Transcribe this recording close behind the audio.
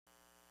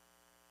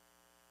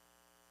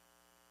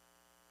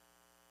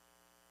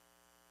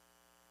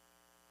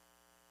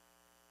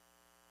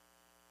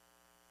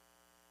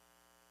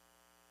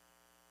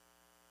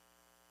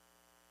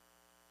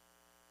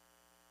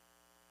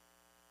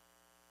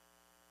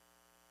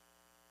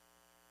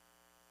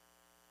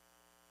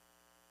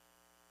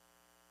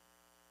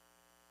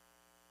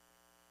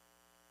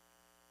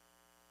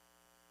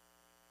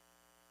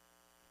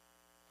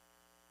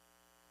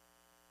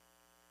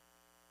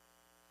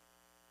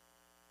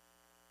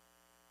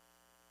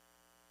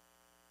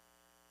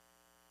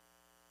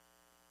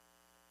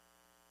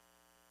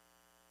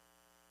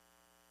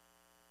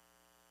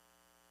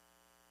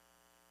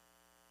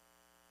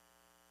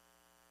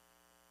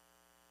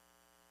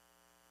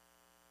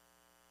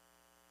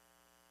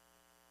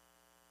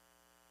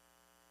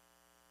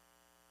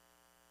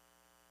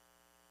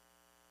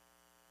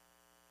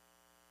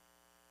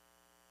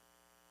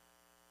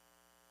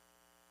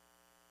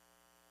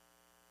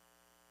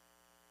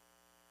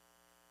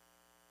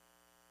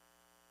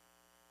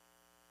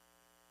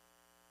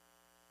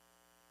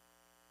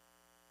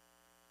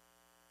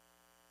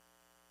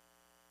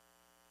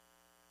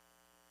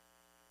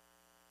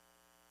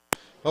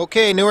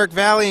Okay, Newark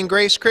Valley and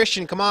Grace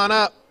Christian, come on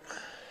up.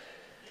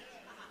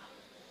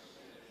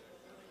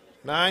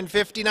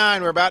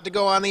 9:59, we're about to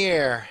go on the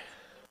air.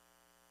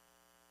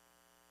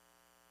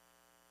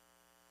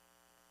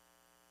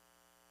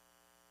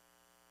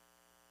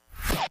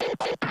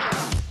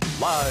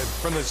 Live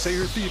from the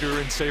Sayre Theater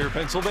in Sayre,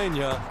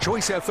 Pennsylvania,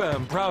 Choice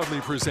FM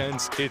proudly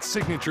presents its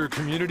signature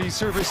community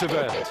service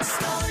event.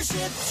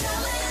 Scholarship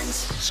Challenge.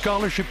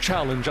 Scholarship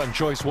Challenge on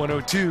Choice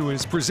 102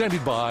 is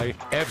presented by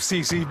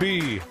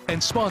FCCB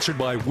and sponsored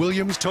by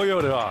Williams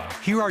Toyota.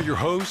 Here are your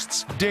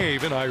hosts,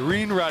 Dave and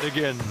Irene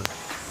Radigan.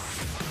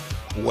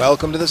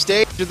 Welcome to the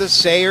stage of the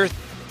Sayre.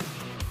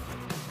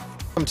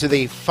 Welcome to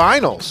the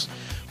finals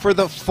for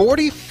the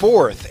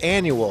 44th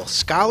Annual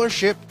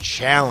Scholarship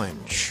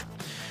Challenge.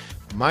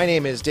 My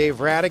name is Dave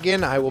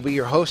Radigan. I will be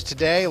your host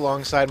today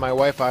alongside my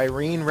wife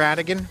Irene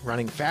Radigan,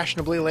 running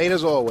fashionably late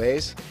as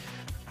always.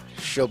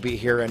 She'll be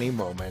here any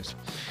moment.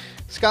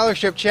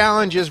 Scholarship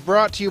Challenge is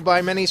brought to you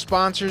by many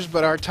sponsors,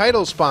 but our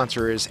title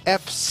sponsor is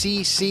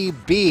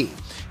FCCB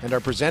and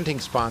our presenting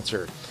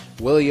sponsor,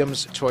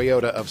 Williams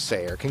Toyota of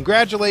Sayre.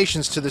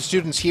 Congratulations to the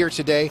students here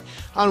today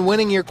on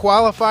winning your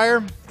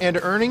qualifier and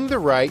earning the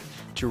right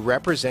to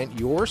represent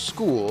your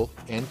school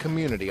and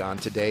community on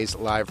today's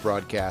live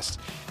broadcast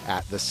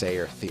at the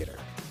Sayre Theater.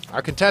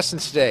 Our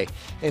contestants today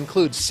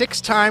include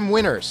six-time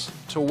winners: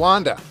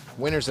 Towanda,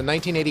 winners in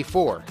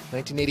 1984,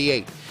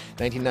 1988,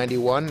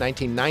 1991,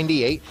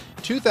 1998,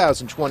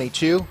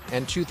 2022,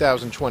 and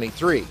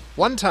 2023.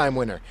 One-time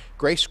winner,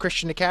 Grace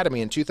Christian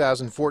Academy in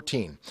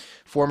 2014,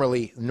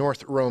 formerly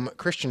North Rome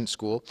Christian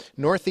School,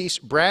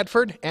 Northeast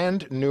Bradford,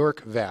 and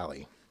Newark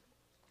Valley.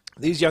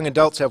 These young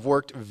adults have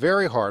worked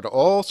very hard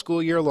all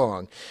school year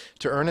long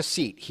to earn a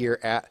seat here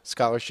at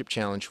Scholarship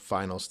Challenge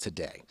Finals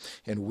today,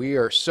 and we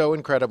are so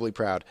incredibly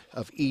proud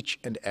of each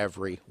and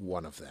every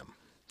one of them.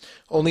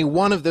 Only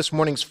one of this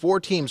morning's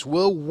four teams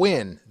will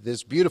win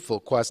this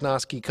beautiful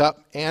Kwasnowski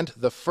Cup and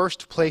the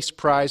first place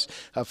prize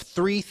of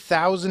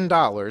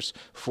 $3,000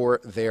 for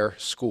their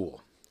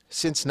school.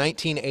 Since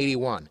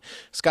 1981,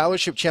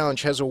 Scholarship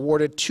Challenge has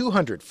awarded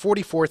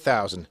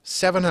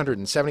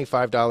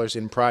 $244,775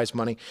 in prize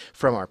money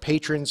from our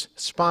patrons,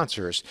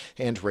 sponsors,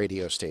 and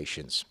radio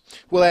stations.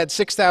 We'll add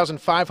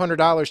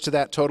 $6,500 to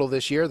that total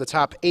this year. The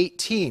top 8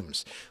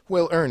 teams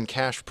will earn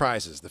cash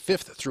prizes. The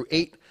 5th through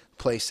 8th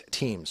place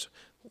teams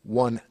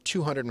won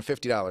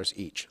 $250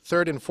 each.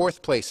 3rd and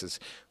 4th places,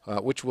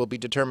 which will be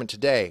determined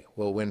today,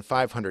 will win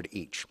 $500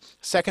 each.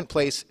 2nd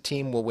place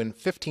team will win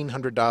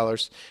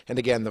 $1,500, and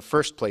again, the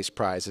 1st place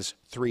prize is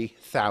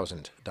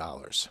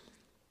 $3,000.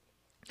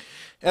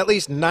 At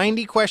least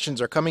 90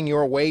 questions are coming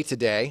your way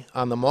today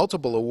on the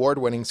multiple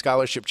award-winning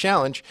Scholarship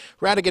Challenge,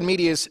 Radigan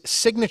Media's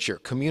signature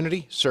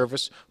community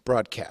service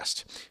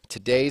broadcast.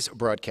 Today's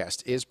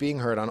broadcast is being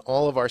heard on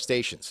all of our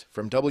stations,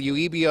 from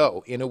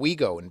WEBO in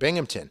Owego and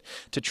Binghamton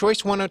to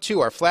Choice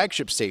 102, our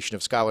flagship station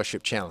of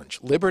Scholarship Challenge,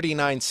 Liberty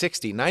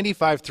 960,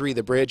 95.3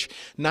 The Bridge,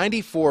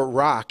 94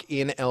 Rock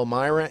in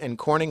Elmira and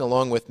Corning,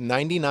 along with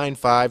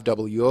 99.5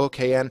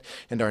 WOKN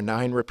and our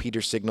 9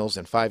 repeater signals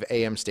and 5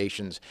 AM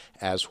stations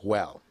as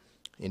well.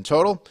 In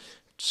total,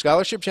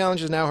 Scholarship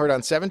Challenge is now heard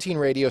on 17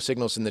 radio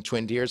signals in the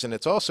Twin Deers, and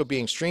it's also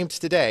being streamed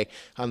today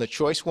on the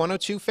Choice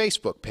 102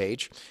 Facebook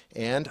page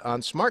and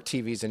on smart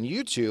TVs and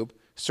YouTube.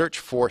 Search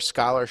for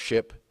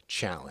Scholarship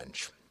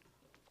Challenge.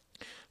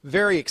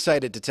 Very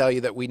excited to tell you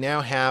that we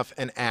now have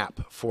an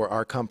app for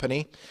our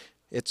company.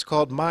 It's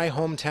called My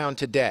Hometown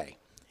Today.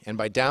 And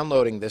by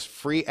downloading this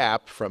free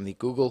app from the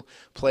Google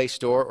Play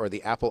Store or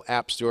the Apple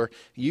App Store,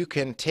 you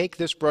can take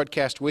this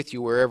broadcast with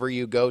you wherever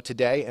you go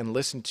today and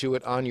listen to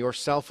it on your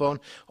cell phone.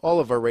 All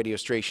of our radio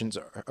stations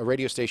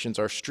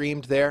are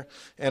streamed there,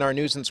 and our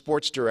news and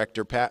sports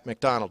director, Pat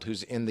McDonald,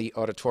 who's in the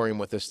auditorium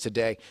with us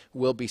today,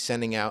 will be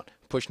sending out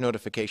push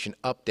notification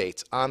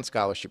updates on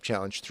Scholarship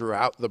Challenge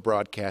throughout the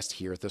broadcast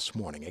here this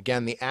morning.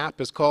 Again, the app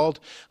is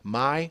called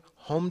My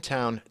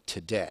Hometown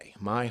Today.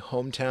 My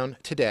Hometown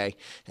Today,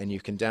 and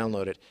you can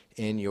download it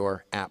in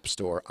your app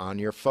store on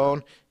your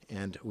phone,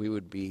 and we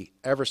would be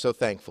ever so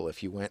thankful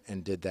if you went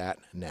and did that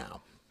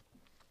now.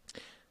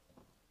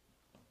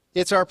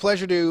 It's our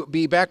pleasure to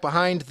be back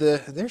behind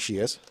the... There she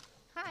is.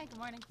 Hi, good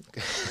morning.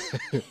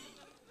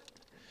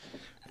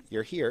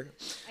 You're here.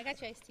 I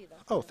got your iced tea, though.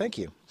 Oh, thank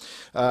you.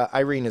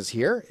 Irene is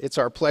here. It's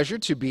our pleasure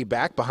to be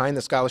back behind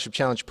the Scholarship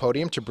Challenge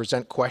podium to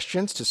present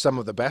questions to some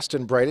of the best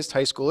and brightest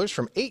high schoolers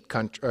from 8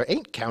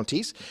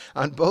 counties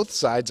on both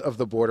sides of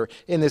the border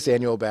in this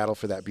annual battle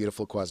for that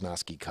beautiful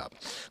Kwasnowski Cup.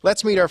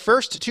 Let's meet our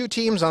first 2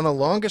 teams on the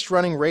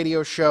longest-running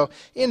radio show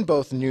in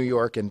both New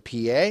York and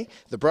PA,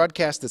 the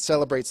broadcast that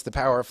celebrates the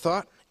power of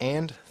thought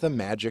and the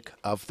magic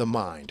of the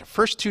mind.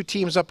 First 2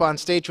 teams up on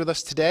stage with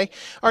us today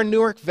are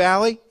Newark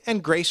Valley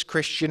and Grace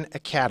Christian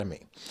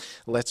Academy.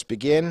 Let's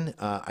begin,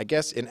 I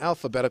guess, in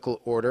alphabetical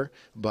order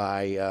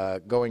by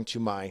going to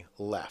my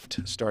left,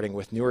 starting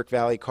with Newark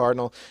Valley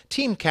Cardinal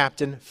Team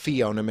Captain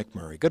Fiona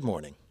McMurray. Good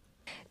morning.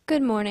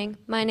 Good morning.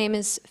 My name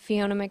is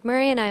Fiona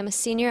McMurray, and I am a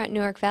senior at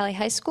Newark Valley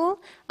High School.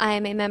 I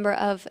am a member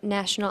of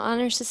National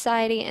Honor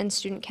Society and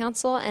Student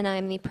Council, and I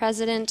am the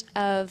president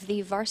of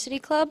the Varsity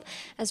Club,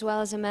 as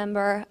well as a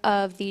member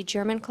of the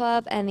German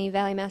Club and the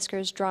Valley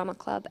Maskers Drama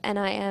Club. And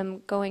I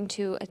am going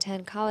to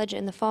attend college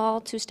in the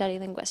fall to study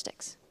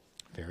linguistics.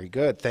 Very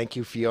good. Thank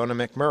you, Fiona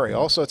McMurray.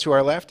 Also to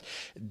our left,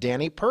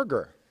 Danny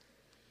Perger.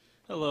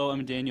 Hello,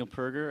 I'm Daniel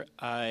Perger.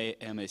 I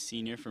am a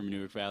senior from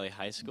Newark Valley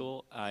High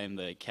School. I am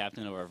the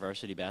captain of our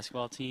varsity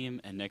basketball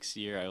team, and next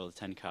year I will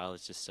attend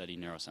college to study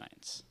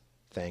neuroscience.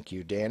 Thank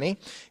you, Danny.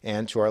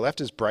 And to our left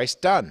is Bryce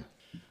Dunn.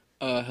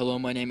 Hello,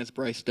 my name is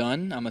Bryce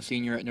Dunn. I'm a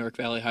senior at Newark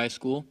Valley High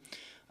School.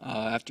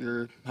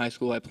 After high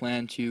school, I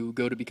plan to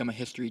go to become a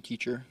history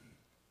teacher.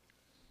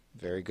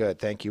 Very good.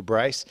 Thank you,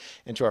 Bryce.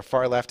 And to our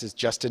far left is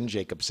Justin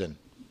Jacobson.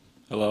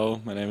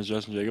 Hello, my name is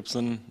Justin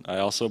Jacobson. I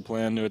also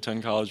plan to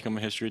attend college, become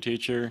a history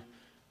teacher,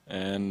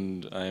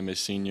 and I am a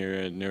senior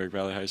at Newark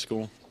Valley High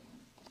School.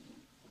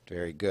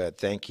 Very good.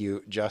 Thank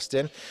you,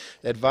 Justin.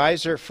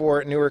 Advisor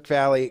for Newark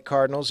Valley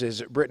Cardinals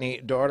is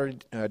Brittany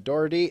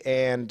Doherty,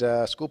 and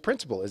school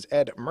principal is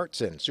Ed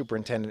Mertzen.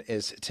 Superintendent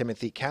is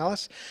Timothy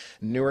Callis.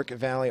 Newark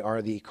Valley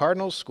are the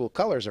Cardinals. School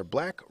colors are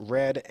black,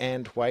 red,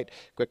 and white.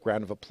 Quick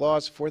round of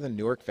applause for the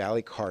Newark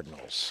Valley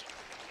Cardinals.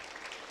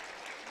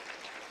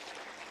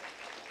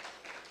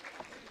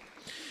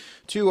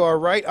 To our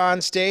right on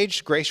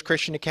stage, Grace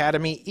Christian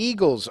Academy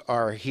Eagles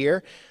are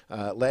here,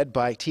 led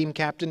by team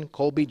captain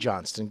Colby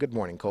Johnston. Good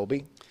morning,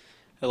 Colby.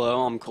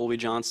 Hello, I'm Colby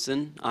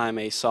Johnston. I'm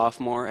a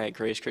sophomore at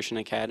Grace Christian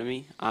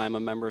Academy. I'm a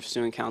member of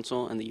Student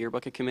Council and the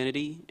Yearbook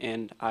Committee,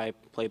 and I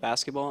play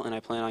basketball, and I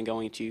plan on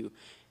going to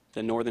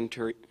the Northern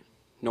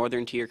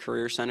Tier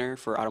Career Center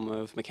for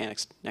Automotive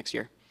Mechanics next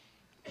year.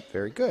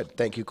 Very good.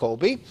 Thank you,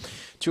 Colby.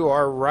 To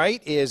our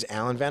right is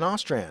Alan Van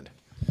Ostrand.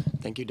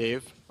 Thank you,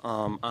 Dave.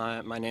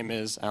 My name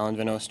is Alan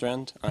Van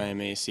Ostrand. I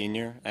am a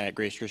senior at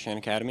Grace Christian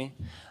Academy.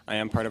 I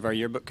am part of our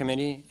yearbook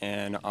committee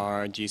and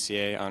our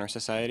GCA Honor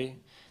Society,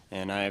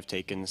 and I have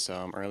taken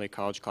some early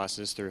college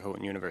classes through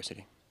Houghton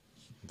University.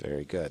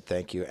 Very good.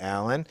 Thank you,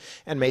 Alan.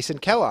 And Mason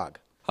Kellogg.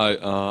 Hi,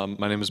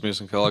 my name is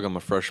Mason Kellogg. I'm a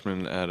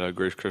freshman at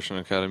Grace Christian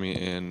Academy,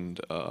 and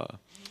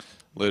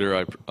later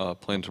I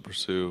plan to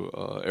pursue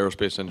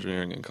aerospace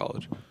engineering in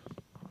college.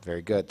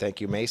 Very good.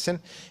 Thank you,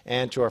 Mason.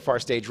 And to our far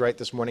stage right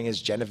this morning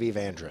is Genevieve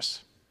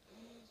Andrus.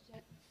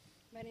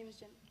 My name is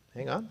Jen.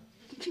 Hang on.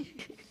 Is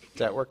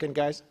that working,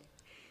 guys?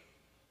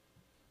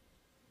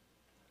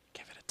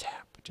 Give it a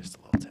tap, just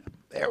a little tap.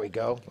 There we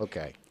go.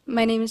 Okay.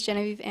 My name is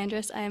Genevieve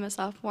Andrus. I am a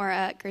sophomore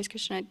at Grace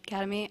Christian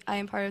Academy. I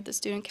am part of the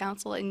Student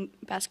Council and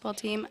basketball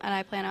team, and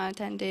I plan on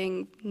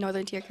attending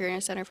Northern Tier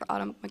Career Center for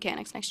Auto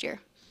Mechanics next year.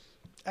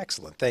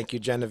 Excellent. Thank you,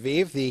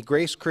 Genevieve. The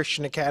Grace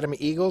Christian Academy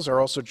Eagles are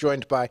also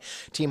joined by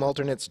team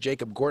alternates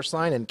Jacob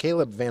Gorsline and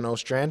Caleb Van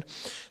Ostrand,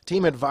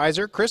 team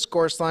advisor Chris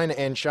Gorsline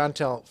and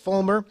Chantel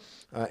Fulmer.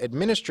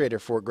 Administrator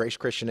for Grace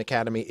Christian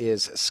Academy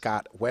is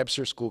Scott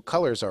Webster. School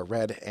colors are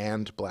red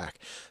and black.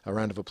 A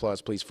round of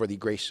applause, please, for the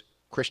Grace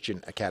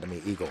Christian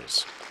Academy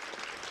Eagles.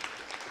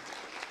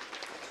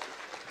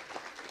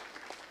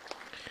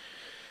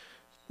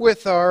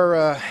 With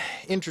our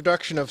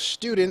introduction of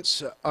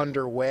students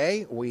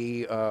underway,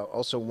 we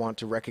also want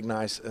to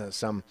recognize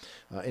some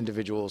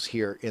individuals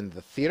here in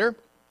the theater.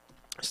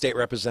 State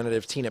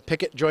Representative Tina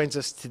Pickett joins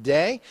us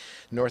today.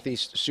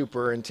 Northeast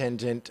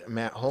Superintendent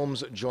Matt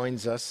Holmes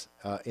joins us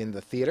in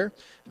the theater.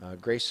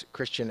 Grace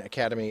Christian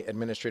Academy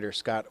Administrator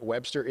Scott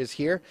Webster is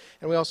here.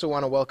 And we also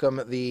want to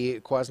welcome the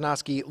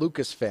Kwasnowski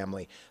Lucas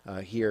family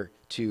here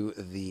to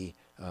the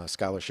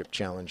Scholarship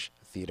Challenge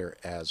Theater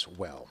as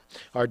well.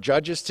 Our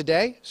judges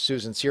today,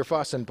 Susan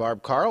Searfoss and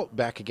Barb Carl,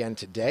 back again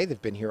today. They've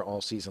been here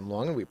all season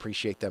long, and we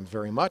appreciate them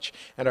very much.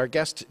 And our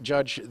guest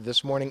judge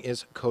this morning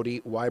is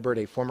Cody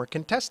Wybert, a former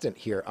contestant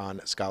here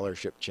on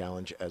Scholarship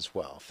Challenge as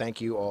well.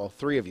 Thank you, all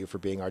three of you, for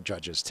being our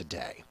judges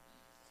today.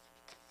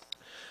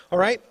 All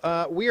right,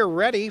 we are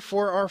ready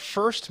for our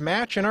first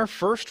match and our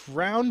first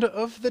round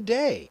of the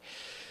day.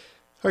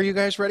 Are you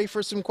guys ready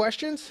for some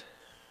questions?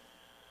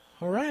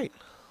 All right.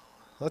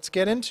 Let's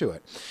get into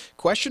it.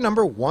 Question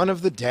number 1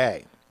 of the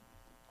day.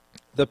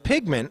 The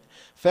pigment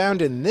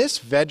found in this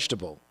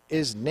vegetable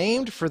is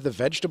named for the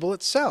vegetable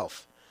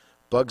itself.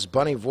 Bugs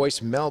Bunny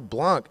voice Mel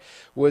Blanc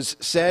was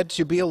said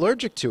to be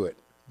allergic to it,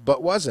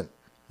 but wasn't.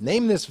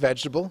 Name this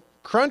vegetable,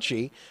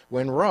 crunchy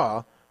when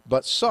raw,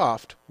 but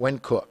soft when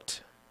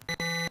cooked.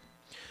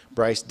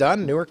 Bryce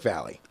Dunn, Newark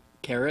Valley.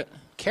 Carrot.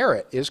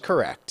 Carrot is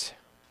correct.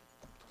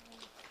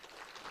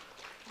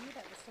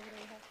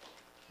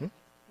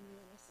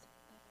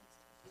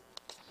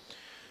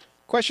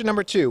 Question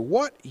number 2.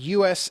 What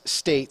U.S.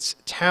 state's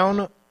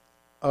town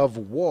of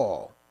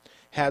Wall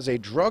has a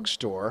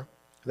drugstore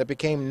that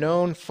became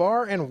known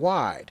far and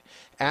wide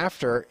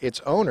after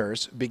its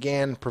owners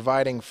began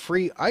providing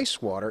free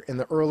ice water in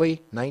the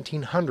early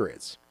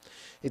 1900s?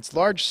 Its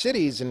large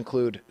cities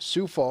include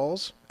Sioux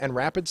Falls and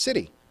Rapid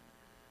City.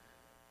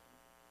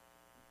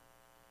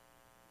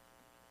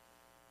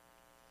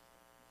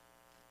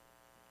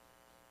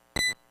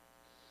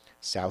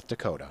 South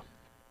Dakota.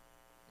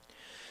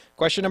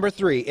 Question number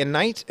three.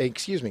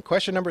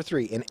 Question number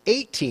three. In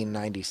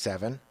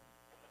 1897,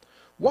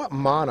 what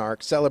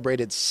monarch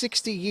celebrated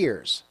 60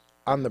 years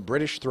on the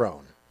British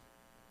throne?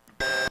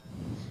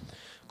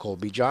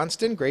 Colby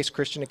Johnston, Grace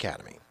Christian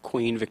Academy.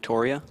 Queen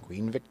Victoria.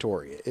 Queen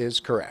Victoria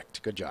is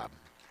correct. Good job.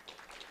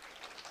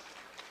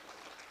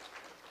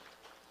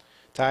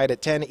 Tied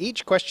at 10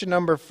 each. Question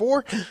number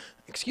four.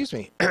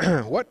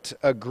 What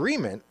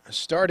agreement,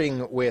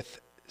 starting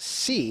with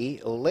C,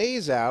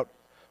 lays out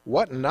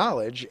what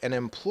knowledge an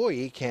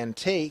employee can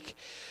take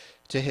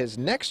to his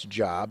next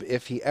job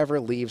if he ever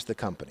leaves the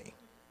company?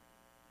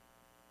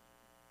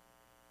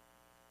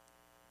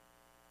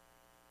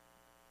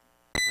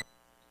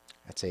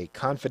 That's a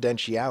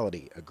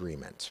confidentiality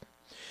agreement.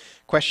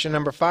 Question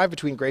number five,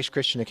 between Grace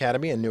Christian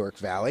Academy and Newark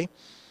Valley.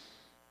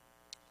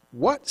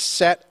 What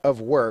set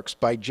of works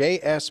by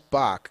J.S.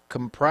 Bach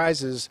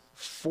comprises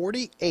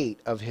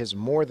 48 of his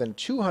more than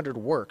 200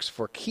 works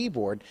for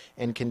keyboard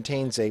and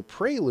contains a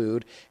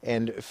prelude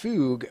and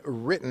fugue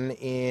written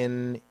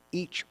in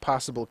each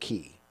possible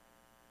key?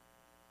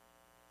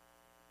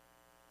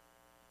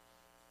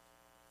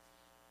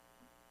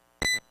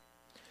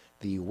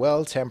 The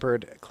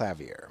Well-Tempered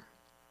Clavier.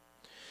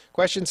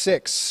 Question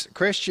 6.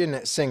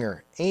 Christian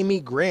singer Amy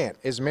Grant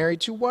is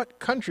married to what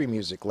country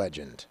music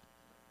legend?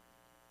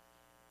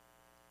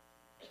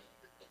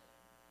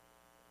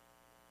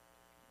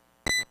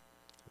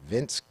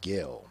 Vince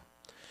Gill.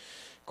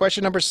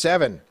 Question number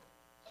 7.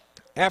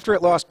 After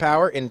it lost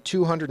power in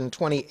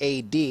 220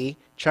 AD,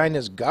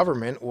 China's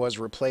government was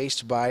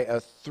replaced by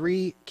a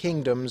three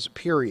kingdoms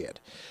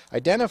period.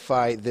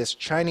 Identify this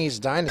Chinese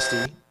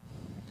dynasty.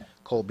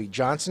 Colby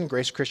Johnson,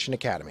 Grace Christian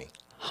Academy.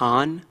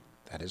 Han.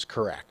 That is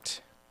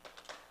correct.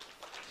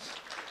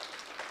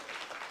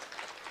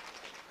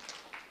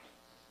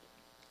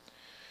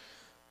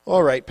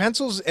 All right,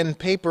 pencils and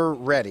paper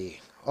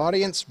ready.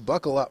 Audience,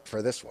 buckle up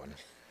for this one.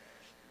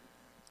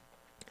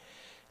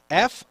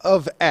 F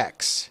of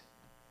x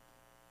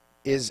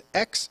is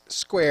x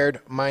squared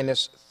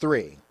minus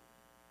 3,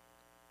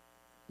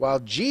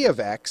 while g of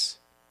x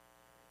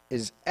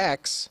is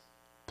x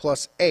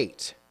plus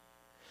 8.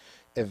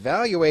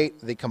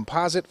 Evaluate the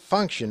composite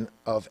function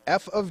of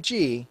f of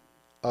g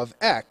of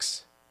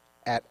x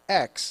at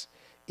x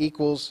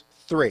equals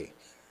 3.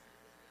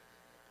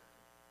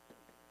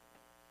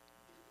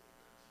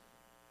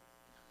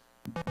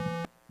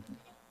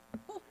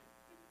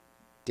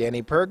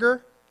 Danny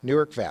Perger,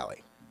 Newark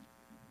Valley.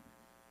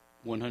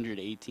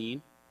 118.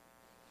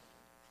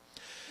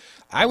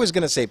 I was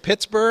going to say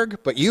Pittsburgh,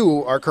 but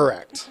you are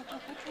correct.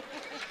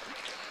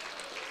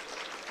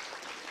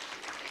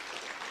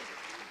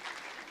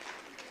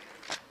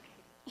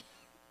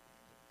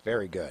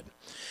 Very good.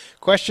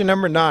 Question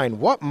number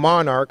 9. What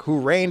monarch who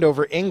reigned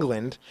over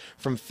England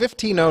from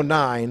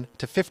 1509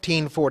 to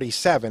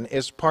 1547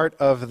 is part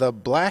of the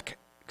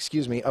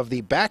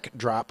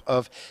backdrop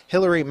of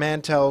Hilary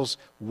Mantel's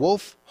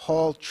Wolf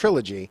Hall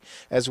trilogy,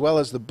 as well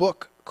as the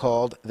book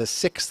called The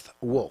Sixth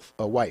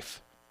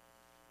Wife?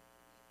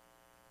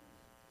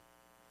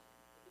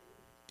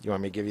 You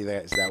want me to give you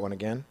that? Is that one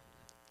again?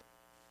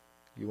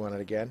 You want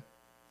it again?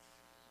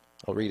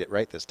 I'll read it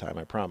right this time,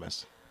 I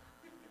promise.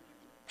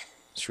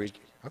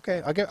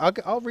 Okay,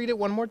 I'll read it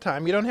one more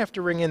time. You don't have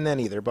to ring in then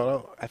either,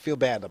 but I feel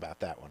bad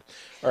about that one.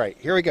 All right,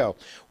 here we go.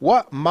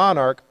 What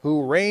monarch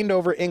who reigned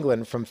over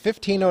England from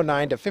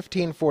 1509 to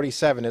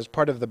 1547 is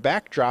part of the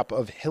backdrop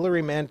of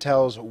Hilary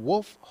Mantel's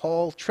Wolf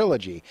Hall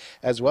trilogy,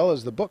 as well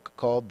as the book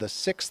called The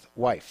Sixth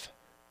Wife?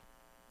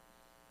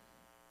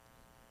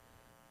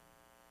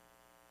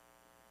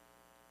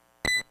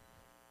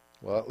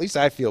 Well, at least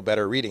I feel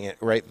better reading it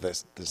right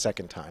the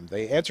second time.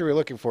 The answer we're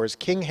looking for is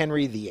King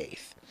Henry VIII.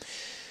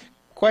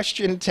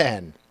 Question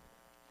 10.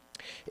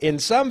 In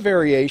some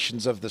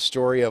variations of the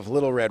story of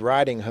Little Red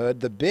Riding Hood,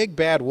 the big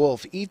bad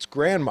wolf eats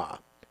Grandma.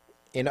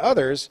 In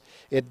others,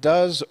 it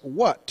does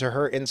what to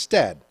her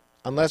instead,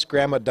 unless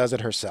Grandma does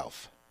it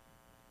herself?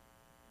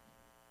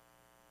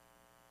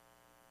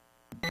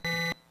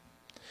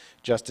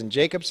 Justin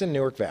Jacobson,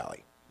 Newark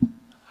Valley.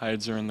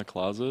 Hides her in the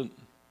closet.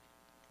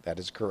 That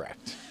is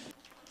correct.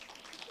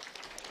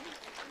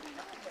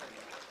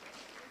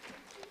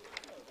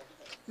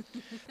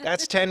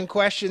 That's 10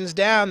 questions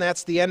down.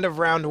 That's the end of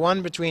round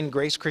 1 between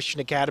Grace Christian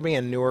Academy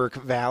and Newark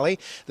Valley.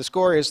 The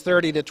score is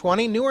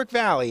 30-20. Newark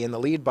Valley in the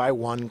lead by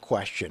 1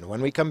 question.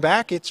 When we come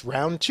back, it's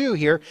round 2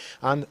 here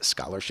on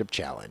Scholarship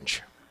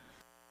Challenge.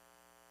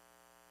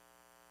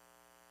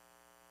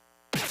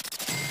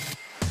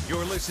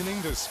 You're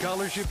listening to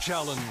Scholarship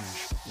Challenge.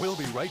 We'll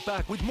be right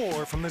back with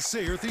more from the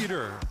Sayre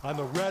Theater on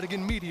the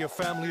Radigan Media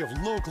family of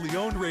locally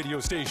owned radio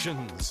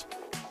stations.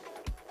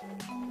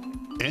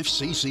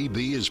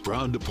 FCCB is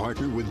proud to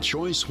partner with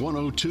Choice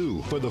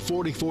 102 for the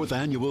 44th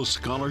Annual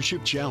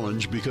Scholarship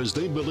Challenge because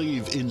they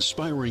believe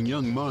inspiring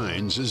young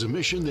minds is a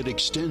mission that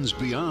extends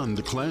beyond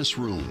the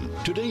classroom.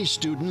 Today's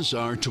students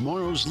are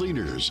tomorrow's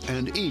leaders,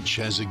 and each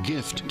has a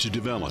gift to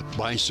develop.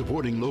 By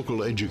supporting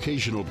local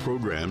educational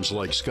programs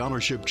like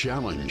Scholarship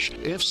Challenge,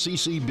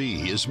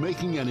 FCCB is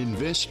making an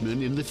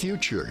investment in the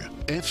future.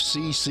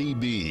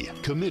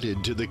 FCCB,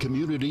 committed to the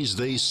communities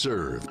they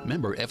serve.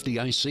 Member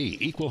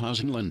FDIC, Equal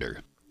Housing Lender.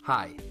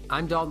 Hi,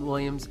 I'm Dalton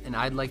Williams, and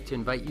I'd like to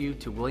invite you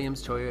to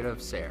Williams Toyota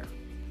of Sayre.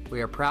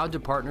 We are proud to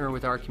partner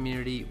with our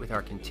community with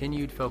our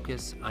continued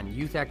focus on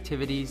youth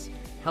activities,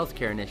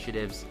 healthcare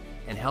initiatives,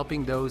 and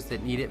helping those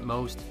that need it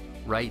most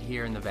right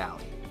here in the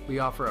Valley. We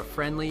offer a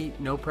friendly,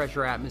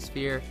 no-pressure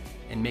atmosphere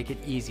and make it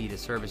easy to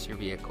service your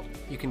vehicle.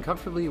 You can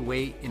comfortably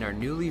wait in our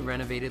newly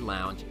renovated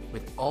lounge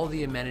with all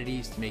the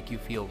amenities to make you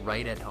feel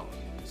right at home.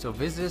 So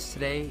visit us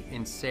today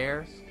in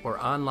Sayre or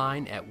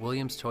online at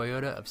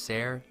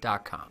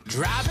williamstoyotaofsayre.com.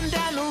 Driving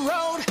down the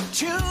road,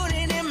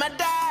 tuning in my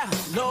dial.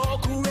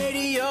 Local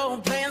radio,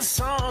 playing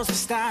songs with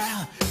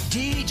style.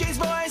 DJ's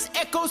voice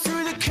echoes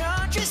through the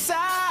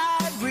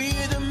countryside.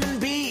 Rhythm and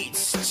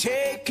beats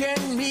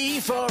taking me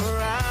for a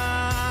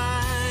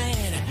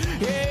ride.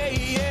 Yeah,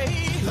 yeah.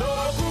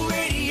 Local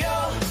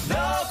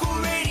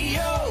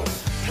radio,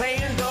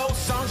 playing those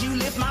songs, you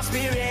lift my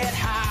spirit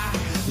high.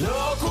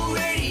 Local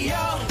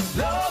radio,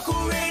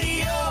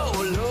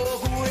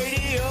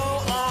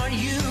 on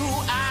you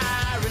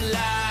I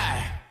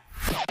rely.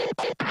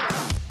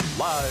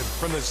 Live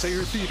from the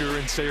Sayre Theater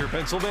in Sayre,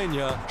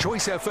 Pennsylvania,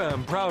 Choice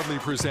FM proudly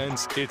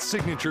presents its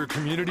signature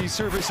community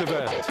service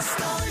event.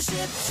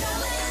 Scholarship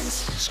Challenge.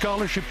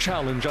 Scholarship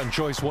Challenge on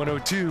Choice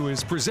 102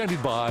 is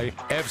presented by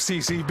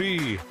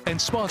FCCB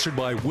and sponsored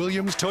by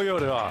Williams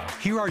Toyota.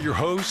 Here are your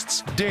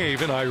hosts,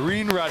 Dave and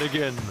Irene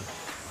Radigan.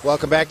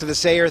 Welcome back to the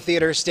Sayre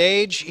Theater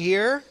stage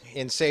here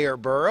in Sayre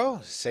Borough.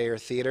 Sayre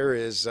Theater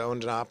is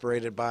owned and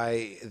operated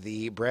by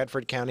the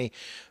Bradford County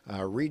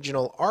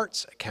Regional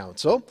Arts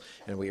Council,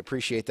 and we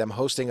appreciate them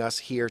hosting us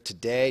here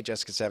today.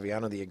 Jessica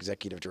Saviano, the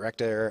Executive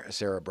Director,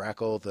 Sarah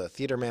Brackle, the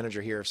Theater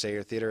Manager here of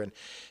Sayre Theater,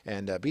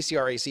 and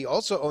BCRAC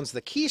also owns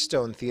the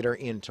Keystone Theater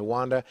in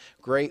Towanda.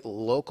 Great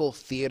local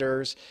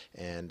theaters,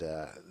 and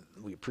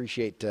we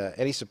appreciate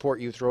any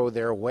support you throw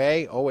their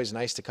way. Always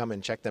nice to come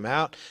and check them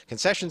out.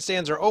 Concession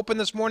stands are open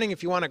this morning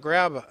if you want to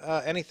grab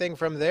anything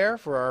from there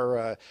for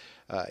our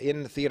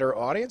in-theater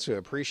audience. We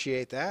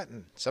appreciate that.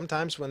 And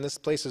sometimes when this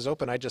place is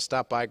open, I just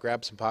stop by,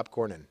 grab some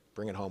popcorn, and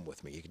bring it home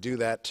with me. You can do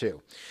that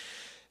too.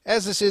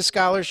 As this is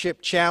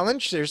Scholarship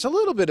Challenge, there's a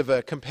little bit of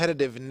a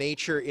competitive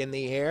nature in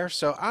the air,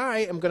 so I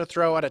am going to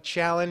throw out a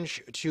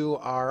challenge to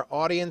our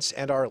audience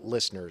and our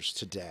listeners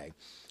today.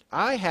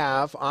 I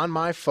have on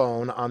my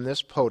phone on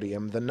this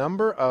podium the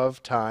number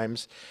of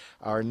times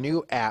our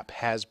new app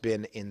has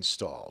been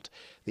installed.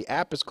 The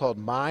app is called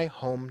My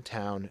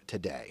Hometown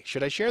Today.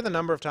 Should I share the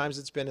number of times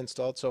it's been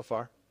installed so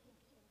far?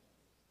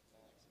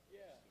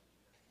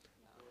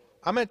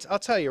 I'll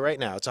tell you right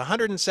now. It's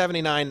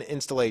 179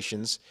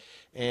 installations,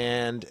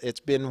 and it's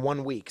been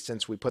 1 week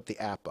since we put the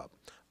app up.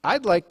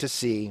 I'd like to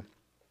see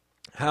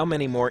how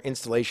many more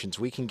installations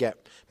we can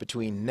get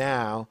between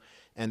now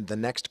and the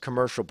next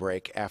commercial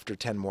break after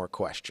 10 more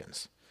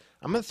questions.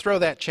 I'm going to throw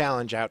that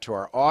challenge out to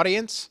our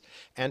audience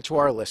and to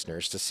our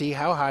listeners to see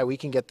how high we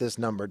can get this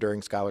number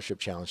during Scholarship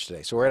Challenge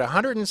today. So we're at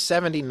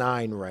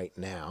 179 right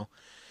now,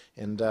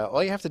 and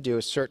all you have to do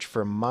is search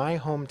for My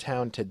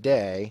Hometown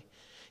Today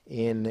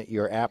in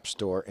your app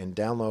store and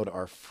download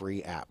our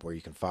free app where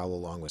you can follow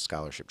along with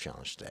Scholarship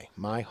Challenge today.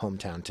 My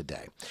Hometown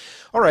Today.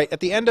 All right,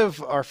 at the end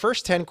of our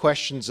first 10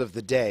 questions of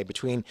the day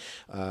between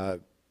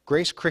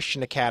Grace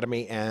Christian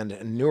Academy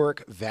and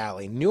Newark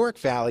Valley. Newark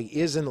Valley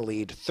is in the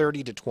lead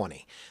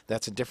 30-20.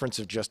 That's a difference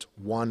of just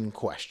one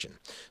question.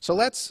 So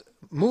let's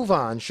move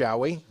on, shall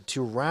we,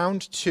 to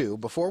round two.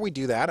 Before we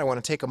do that, I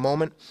want to take a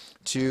moment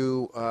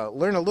to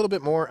learn a little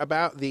bit more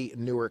about the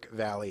Newark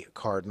Valley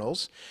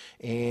Cardinals.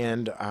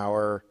 And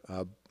our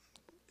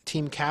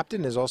team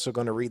captain is also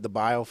going to read the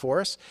bio for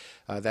us.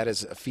 That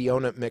is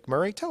Fiona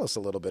McMurray. Tell us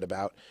a little bit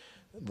about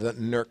the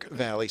Newark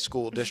Valley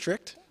School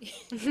District.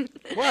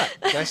 What?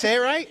 Did I say it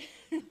right?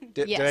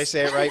 Did I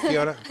say it right,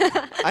 Fiona?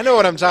 I know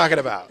what I'm talking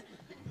about.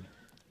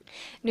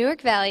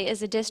 Newark Valley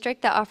is a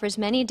district that offers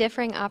many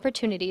differing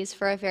opportunities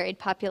for a varied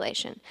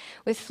population.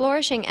 With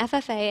flourishing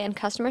FFA and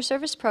customer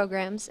service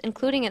programs,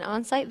 including an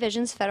on-site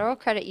Visions Federal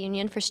Credit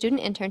Union for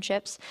student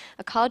internships,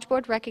 a College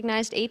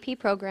Board-recognized AP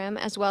program,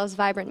 as well as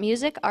vibrant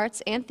music,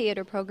 arts, and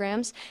theater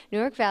programs,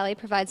 Newark Valley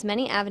provides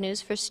many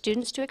avenues for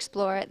students to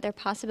explore their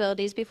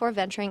possibilities before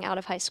venturing out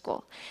of high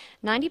school.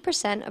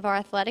 90% of our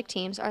athletic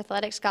teams are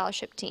athletic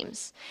scholarship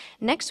teams.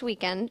 Next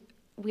weekend,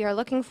 we are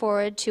looking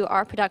forward to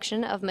our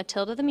production of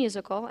Matilda the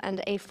Musical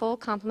and a full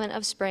complement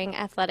of spring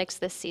athletics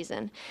this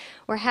season.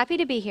 We're happy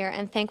to be here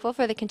and thankful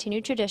for the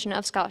continued tradition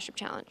of Scholarship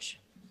Challenge.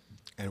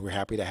 And we're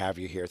happy to have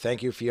you here.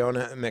 Thank you,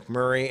 Fiona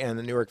McMurray and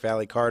the Newark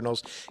Valley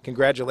Cardinals.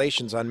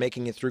 Congratulations on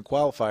making it through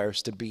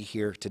qualifiers to be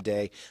here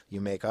today.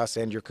 You make us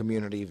and your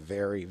community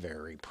very,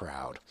 very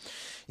proud.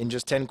 In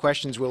just 10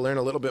 questions, we'll learn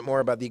a little bit more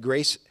about the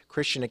Grace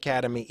Christian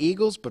Academy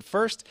Eagles. But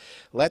first,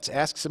 let's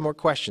ask some more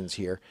questions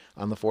here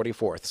on the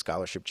 44th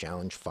Scholarship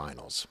Challenge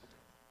Finals.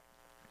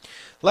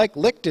 Like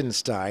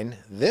Liechtenstein,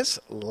 this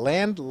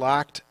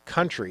landlocked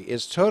country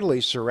is totally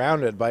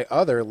surrounded by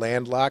other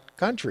landlocked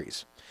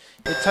countries.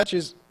 It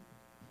touches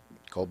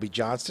Colby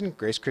Johnston,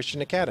 Grace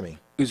Christian Academy.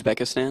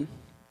 Uzbekistan.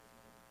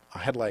 I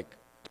had like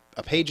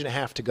a page and a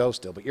half to go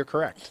still, but you're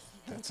correct.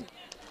 That's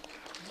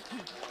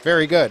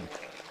very good.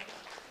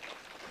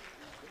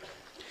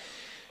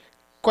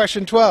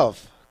 Question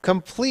 12.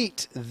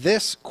 Complete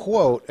this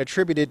quote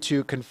attributed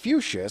to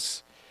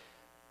Confucius.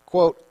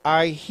 Quote,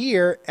 I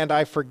hear and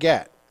I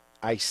forget.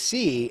 I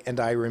see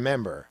and I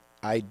remember.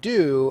 I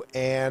do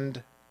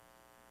and...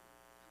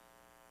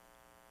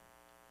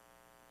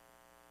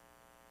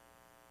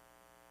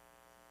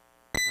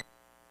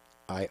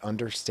 I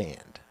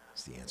understand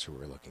is the answer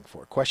we're looking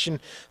for. Question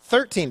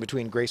 13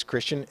 between Grace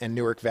Christian and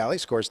Newark Valley.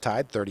 Scores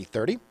tied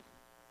 30-30.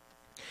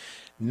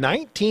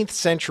 19th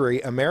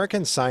century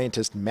American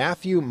scientist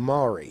Matthew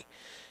Maury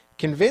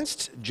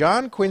convinced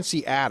John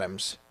Quincy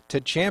Adams to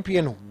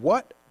champion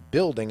what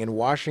building in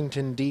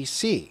Washington,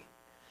 D.C.?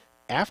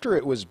 After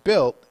it was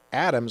built,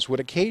 Adams would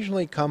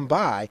occasionally come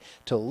by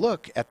to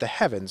look at the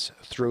heavens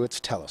through its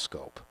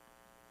telescope.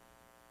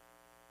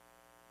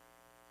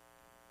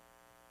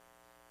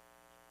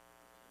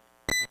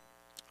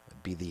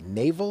 It'd be the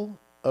Naval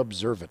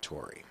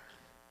Observatory.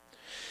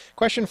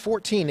 Question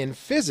 14. In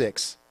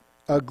physics,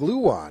 a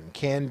gluon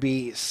can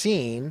be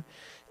seen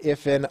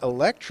if an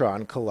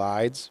electron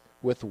collides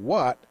with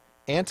what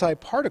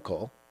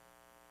antiparticle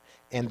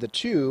and the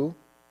two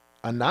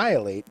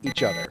annihilate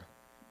each other?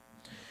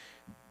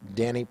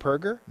 Danny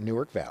Perger,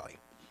 Newark Valley.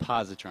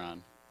 Positron.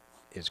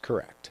 Is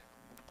correct.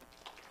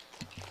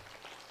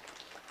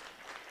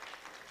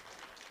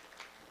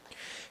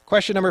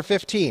 Question number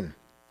 15.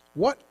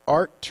 What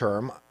art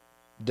term,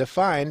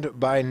 defined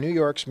by New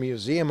York's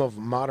Museum of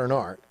Modern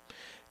Art,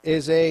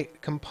 is a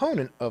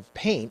component of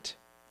paint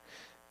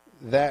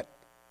that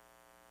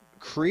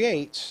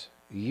creates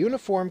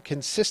uniform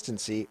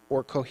consistency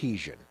or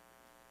cohesion?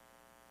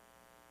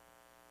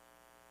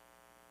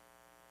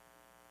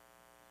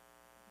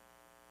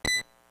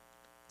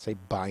 It's a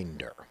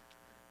binder.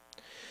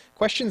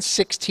 Question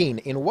 16.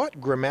 In what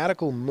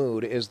grammatical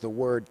mood is the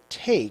word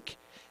take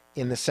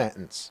in the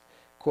sentence?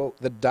 Quote,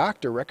 the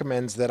doctor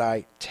recommends that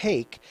I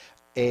take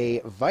a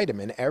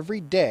vitamin every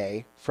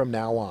day from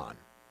now on.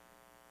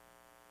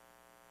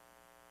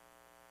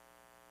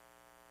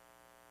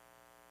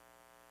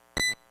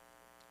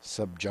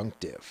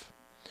 Subjunctive.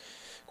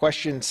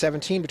 Question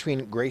 17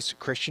 between Grace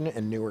Christian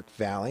and Newark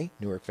Valley.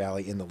 Newark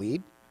Valley in the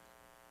lead.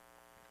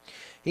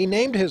 He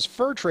named his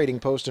fur trading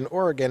post in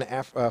Oregon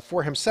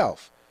for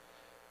himself.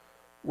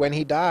 When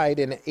he died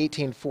in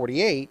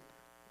 1848,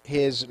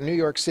 his New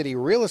York City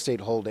real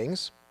estate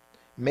holdings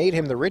made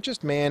him the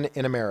richest man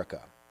in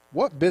America.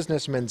 What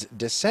businessman's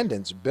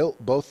descendants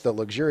built both the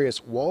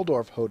luxurious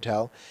Waldorf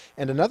Hotel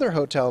and another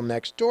hotel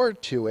next door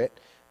to it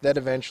that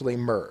eventually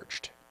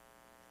merged?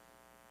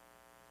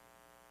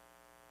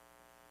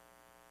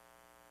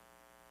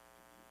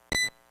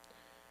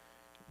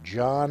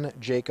 John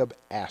Jacob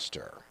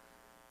Astor.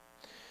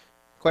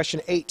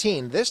 Question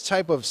 18. This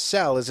type of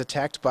cell is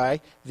attacked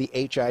by the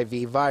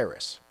HIV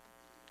virus.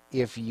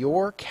 If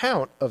your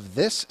count of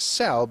this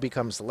cell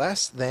becomes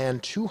less than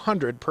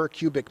 200 per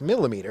cubic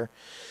millimeter,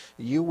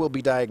 you will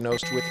be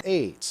diagnosed with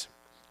AIDS.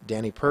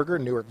 Danny Perger,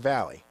 Newark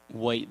Valley.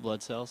 White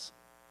blood cells.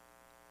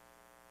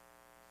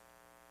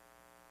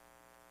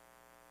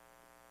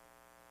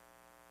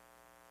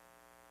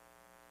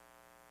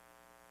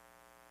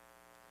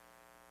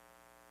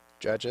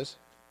 Judges?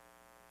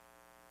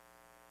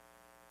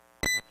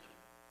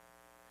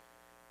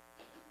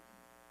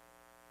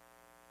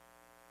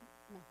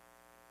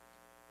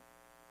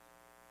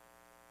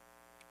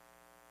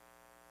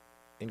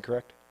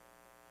 Incorrect?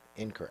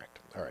 Incorrect.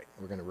 All right,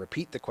 we're going to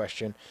repeat the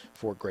question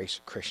for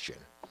Grace Christian.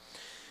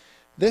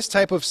 This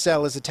type of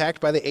cell is attacked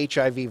by the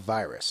HIV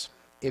virus.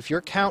 If your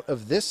count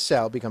of this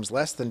cell becomes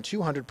less than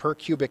 200 per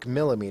cubic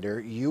millimeter,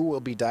 you will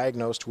be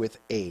diagnosed with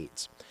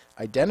AIDS.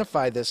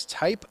 Identify this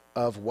type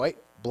of white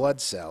blood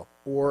cell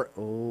or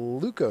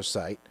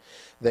leukocyte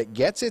that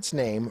gets its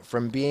name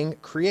from being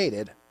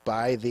created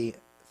by the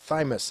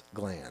thymus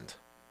gland.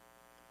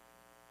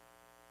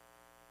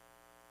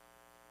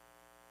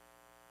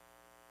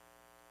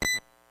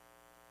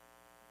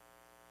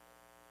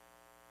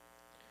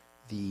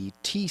 The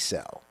T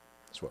cell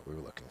is what we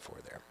were looking for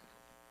there.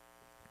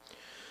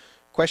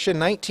 Question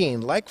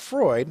 19. Like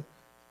Freud,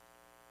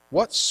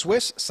 what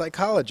Swiss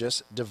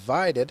psychologist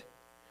divided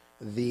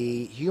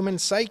the human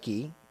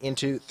psyche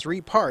into three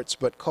parts,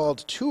 but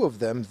called two of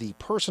them the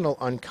personal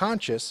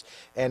unconscious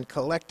and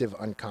collective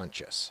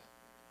unconscious?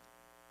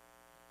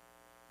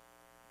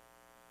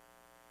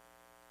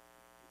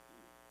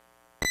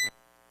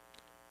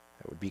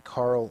 That would be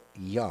Carl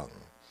Jung.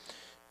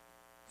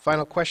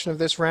 Final question of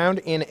this round.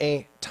 In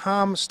a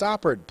Tom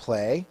Stoppard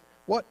play,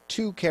 what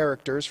two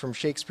characters from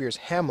Shakespeare's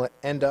Hamlet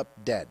end up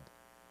dead?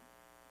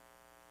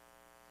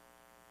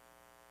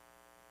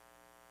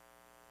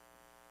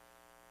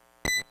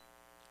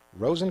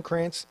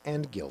 Rosencrantz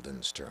and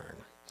Guildenstern.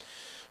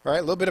 All right,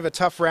 a little bit of a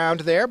tough round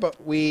there,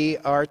 but we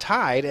are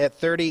tied at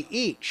 30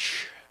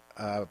 each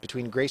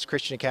between Grace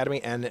Christian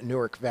Academy and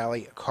Newark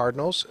Valley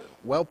Cardinals.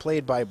 Well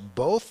played by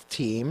both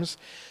teams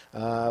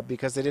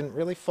because they didn't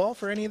really fall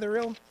for any of the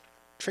real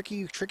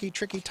tricky,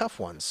 tough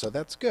ones. So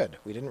that's good.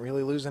 We didn't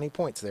really lose any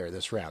points there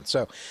this round.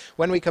 So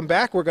when we come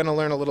back, we're going to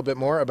learn a little bit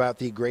more about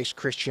the Grace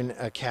Christian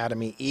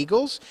Academy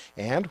Eagles,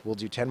 and we'll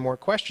do 10 more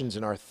questions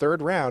in our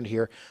third round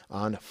here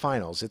on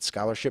Finals. It's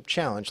Scholarship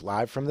Challenge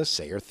live from the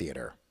Sayre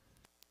Theater.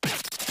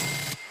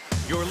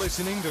 You're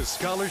listening to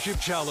Scholarship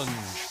Challenge.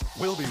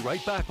 We'll be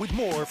right back with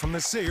more from the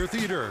Sayre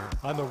Theater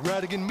on the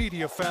Radigan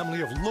Media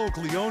family of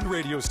locally owned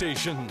radio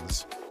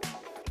stations.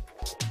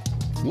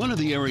 One of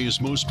the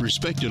area's most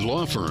respected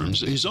law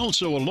firms is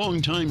also a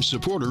longtime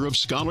supporter of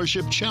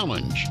Scholarship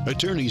Challenge.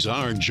 Attorneys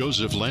R.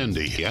 Joseph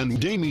Landy and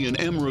Damian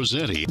M.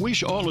 Rossetti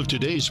wish all of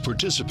today's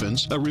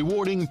participants a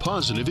rewarding,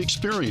 positive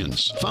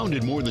experience.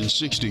 Founded more than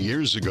 60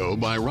 years ago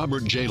by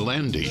Robert J.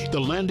 Landy,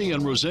 the Landy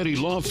and Rossetti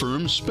law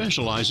firm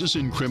specializes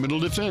in criminal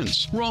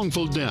defense,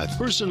 wrongful death,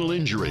 personal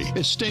injury,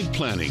 estate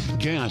planning,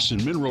 gas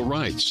and mineral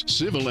rights,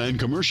 civil and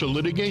commercial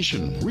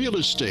litigation, real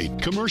estate,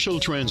 commercial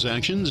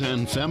transactions,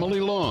 and family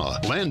law.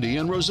 Landy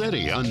and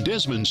Rossetti on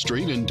Desmond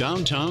Street in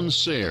downtown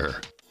Sayre.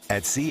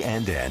 At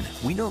C&N,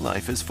 we know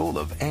life is full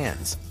of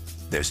ands.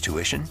 There's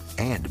tuition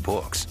and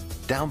books,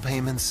 down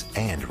payments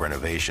and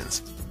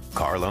renovations,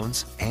 car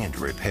loans and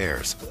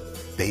repairs,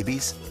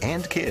 babies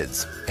and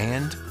kids,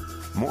 and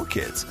more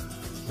kids.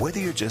 Whether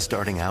you're just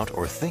starting out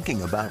or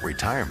thinking about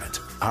retirement,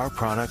 our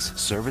products,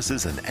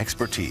 services, and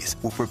expertise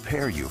will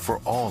prepare you for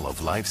all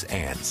of life's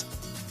ands.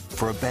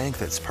 For a bank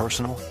that's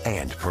personal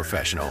and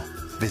professional,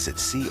 visit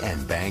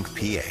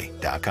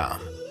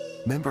cnbankpa.com.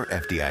 Member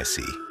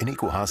FDIC, an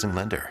equal housing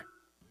lender.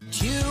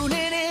 Tuning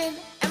in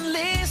and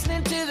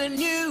listening to the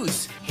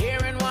news,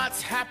 hearing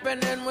what's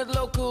happening with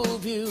local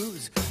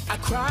views.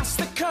 Across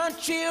the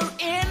country or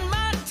in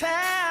my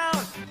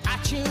town, I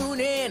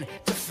tune in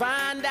to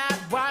find out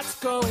what's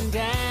going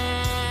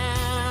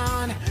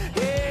down.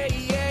 Yeah,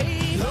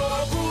 yeah.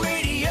 Local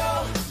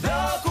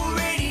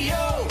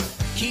radio,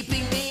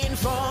 keeping me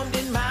informed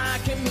in my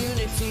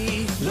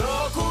community.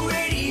 Local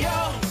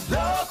radio,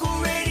 local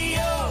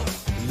radio.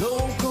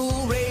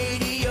 Local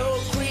radio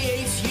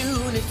creates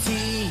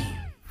unity.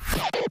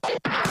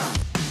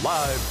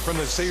 Live from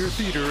the Sayre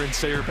Theater in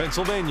Sayre,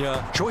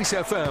 Pennsylvania, Choice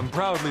FM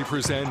proudly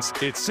presents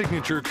its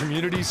signature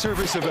community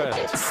service event.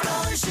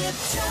 Scholarship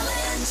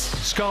Challenge.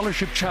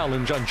 Scholarship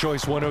Challenge on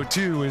Choice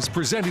 102 is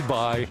presented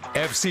by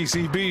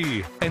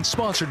FCCB and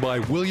sponsored by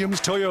Williams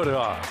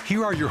Toyota.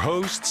 Here are your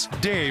hosts,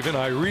 Dave and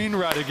Irene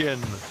Radigan.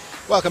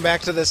 Welcome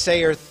back to the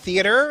Sayre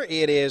Theater.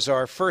 It is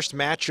our first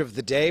match of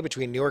the day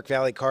between Newark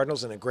Valley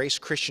Cardinals and the Grace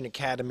Christian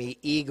Academy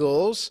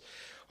Eagles.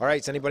 All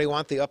right, does anybody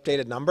want the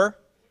updated number?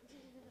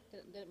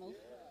 Did it move?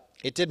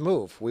 It did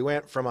move. We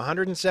went from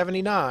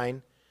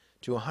 179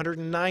 to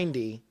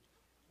 190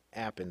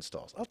 app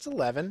installs. Oh, it's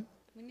 11.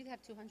 We need to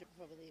have 200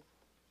 before we leave.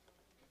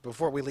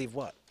 Before we leave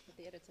what? The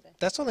theater today.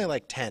 That's only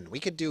like 10. We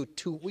could do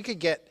we could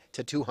get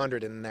to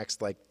 200 in the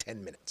next like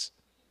 10 minutes.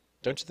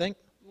 Don't you think?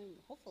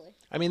 Hopefully.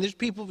 I mean, there's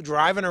people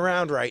driving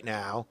around right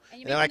now,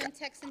 And they're like,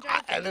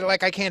 they're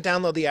like, I can't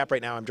download the app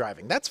right now, I'm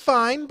driving. That's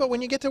fine, but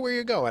when you get to where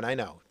you're going, I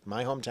know,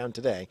 my hometown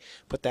today,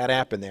 put that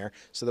app in there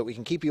so that we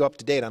can keep you up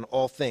to date on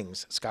all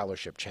things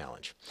Scholarship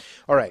Challenge.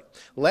 All right,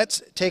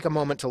 let's take a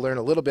moment to learn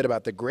a little bit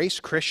about the Grace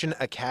Christian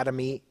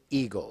Academy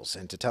Eagles.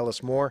 And to tell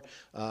us more,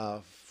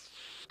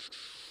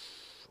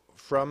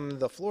 from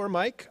the floor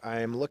mic,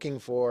 I'm looking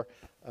for...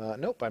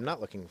 nope, I'm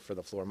not looking for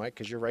the floor mic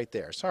because you're right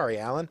there. Sorry,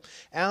 Alan.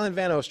 Alan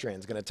Van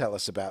Ostrand's going to tell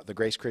us about the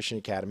Grace Christian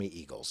Academy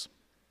Eagles.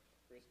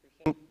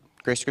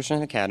 Grace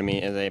Christian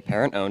Academy is a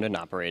parent-owned and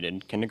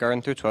operated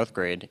kindergarten through 12th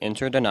grade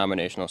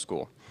interdenominational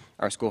school.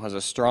 Our school has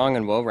a strong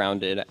and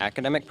well-rounded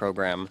academic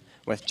program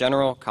with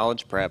general,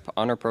 college prep,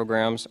 honor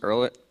programs,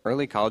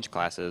 early college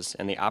classes,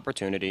 and the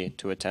opportunity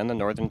to attend the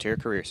Northern Tier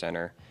Career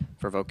Center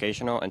for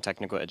vocational and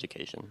technical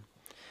education.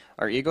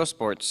 Our Eagle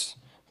sports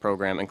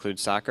program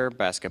includes soccer,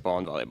 basketball,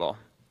 and volleyball.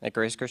 At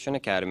Grace Christian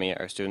Academy,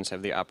 our students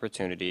have the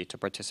opportunity to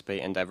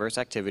participate in diverse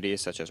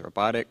activities such as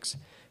robotics,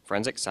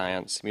 forensic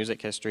science,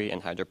 music history,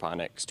 and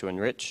hydroponics to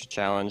enrich,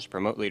 challenge,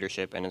 promote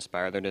leadership, and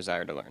inspire their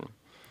desire to learn.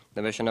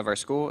 The mission of our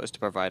school is to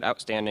provide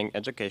outstanding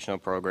educational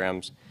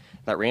programs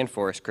that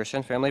reinforce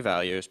Christian family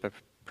values,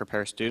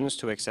 prepare students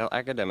to excel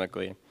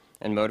academically,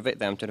 and motivate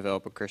them to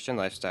develop a Christian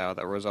lifestyle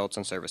that results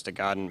in service to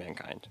God and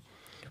mankind.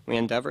 We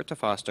endeavor to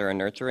foster a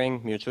nurturing,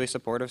 mutually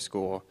supportive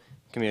school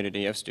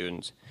community of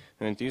students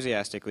who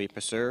enthusiastically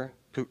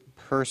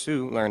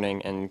pursue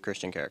learning and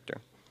Christian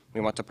character.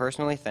 We want to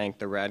personally thank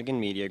the Radigan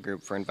Media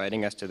Group for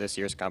inviting us to this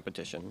year's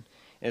competition.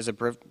 It is a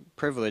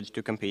privilege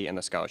to compete in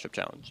the Scholarship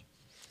Challenge.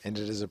 And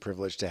it is a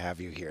privilege to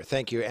have you here.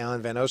 Thank you,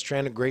 Alan Van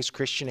Ostrand, Grace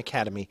Christian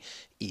Academy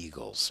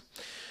Eagles.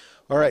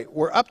 All right,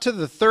 we're up to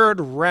the third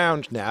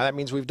round now. That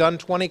means we've done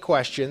 20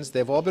 questions.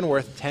 They've all been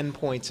worth 10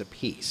 points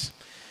apiece.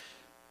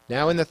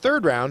 Now in the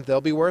third round,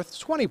 they'll be worth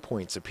 20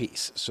 points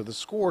apiece, so the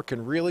score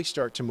can really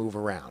start to move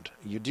around.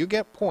 You do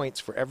get points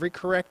for every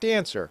correct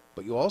answer,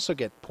 but you also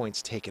get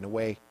points taken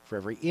away for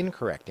every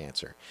incorrect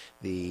answer.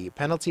 The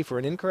penalty for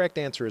an incorrect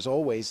answer is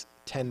always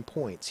 10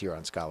 points here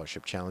on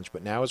Scholarship Challenge,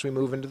 but now as we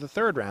move into the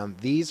third round,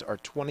 these are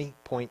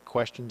 20-point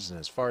questions, and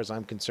as far as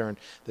I'm concerned,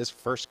 this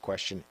first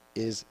question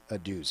is a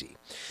doozy.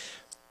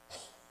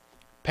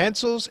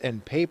 Pencils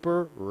and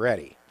paper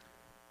ready.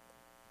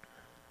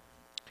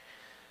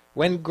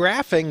 When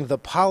graphing the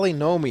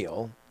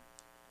polynomial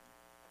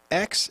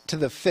x to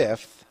the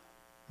fifth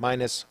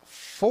minus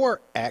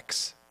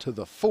 4x to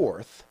the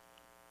fourth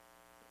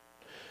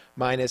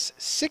minus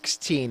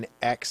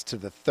 16x to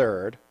the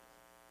third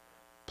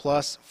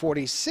plus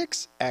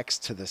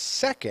 46x to the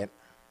second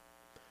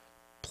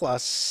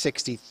plus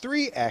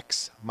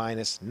 63x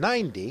minus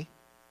 90,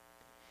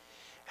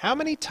 how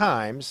many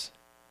times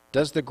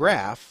does the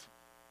graph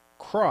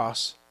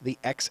cross the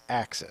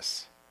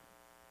x-axis?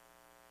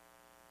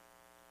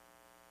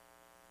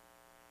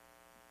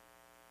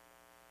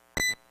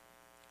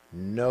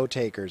 No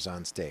takers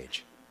on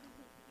stage.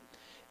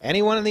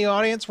 Anyone in the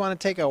audience want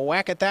to take a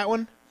whack at that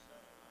one?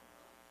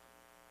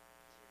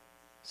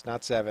 It's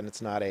not 7,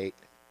 it's not 8.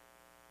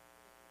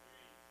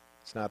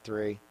 It's not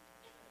 3.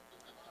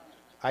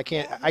 I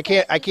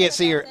can't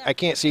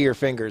see your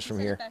fingers from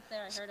here.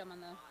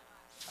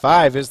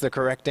 5 is the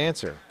correct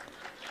answer.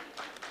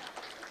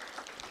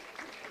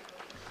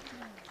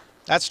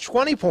 That's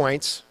 20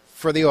 points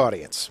for the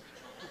audience.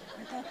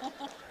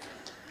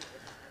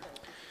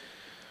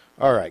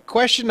 All right,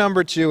 question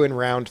number 2 in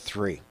round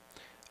 3.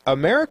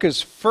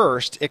 America's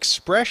first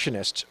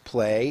expressionist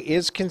play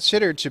is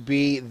considered to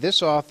be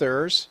this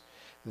author's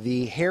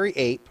The Hairy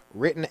Ape,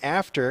 written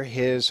after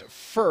his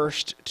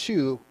first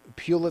 2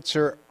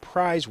 Pulitzer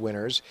Prize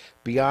winners,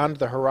 Beyond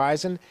the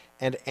Horizon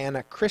and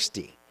Anna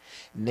Christie.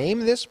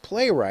 Name this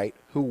playwright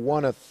who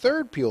won a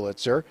 3rd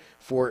Pulitzer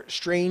for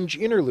Strange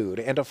Interlude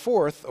and a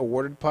 4th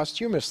awarded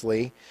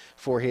posthumously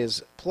for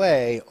his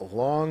play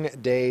Long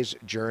Day's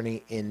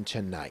Journey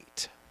into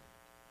Night.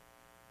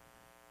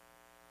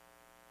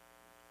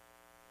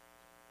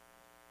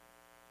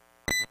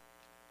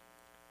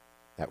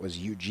 That was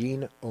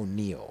Eugene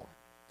O'Neill.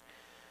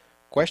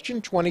 Question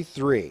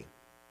 23.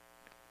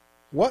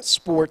 What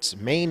sport's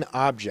main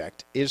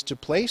object is to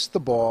place the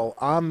ball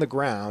on the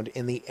ground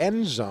in the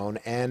end zone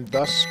and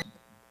thus...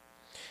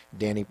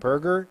 Danny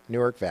Perger,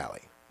 Newark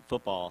Valley.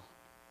 Football.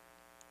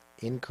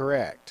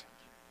 Incorrect.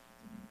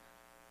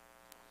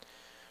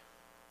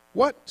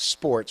 What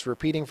sports,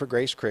 repeating for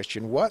Grace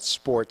Christian, what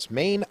sport's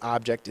main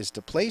object is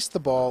to place the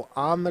ball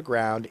on the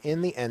ground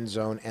in the end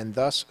zone and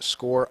thus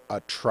score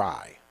a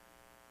try?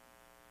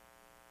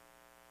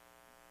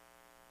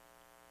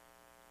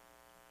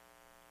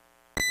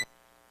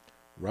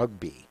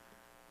 Rugby.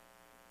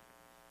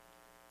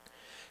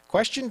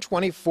 Question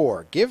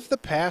 24. Give the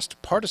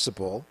past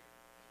participle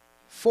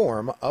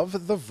form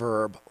of the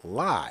verb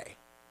lie,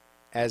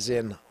 as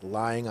in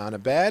lying on a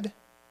bed.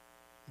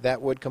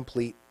 That would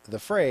complete the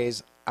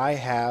phrase, I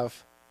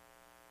have.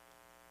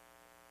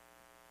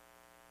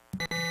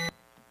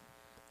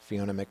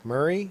 Fiona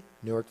McMurray,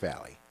 Newark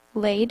Valley.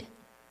 Laid.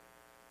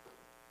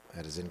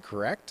 That is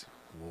incorrect.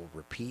 We'll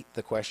repeat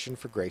the question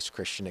for Grace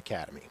Christian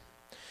Academy.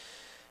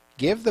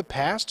 Give the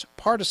past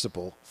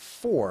participle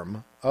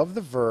form of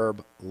the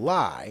verb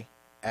lie,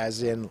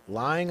 as in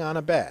lying on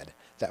a bed.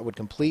 That would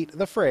complete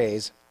the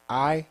phrase,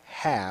 I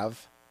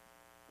have.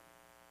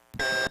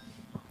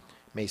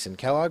 Mason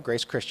Kellogg,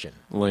 Grace Christian.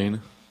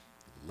 Lane.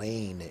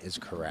 Lane is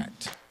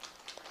correct.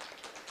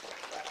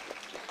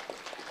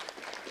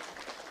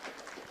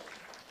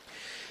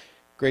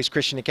 Grace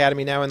Christian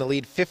Academy now in the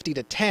lead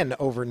 50-10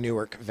 over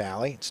Newark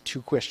Valley. It's a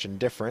 2-question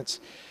difference.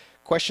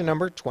 Question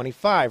number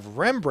 25.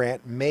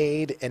 Rembrandt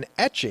made an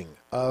etching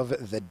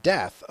of the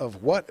death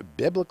of what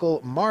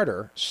biblical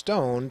martyr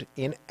stoned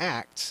in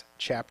Acts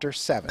chapter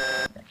 7?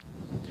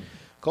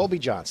 Colby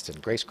Johnston,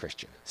 Grace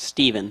Christian.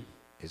 Stephen.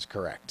 Is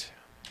correct.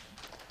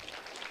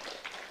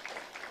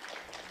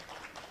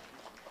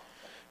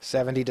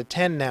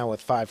 70-10 now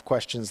with 5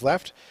 questions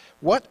left.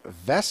 What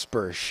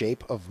Vesper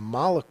shape of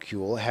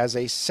molecule has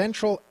a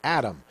central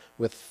atom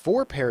with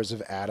 4 pairs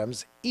of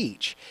atoms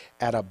each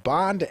at a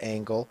bond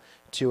angle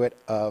to it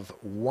of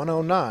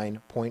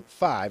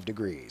 109.5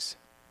 degrees?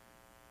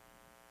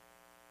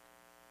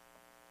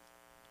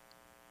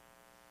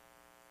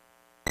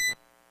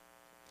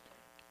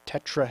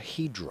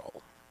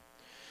 Tetrahedral.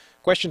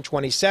 Question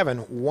 27.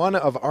 One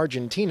of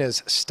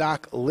Argentina's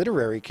stock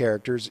literary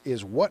characters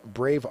is what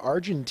brave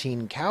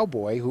Argentine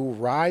cowboy who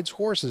rides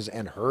horses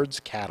and herds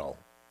cattle?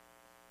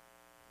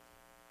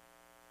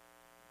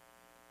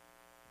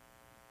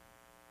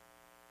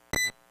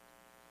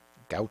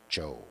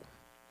 Gaucho.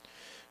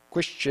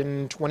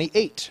 Question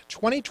 28.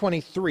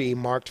 2023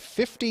 marked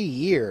 50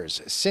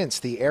 years since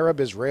the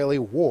Arab-Israeli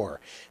War.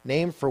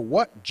 Named for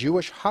what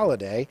Jewish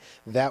holiday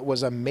that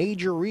was a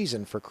major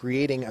reason for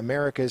creating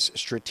America's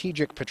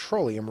Strategic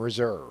Petroleum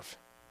Reserve?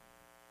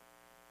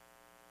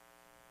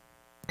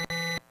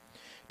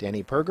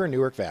 Danny Perger,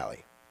 Newark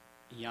Valley.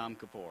 Yom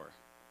Kippur.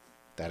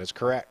 That is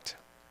correct.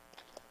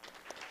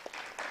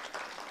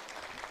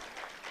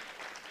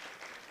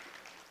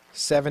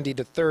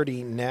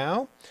 70-30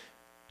 now.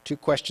 2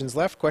 questions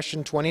left.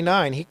 Question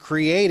 29. He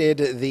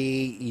created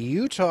the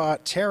Utah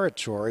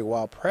Territory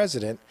while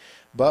president,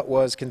 but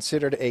was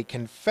considered a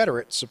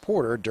Confederate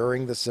supporter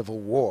during the Civil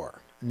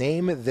War.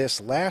 Name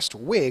this last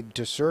Whig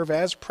to serve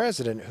as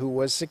president who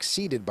was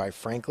succeeded by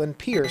Franklin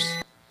Pierce.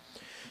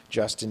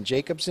 Justin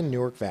Jacobson,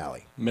 Newark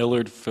Valley.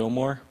 Millard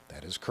Fillmore.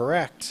 That is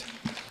correct.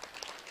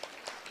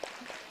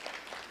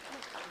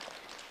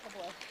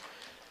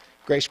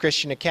 Grace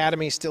Christian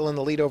Academy still in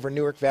the lead over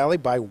Newark Valley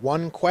by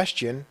 1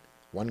 question.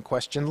 1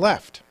 question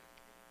left.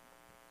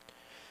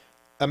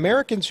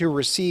 Americans who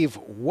receive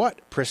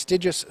what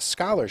prestigious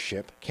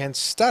scholarship can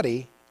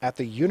study at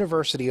the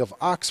University of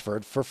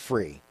Oxford for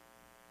free?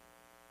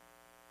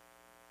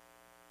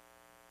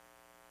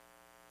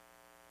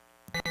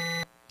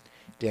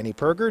 Danny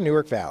Perger,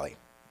 Newark Valley.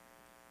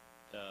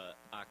 The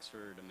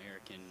Oxford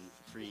American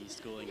Free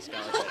Schooling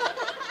Scholarship.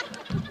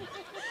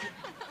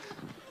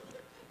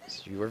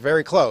 You were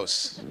very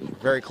close.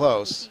 Very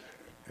close.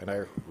 And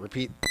I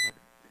repeat,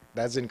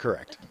 that's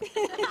incorrect.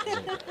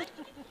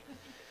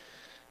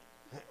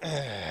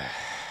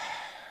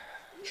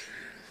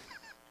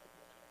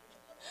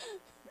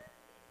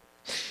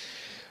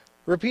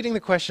 Repeating the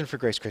question for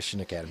Grace Christian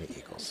Academy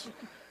Eagles.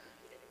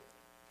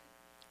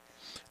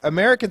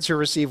 Americans who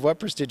receive what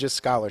prestigious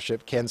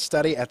scholarship can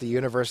study at the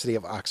University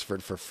of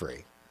Oxford for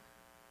free?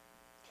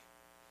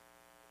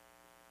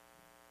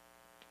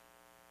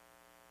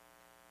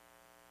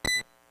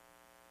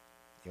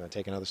 You want to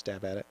take another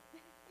stab at it?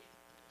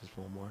 Just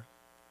one more?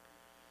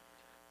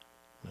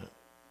 No.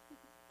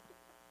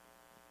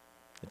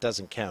 It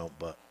doesn't count,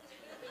 but...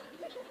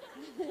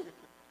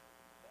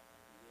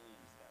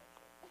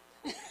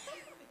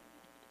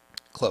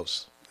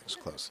 Close. It's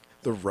close.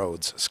 The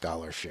Rhodes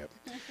Scholarship.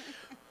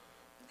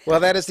 Well,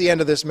 that is the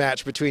end of this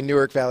match between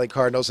Newark Valley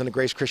Cardinals and the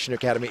Grace Christian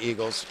Academy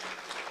Eagles.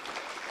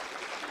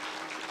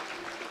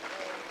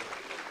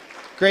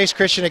 Grace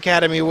Christian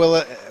Academy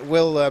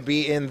will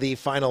be in the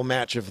final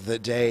match of the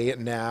day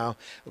now,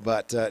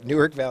 but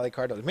Newark Valley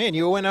Cardinals, man,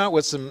 you went out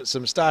with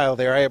some style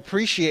there. I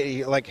appreciate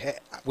you. Like, hey,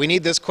 we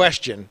need this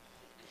question.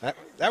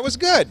 That was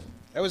good.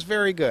 That was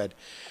very good.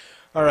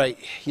 All right,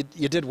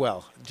 you did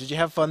well. Did you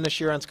have fun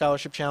this year on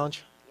Scholarship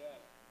Challenge? Yeah.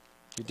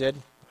 You did?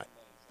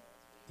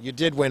 You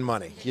did win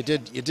money. You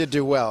did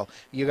do well.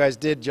 You guys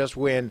did just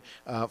win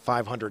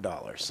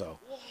 $500. So.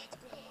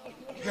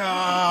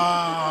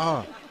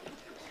 Ah.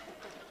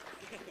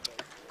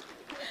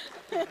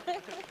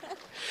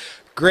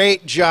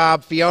 Great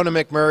job, Fiona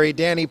McMurray,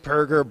 Danny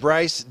Perger,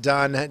 Bryce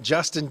Dunn,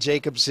 Justin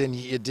Jacobson.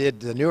 You did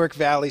the Newark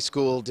Valley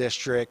School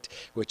District,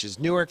 which is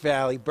Newark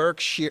Valley,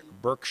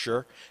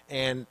 Berkshire,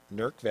 and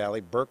Newark Valley,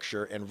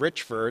 Berkshire, and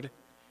Richford,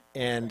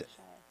 and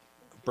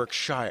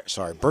Berkshire,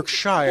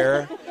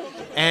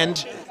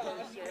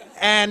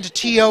 and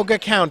Tioga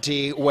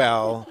County,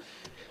 well,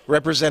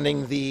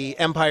 representing the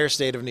Empire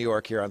State of New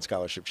York here on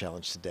Scholarship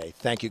Challenge today.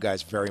 Thank you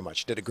guys very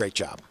much. Did a great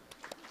job.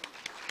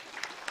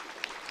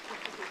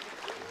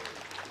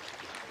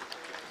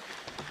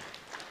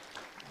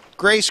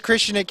 Grace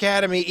Christian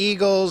Academy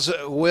Eagles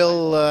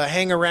will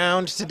hang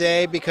around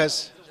today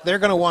because they're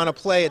going to want to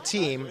play a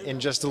team in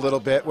just a little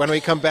bit. When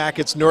we come back,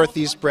 it's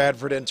Northeast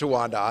Bradford and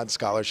Towanda on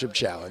Scholarship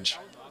Challenge.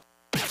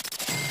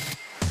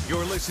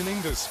 You're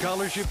listening to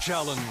Scholarship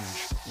Challenge.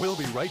 We'll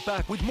be right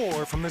back with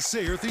more from the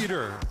Sayre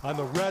Theater on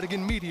the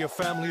Radigan Media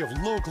family of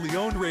locally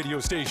owned radio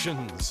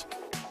stations.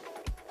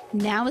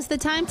 Now is the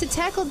time to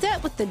tackle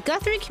debt with the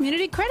Guthrie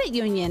Community Credit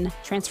Union.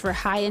 Transfer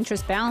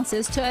high-interest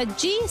balances to a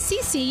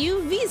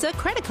GCCU Visa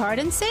credit card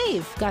and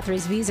save.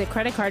 Guthrie's Visa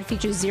credit card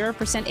features 0%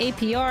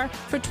 APR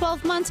for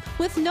 12 months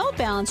with no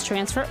balance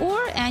transfer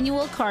or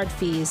annual card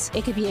fees.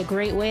 It could be a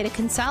great way to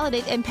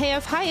consolidate and pay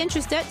off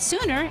high-interest debt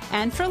sooner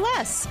and for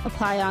less.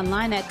 Apply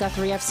online at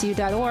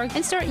GuthrieFCU.org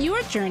and start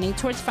your journey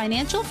towards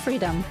financial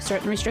freedom.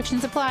 Certain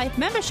restrictions apply.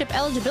 Membership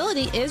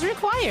eligibility is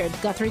required.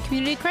 Guthrie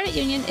Community Credit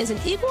Union is an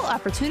equal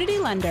opportunity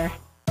lender.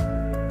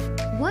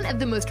 One of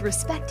the most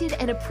respected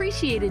and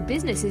appreciated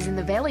businesses in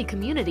the Valley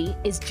community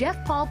is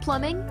Jeff Paul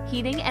Plumbing,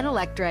 Heating, and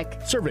Electric.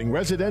 Serving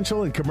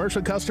residential and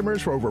commercial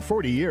customers for over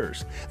 40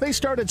 years. They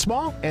started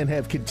small and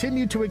have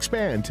continued to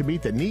expand to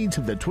meet the needs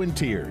of the Twin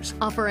Tiers.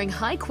 Offering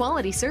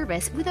high-quality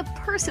service with a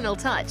personal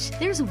touch.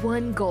 There's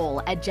one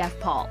goal at Jeff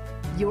Paul: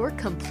 your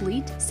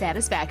complete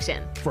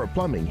satisfaction. For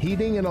plumbing,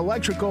 heating, and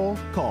electrical,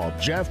 call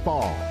Jeff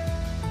Paul.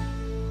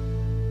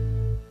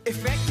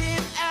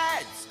 Effective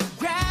ads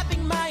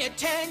grabbing my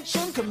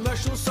attention,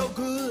 commercials so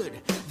good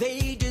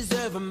they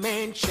deserve a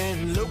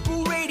mention.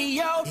 Local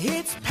radio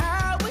hits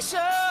power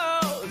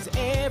shows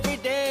every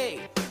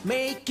day,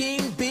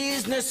 making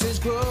businesses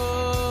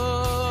grow.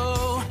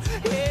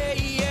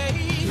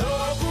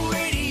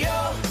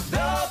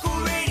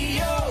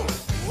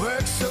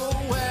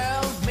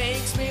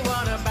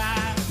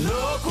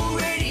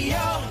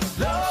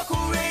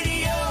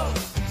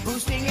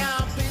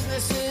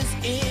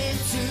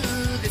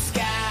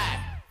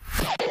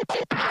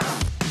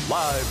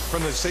 Live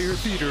from the Sayre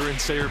Theater in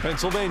Sayre,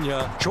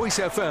 Pennsylvania, Choice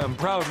FM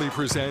proudly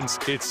presents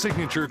its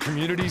signature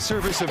community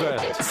service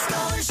event.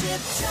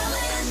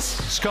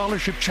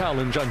 Scholarship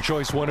Challenge on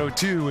Choice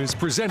 102 is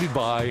presented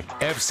by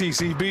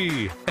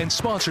FCCB and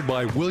sponsored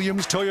by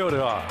Williams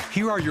Toyota.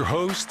 Here are your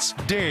hosts,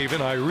 Dave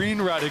and Irene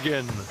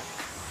Radigan.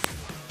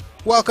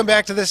 Welcome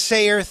back to the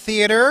Sayre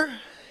Theater.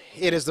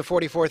 It is the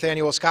 44th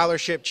Annual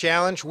Scholarship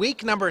Challenge.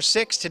 Week number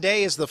 6.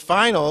 Today is the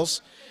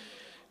finals.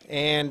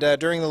 And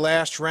during the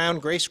last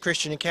round, Grace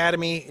Christian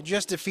Academy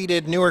just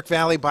defeated Newark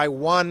Valley by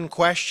 1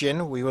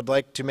 question. We would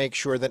like to make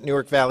sure that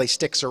Newark Valley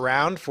sticks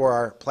around for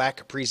our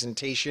plaque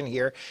presentation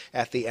here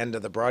at the end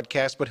of the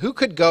broadcast. But who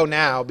could go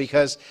now?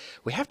 Because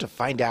we have to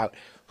find out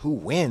who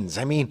wins.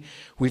 I mean,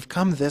 we've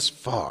come this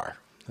far.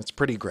 That's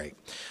pretty great.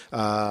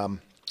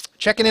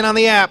 Checking in on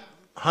the app,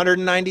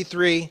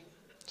 193.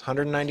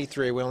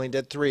 193. We only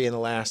did 3 in the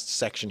last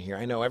section here.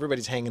 I know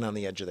everybody's hanging on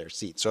the edge of their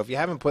seat. So if you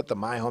haven't put the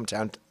My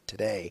Hometown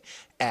Today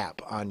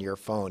app on your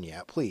phone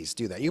yet, please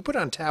do that. You put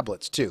it on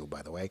tablets too,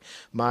 by the way.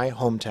 My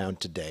Hometown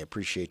Today.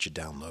 Appreciate you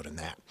downloading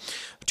that.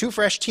 2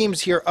 fresh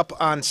teams here up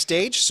on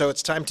stage, so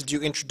it's time to do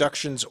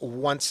introductions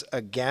once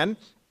again.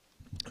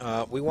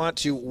 We want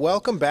to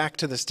welcome back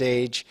to the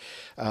stage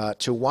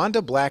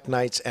Towanda Black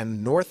Knights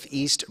and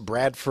Northeast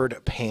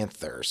Bradford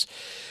Panthers.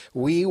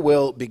 We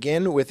will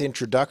begin with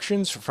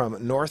introductions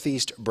from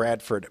Northeast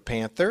Bradford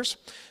Panthers,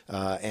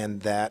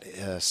 and that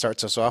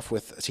starts us off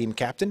with team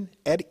captain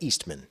Ed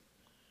Eastman.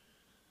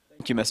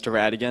 Thank you, Mr.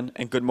 Radigan,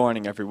 and good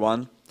morning,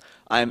 everyone.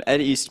 I am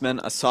Ed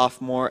Eastman, a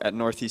sophomore at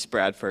Northeast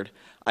Bradford.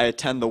 I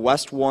attend the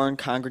West Warren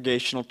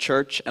Congregational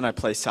Church, and I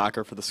play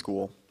soccer for the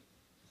school.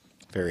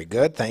 Very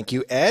good. Thank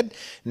you, Ed.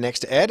 Next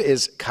to Ed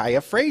is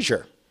Kaya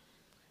Frazier.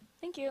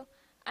 Thank you.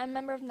 I'm a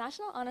member of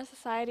National Honor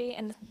Society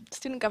and the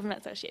Student Government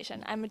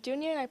Association. I'm a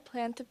junior, and I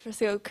plan to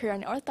pursue a career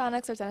in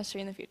orthodontics or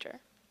dentistry in the future.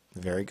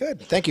 Very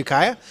good. Thank you,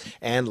 Kaya.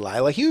 And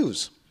Lila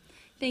Hughes.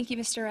 Thank you,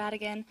 Mr.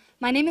 Radigan.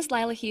 My name is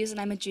Lila Hughes,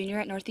 and I'm a junior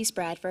at Northeast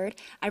Bradford.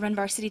 I run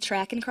varsity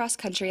track and cross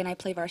country, and I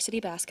play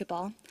varsity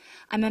basketball.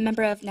 I'm a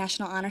member of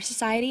National Honor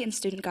Society and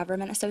Student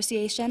Government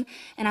Association,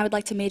 and I would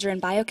like to major in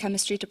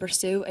biochemistry to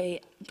pursue a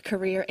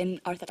career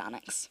in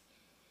orthodontics.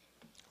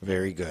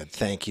 Very good.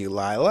 Thank you,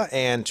 Lila.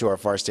 And to our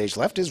far stage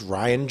left is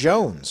Ryan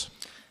Jones.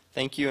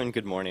 Thank you and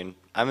good morning.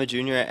 I'm a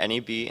junior at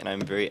NEB, and I'm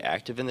very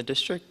active in the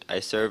district. I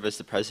serve as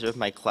the president of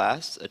my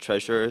class, a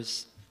treasurer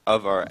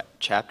of our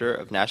chapter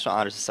of National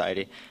Honor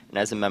Society, and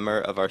as a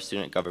member of our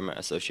Student Government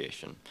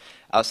Association.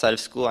 Outside of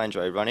school, I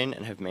enjoy running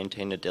and have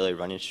maintained a daily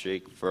running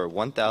streak for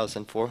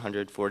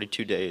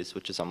 1,442 days,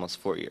 which is almost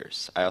 4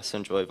 years. I also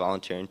enjoy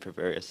volunteering for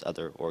various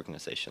other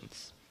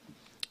organizations.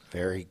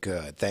 Very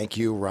good. Thank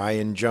you,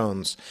 Ryan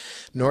Jones.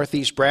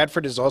 Northeast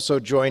Bradford is also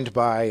joined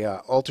by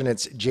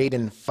alternates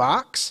Jaden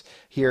Fox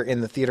here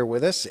in the theater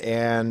with us,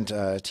 and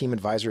team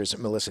advisor is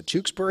Melissa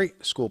Tewksbury,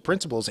 school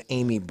principal is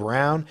Amy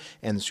Brown,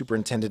 and the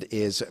superintendent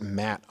is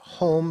Matt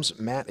Holmes.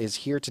 Matt is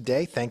here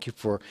today. Thank you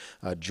for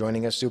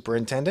joining us,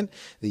 Superintendent.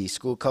 The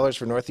school colors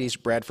for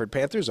Northeast Bradford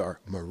Panthers are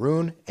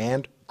maroon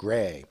and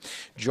gray.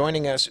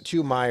 Joining us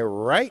to my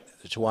right,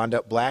 the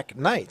Towanda Black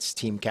Knights,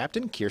 team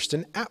captain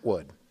Kirsten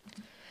Atwood.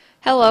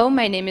 Hello,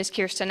 my name is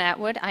Kirsten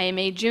Atwood. I am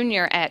a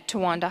junior at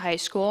Towanda High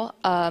School.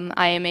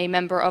 I am a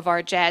member of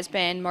our jazz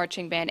band,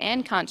 marching band,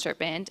 and concert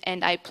band,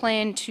 and I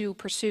plan to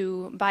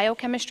pursue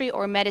biochemistry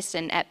or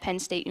medicine at Penn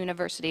State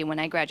University when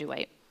I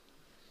graduate.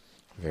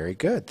 Very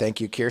good.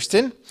 Thank you,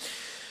 Kirsten.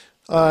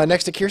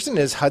 Next to Kirsten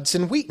is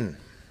Hudson Wheaton.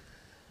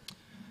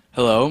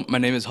 Hello, my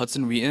name is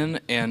Hudson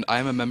Wheaton, and I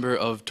am a member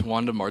of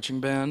Towanda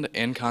Marching Band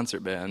and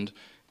Concert Band,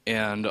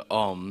 and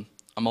I'm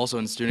also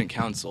in Student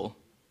Council.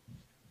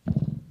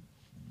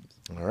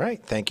 All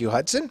right, thank you,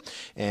 Hudson.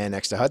 And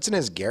next to Hudson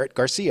is Garrett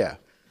Garcia.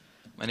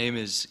 My name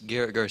is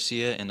Garrett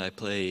Garcia, and I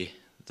play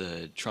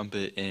the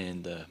trumpet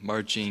in the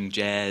marching,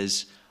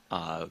 jazz,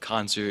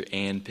 concert,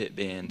 and pit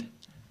band.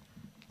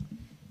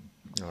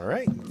 All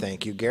right,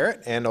 thank you,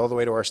 Garrett. And all the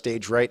way to our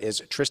stage right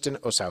is Tristan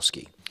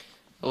Osowski.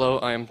 Hello,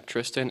 I am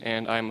Tristan,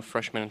 and I am a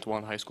freshman at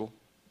Towanda High School.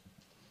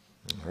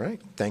 All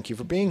right, thank you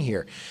for being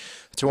here.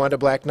 Towanda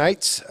Black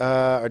Knights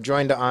are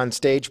joined on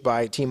stage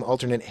by team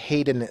alternate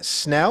Hayden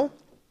Snell.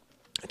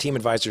 Team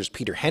advisors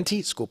Peter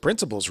Henty, school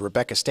principals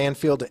Rebecca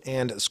Stanfield,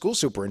 and school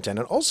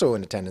superintendent also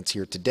in attendance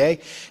here today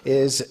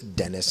is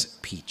Dennis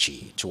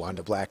Peachy.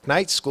 Towanda Black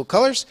Knights, school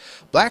colors,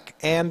 black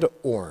and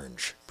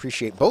orange.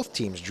 Appreciate both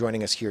teams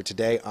joining us here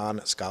today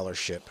on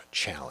Scholarship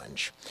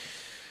Challenge.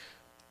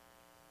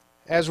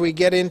 As we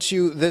get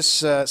into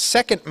this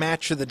second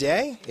match of the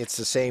day, it's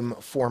the same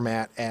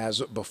format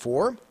as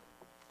before.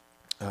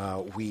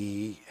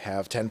 We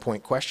have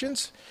 10-point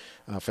questions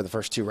for the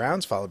first 2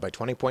 rounds, followed by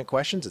 20-point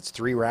questions. It's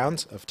 3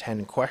 rounds of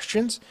 10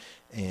 questions.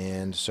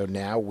 And so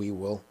now we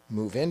will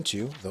move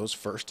into those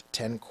first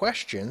 10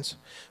 questions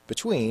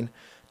between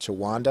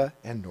Towanda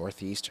and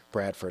Northeast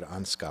Bradford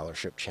on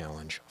Scholarship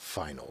Challenge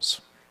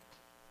Finals.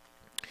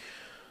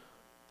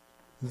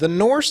 The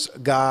Norse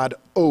god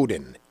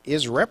Odin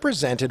is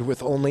represented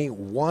with only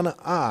one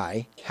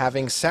eye,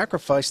 having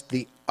sacrificed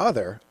the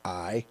other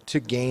eye to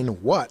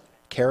gain what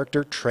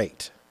character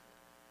trait?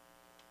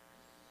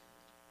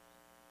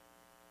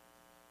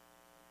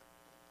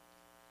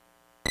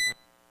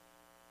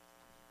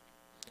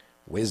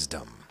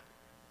 Wisdom.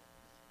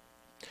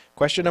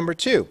 Question number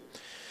 2.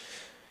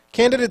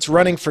 Candidates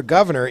running for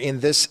governor in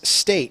this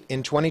state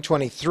in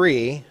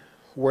 2023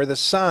 were the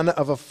son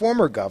of a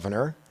former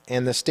governor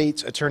and the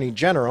state's attorney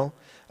general,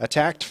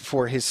 attacked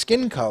for his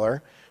skin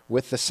color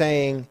with the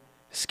saying,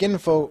 "Skin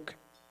folk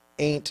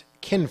ain't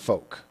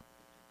kinfolk."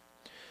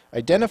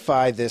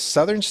 Identify this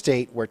southern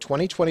state where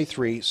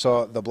 2023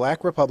 saw the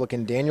black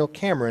Republican Daniel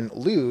Cameron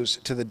lose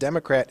to the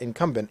Democrat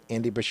incumbent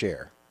Andy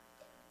Beshear.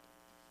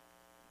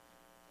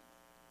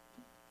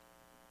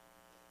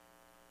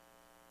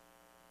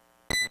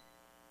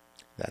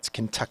 That's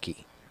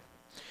Kentucky.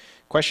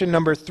 Question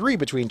number 3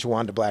 between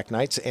Towanda Black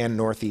Knights and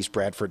Northeast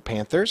Bradford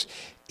Panthers.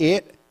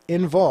 It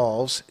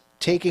involves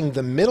taking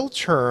the middle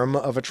term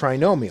of a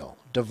trinomial,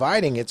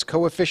 dividing its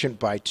coefficient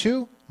by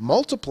 2,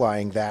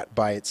 multiplying that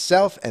by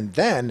itself, and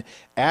then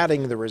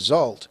adding the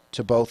result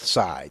to both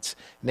sides.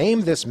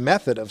 Name this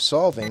method of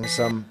solving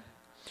some...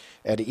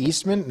 Eddie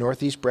Eastman,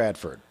 Northeast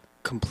Bradford.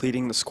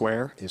 Completing the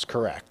square is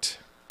correct.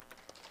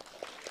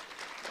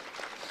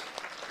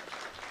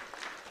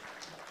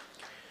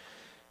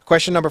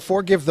 Question number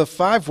 4, give the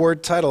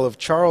 5-word title of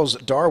Charles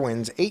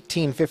Darwin's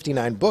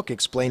 1859 book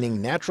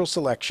explaining natural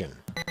selection.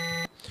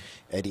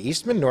 Eddie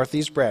Eastman,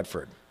 Northeast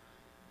Bradford.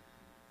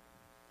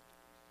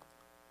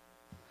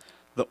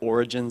 The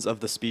Origins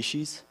of the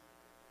Species.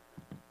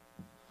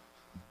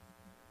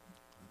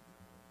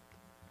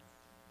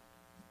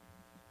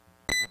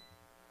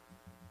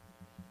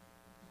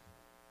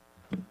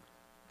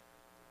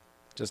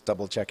 Just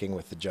double checking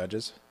with the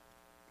judges.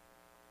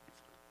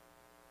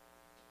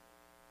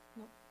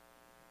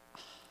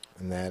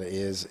 And that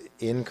is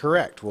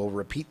incorrect. We'll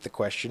repeat the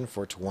question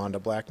for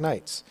Towanda Black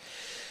Knights.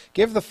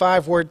 Give the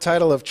 5-word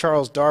title of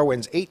Charles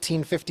Darwin's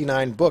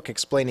 1859 book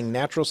explaining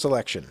natural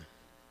selection.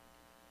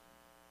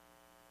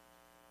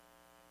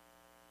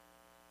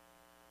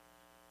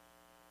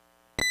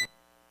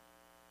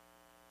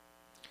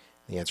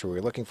 The answer we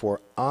were looking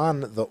for,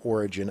 On the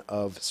Origin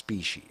of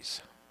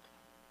Species.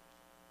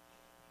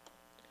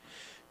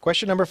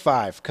 Question number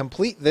 5.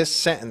 Complete this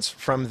sentence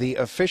from the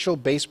official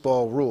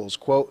baseball rules.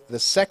 Quote, the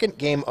second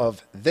game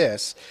of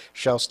this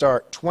shall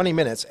start 20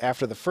 minutes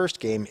after the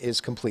first game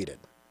is completed.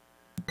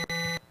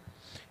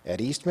 Ed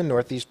Eastman,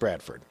 Northeast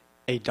Bradford.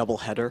 A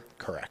doubleheader.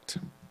 Correct.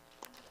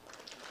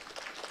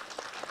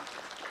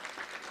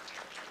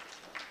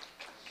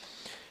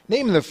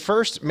 Name the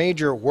first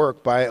major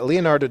work by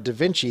Leonardo da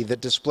Vinci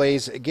that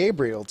displays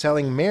Gabriel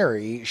telling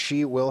Mary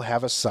she will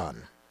have a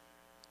son.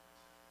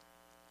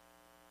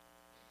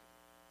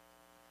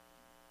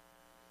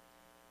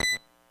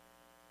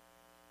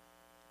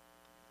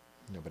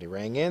 Nobody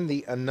rang in.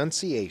 The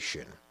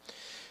Annunciation.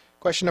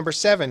 Question number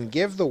 7.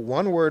 Give the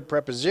one-word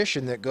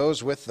preposition that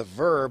goes with the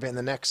verb in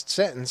the next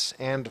sentence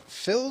and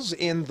fills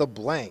in the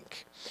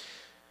blank.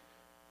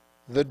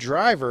 The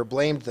driver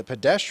blamed the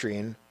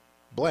pedestrian,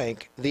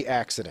 blank, the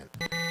accident.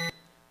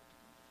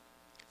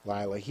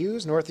 Lila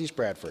Hughes, Northeast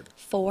Bradford.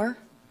 4.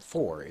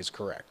 4 is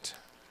correct.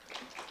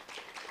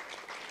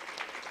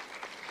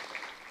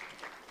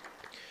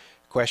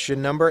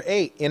 Question number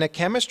 8. In a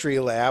chemistry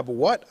lab,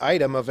 what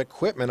item of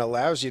equipment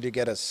allows you to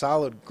get a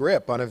solid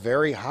grip on a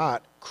very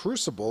hot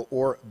crucible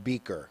or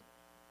beaker?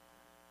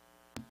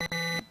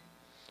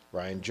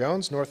 Ryan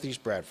Jones,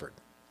 Northeast Bradford.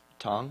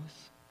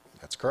 Tongs.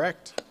 That's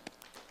correct.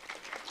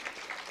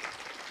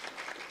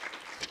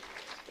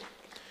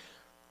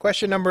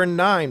 Question number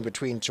 9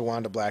 between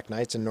Towanda Black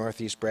Knights and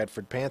Northeast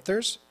Bradford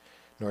Panthers.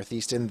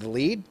 Northeast in the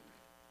lead.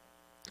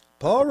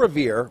 Paul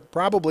Revere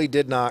probably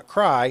did not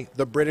cry,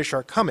 "The British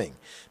are coming,"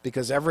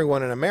 because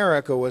everyone in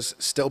America was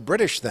still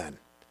British then.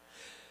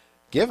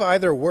 Give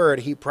either word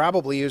he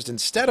probably used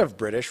instead of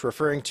British,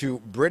 referring to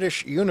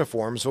British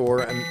uniforms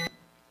or...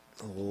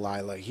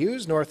 Lila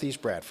Hughes,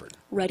 Northeast Bradford.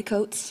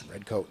 Redcoats.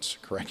 Redcoats,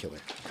 correct.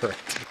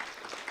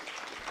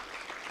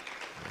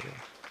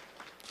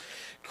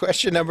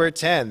 Question number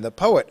 10. The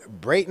poet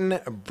Brayton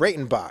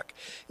Breitenbach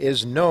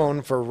is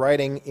known for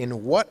writing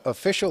in what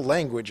official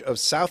language of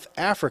South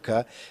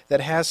Africa that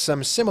has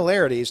some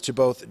similarities to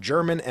both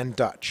German and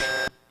Dutch?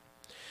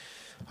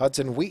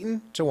 Hudson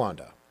Wheaton,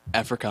 Towanda.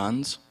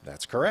 Afrikaans.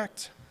 That's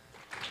correct.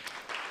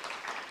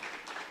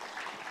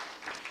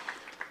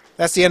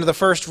 That's the end of the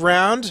first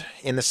round.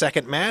 In the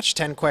second match,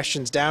 10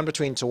 questions down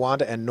between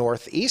Towanda and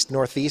Northeast.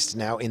 Northeast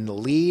now in the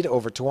lead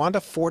over Towanda,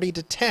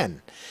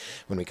 40-10.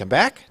 When we come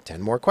back,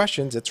 10 more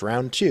questions. It's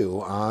round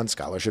 2 on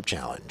Scholarship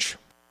Challenge.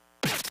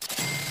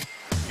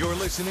 You're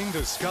listening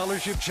to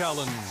Scholarship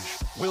Challenge.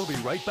 We'll be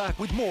right back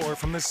with more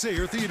from the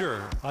Sayre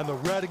Theater on the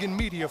Radigan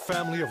Media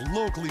family of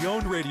locally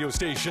owned radio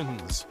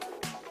stations.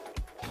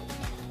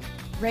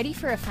 Ready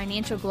for a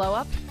financial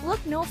glow-up?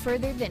 Look no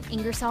further than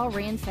Ingersoll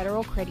Rand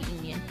Federal Credit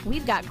Union.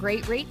 We've got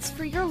great rates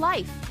for your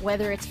life.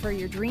 Whether it's for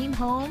your dream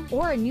home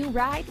or a new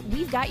ride,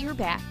 we've got your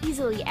back.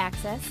 Easily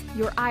access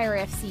your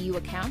IRFCU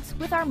accounts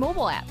with our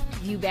mobile app.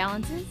 View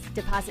balances,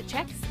 deposit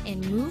checks,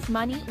 and move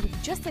money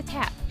with just a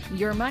tap.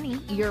 Your money,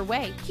 your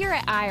way. Here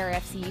at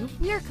IRFCU,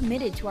 we are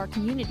committed to our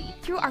community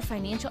through our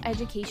financial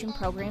education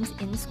programs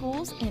in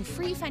schools and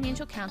free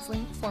financial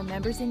counseling for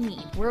members in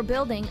need. We're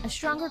building a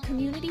stronger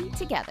community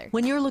together.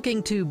 When you're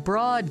looking to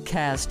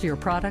broadcast your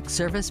product,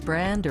 service,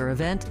 brand, or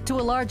event to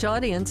a large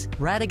audience,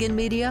 Radigan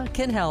Media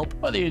can help.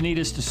 Whether you need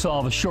us to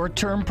solve a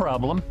short-term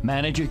problem,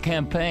 manage a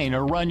campaign,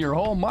 or run your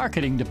whole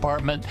marketing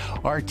department,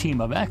 our team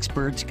of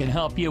experts can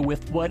help you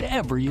with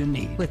whatever you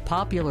need. With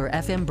popular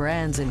FM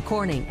brands in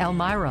Corning,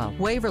 Elmira,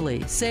 Waverly,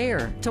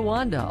 Sayre,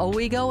 Towanda,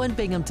 Owego, and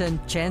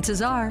Binghamton,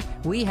 chances are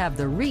we have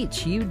the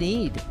reach you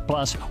need.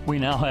 Plus, we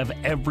now have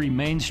every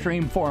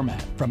mainstream format,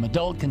 from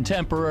adult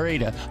contemporary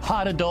to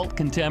hot adult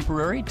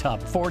contemporary,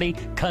 top 40,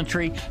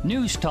 country,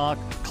 news talk,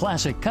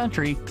 classic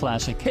country,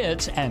 classic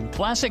hits, and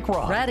classic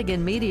rock.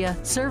 Radigan Media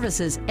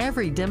services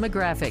every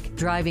demographic,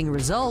 driving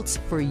results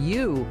for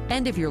you.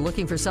 And if you're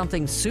looking for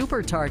something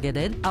super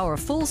targeted, our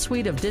full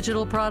suite of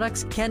digital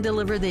products can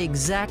deliver the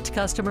exact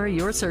customer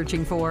you're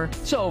searching for.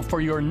 So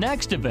for your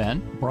next event,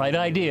 bright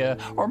idea,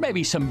 or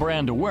maybe some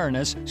brand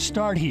awareness,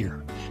 start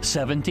here.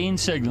 17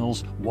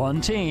 signals, one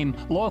team,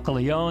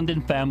 locally owned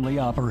and family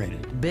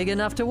operated. Big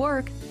enough to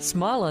work,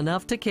 small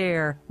enough to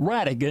care.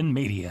 Radigan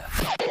Media.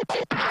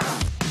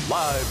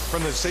 Live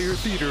from the Sayre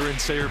Theater in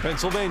Sayre,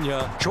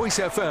 Pennsylvania, Choice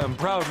FM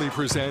proudly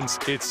presents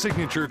its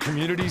signature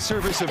community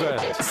service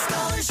event.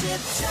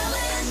 Scholarship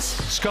Challenge.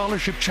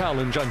 Scholarship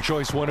Challenge on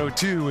Choice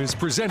 102 is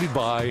presented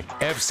by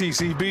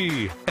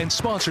FCCB and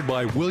sponsored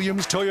by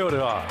Williams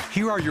Toyota.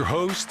 Here are your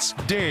hosts,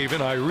 Dave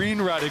and Irene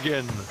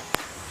Radigan.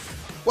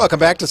 Welcome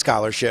back to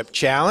Scholarship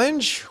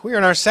Challenge. We are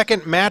in our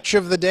second match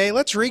of the day.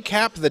 Let's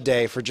recap the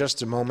day for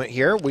just a moment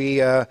here.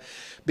 We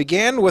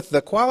began with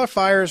the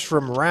qualifiers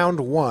from round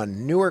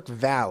 1, Newark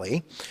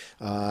Valley,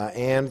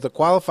 and the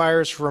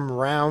qualifiers from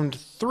round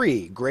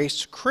 3,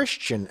 Grace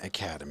Christian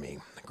Academy.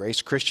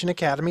 Grace Christian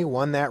Academy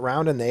won that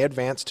round, and they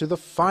advanced to the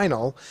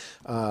final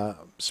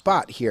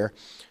spot here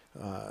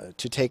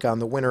to take on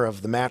the winner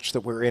of the match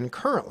that we're in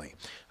currently.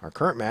 Our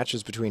current match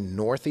is between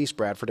Northeast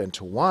Bradford and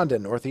Towanda.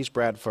 Northeast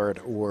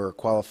Bradford were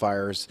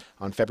qualifiers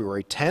on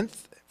February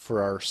 10th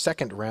for our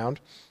second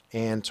round,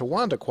 and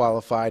Towanda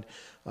qualified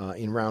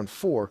in round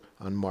 4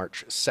 on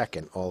March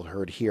 2nd, all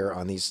heard here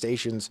on these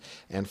stations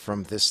and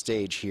from this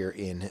stage here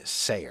in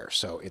Sayre.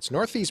 So it's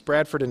Northeast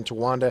Bradford and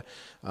Towanda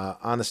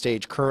on the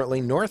stage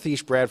currently.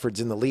 Northeast Bradford's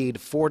in the lead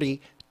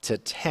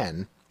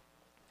 40-10.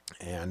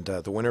 And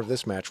the winner of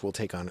this match will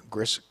take on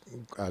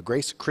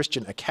Grace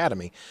Christian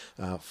Academy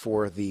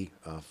for the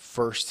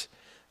first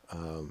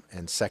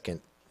and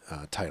second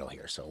title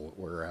here. So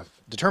we're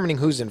determining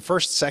who's in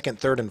first, second,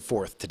 third, and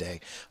fourth today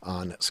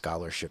on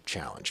Scholarship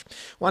Challenge. I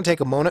want to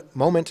take a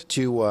moment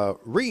to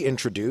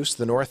reintroduce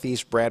the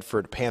Northeast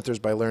Bradford Panthers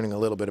by learning a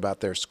little bit about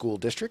their school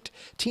district.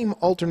 Team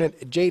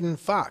alternate Jaden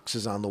Fox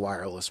is on the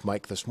wireless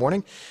mic this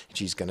morning, and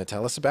she's going to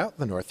tell us about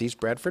the Northeast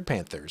Bradford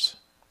Panthers.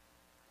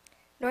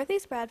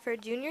 Northeast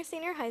Bradford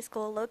Junior-Senior High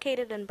School,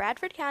 located in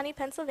Bradford County,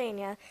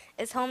 Pennsylvania,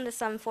 is home to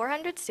some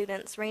 400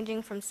 students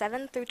ranging from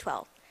 7 through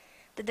 12.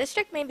 The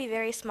district may be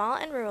very small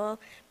and rural,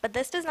 but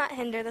this does not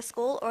hinder the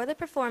school or the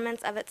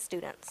performance of its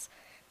students.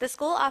 The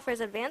school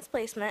offers advanced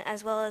placement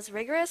as well as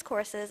rigorous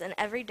courses in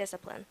every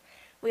discipline.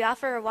 We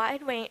offer a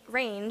wide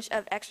range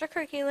of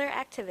extracurricular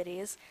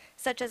activities,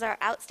 such as our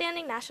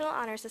outstanding National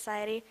Honor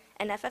Society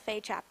and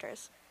FFA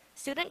chapters,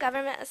 Student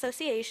Government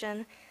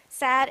Association,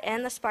 SAD,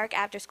 and the Spark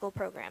After-School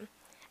Program.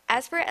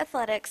 As for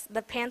athletics,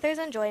 the Panthers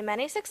enjoy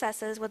many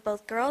successes with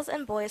both girls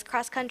and boys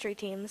cross-country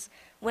teams,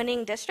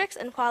 winning districts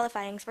and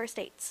qualifying for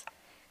states.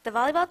 The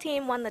volleyball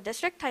team won the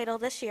district title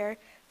this year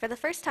for the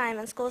first time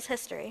in school's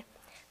history.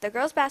 The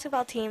girls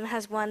basketball team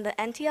has won the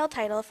NTL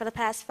title for the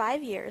past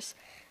 5 years.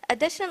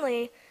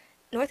 Additionally,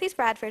 Northeast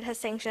Bradford has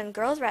sanctioned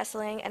girls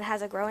wrestling and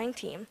has a growing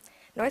team.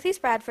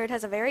 Northeast Bradford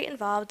has a very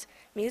involved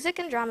music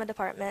and drama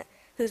department,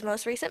 whose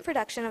most recent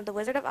production of The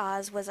Wizard of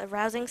Oz was a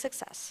rousing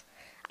success.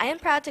 I am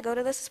proud to go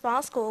to this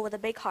small school with a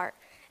big heart,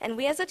 and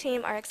we as a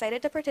team are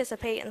excited to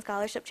participate in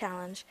Scholarship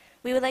Challenge.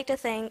 We would like to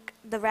thank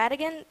the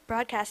Radigan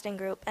Broadcasting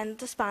Group and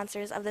the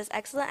sponsors of this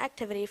excellent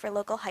activity for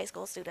local high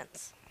school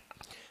students.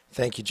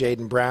 Thank you,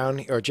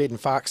 Jaden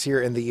Fox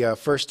here in the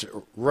first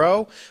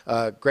row.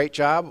 Great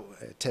job.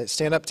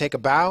 Stand up, take a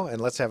bow,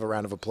 and let's have a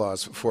round of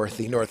applause for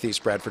the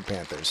Northeast Bradford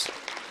Panthers.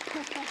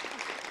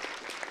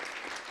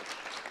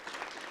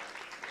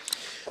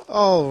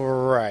 All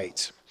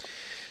right.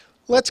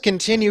 Let's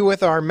continue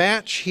with our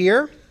match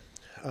here.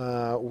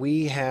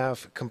 We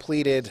have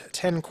completed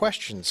 10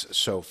 questions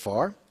so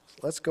far.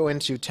 Let's go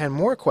into 10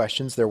 more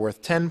questions. They're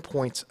worth 10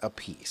 points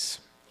apiece.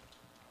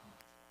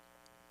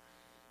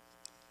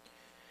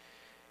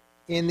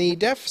 In the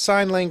deaf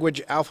sign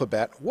language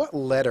alphabet, what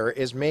letter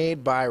is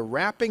made by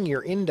wrapping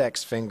your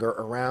index finger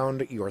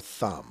around your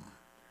thumb?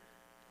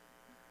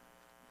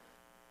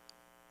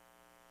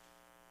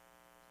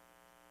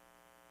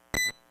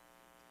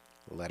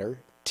 Letter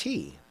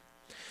T.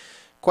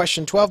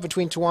 Question 12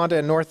 between Towanda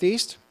and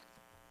Northeast.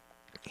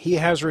 He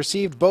has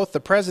received both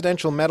the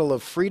Presidential Medal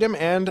of Freedom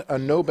and a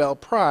Nobel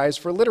Prize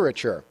for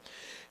Literature.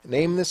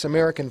 Name this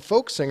American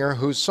folk singer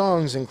whose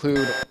songs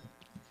include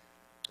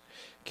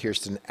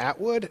Kirsten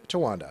Atwood,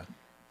 Towanda.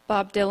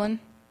 Bob Dylan.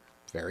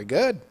 Very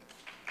good.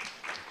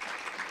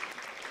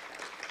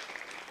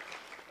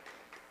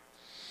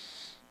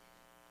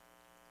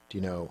 Do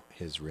you know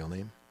his real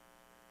name?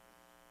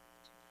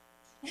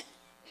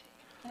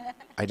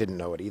 I didn't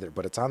know it either,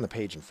 but it's on the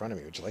page in front of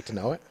me. Would you like to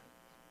know it?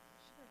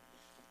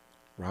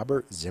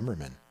 Robert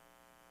Zimmerman.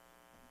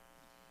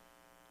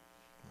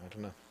 I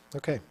don't know.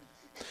 Okay.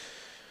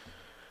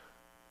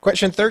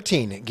 Question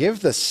 13.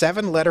 Give the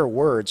 7-letter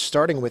word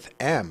starting with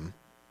M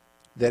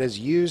that is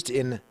used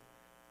in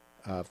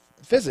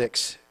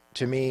physics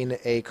to mean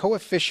a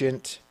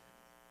coefficient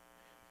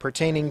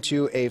pertaining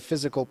to a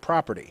physical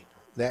property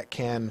that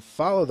can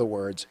follow the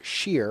words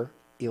shear,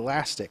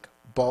 elastic,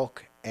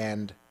 bulk,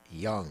 and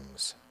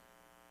Young's.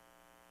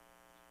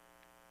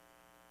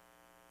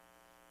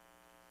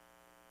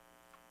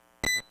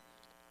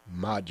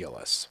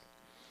 Modulus.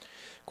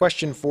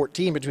 Question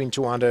 14, between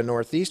Towanda and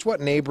Northeast, what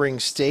neighboring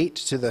state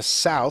to the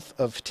south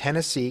of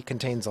Tennessee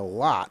contains a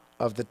lot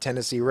of the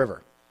Tennessee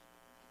River?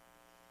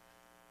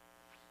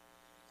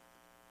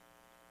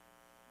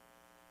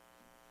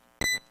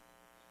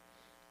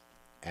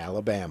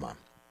 Alabama.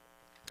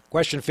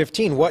 Question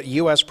 15, what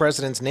U.S.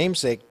 president's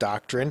namesake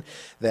doctrine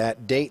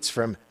that dates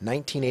from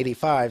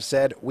 1985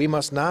 said, we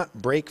must not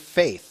break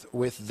faith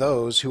with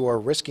those who are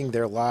risking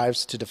their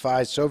lives to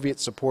defy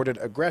Soviet-supported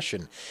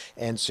aggression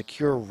and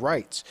secure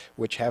rights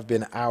which have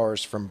been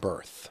ours from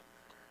birth?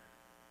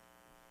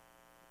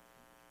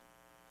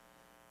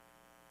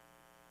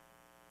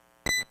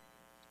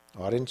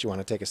 Audience, you want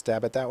to take a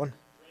stab at that one?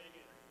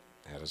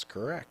 That is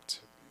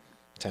correct.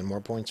 10 more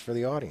points for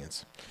the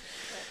audience.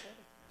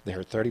 They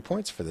heard 30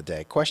 points for the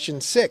day. Question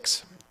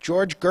 6.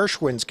 George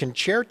Gershwin's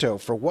concerto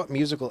for what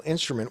musical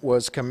instrument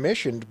was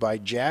commissioned by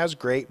jazz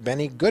great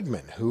Benny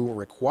Goodman, who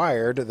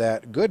required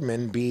that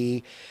Goodman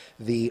be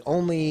the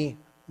only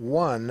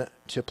one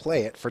to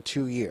play it for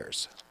 2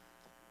 years?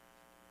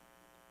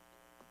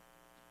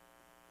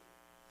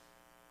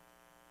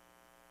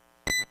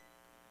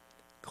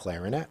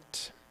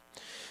 Clarinet.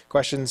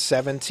 Question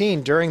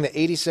 17. During the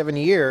 87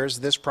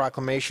 years this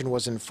proclamation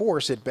was in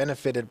force, it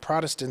benefited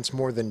Protestants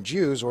more than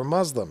Jews or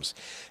Muslims.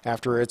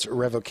 After its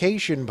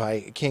revocation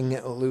by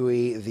King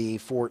Louis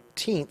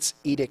XIV's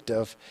Edict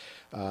of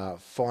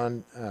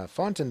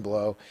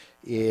Fontainebleau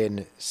in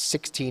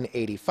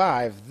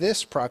 1685,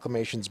 this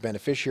proclamation's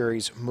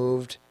beneficiaries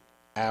moved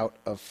out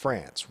of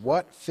France.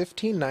 What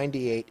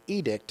 1598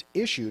 edict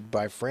issued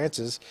by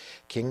France's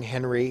King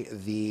Henry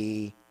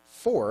IV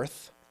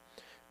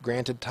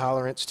granted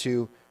tolerance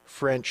to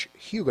French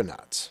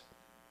Huguenots?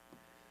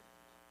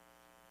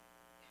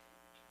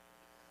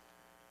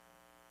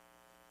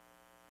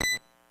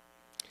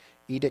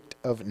 Edict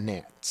of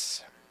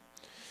Nantes.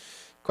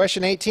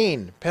 Question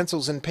 18.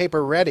 Pencils and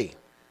paper ready.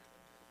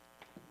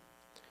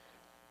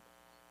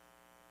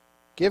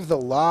 Give the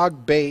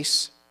log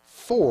base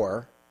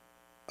 4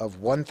 of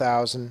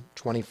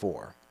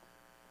 1024.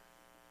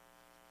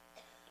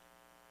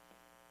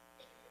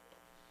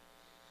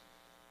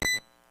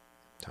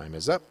 Time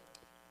is up.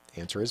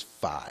 Answer is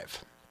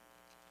 5.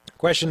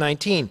 Question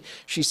 19.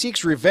 She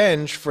seeks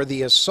revenge for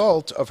the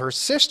assault of her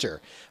sister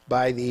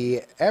by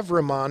the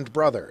Evremond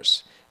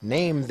brothers.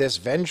 Name this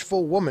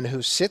vengeful woman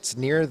who sits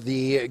near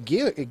the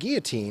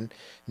guillotine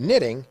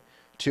knitting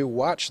to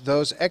watch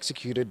those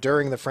executed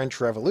during the French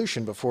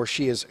Revolution before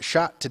she is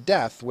shot to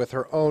death with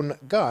her own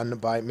gun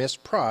by Miss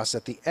Pross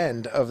at the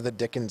end of the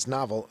Dickens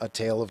novel A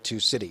Tale of Two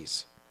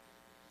Cities.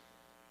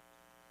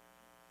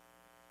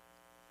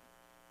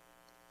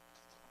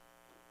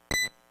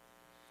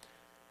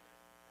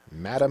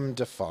 Madame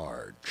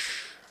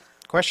Defarge.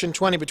 Question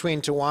 20,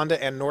 between Towanda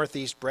and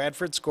Northeast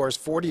Bradford, scores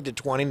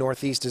 40-20.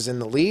 Northeast is in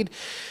the lead.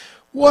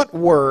 What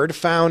word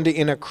found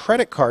in a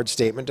credit card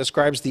statement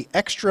describes the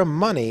extra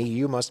money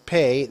you must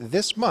pay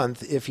this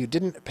month if you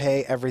didn't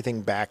pay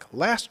everything back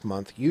last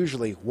month,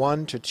 usually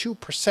 1 to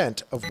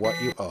 2% of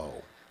what you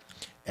owe?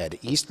 Ed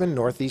Eastman,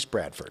 Northeast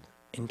Bradford.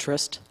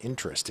 Interest?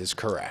 Interest is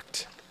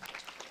correct.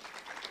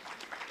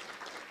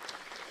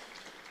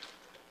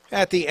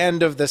 At the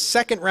end of the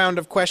second round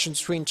of questions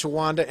between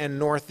Towanda and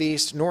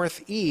Northeast,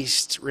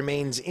 Northeast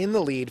remains in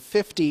the lead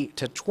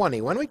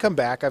 50-20. When we come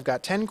back, I've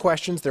got 10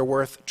 questions. They're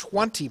worth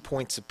 20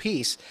 points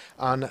apiece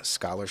on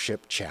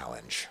Scholarship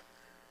Challenge.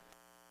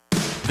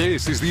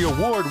 This is the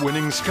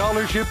award-winning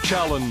Scholarship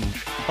Challenge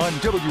on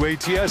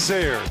WATS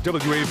Sayre,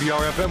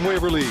 WAVR-FM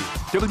Waverly,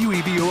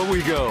 WEBO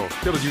Owego,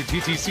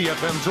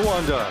 WTTC-FM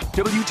Towanda,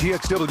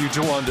 WTXW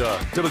Towanda,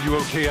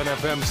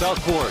 WOKN-FM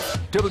Southport,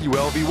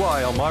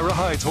 WLVY Elmira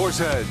Heights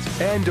Horseheads,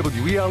 and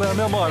WELM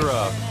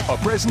Elmira. A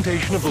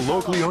presentation of the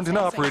locally owned and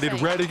operated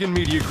Radigan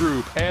Media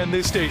Group and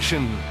this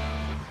station.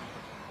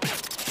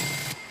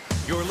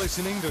 You're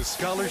listening to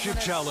Scholarship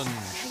Challenge.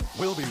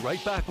 We'll be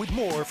right back with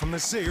more from the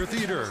Sayre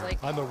Theater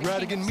on the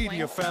Radigan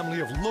Media family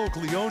of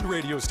locally owned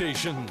radio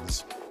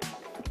stations.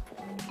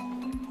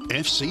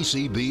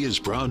 FCCB is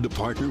proud to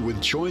partner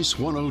with Choice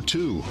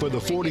 102 for the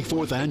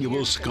 44th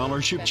Annual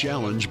Scholarship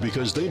Challenge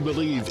because they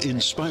believe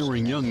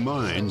inspiring young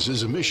minds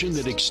is a mission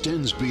that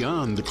extends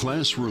beyond the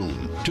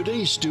classroom.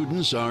 Today's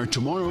students are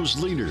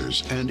tomorrow's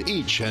leaders, and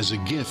each has a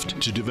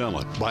gift to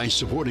develop. By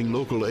supporting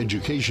local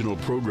educational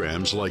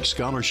programs like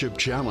Scholarship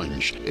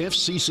Challenge,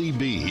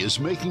 FCCB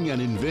is making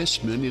an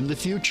investment in the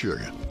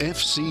future.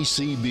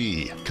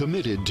 FCCB,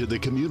 committed to the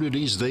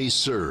communities they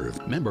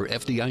serve. Member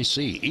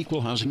FDIC,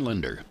 Equal Housing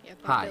Lender.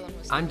 Hi,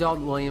 I'm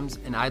Dalton Williams,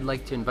 and I'd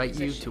like to invite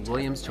you to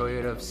Williams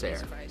Toyota of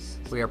Sayre.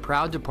 We are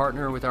proud to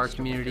partner with our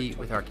community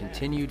with our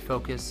continued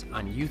focus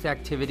on youth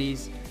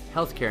activities,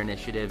 healthcare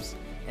initiatives,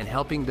 and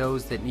helping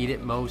those that need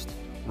it most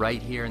right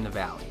here in the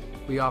Valley.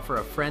 We offer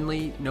a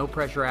friendly,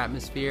 no-pressure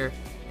atmosphere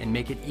and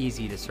make it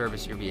easy to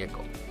service your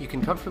vehicle. You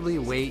can comfortably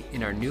wait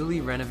in our newly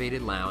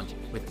renovated lounge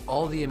with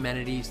all the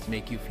amenities to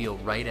make you feel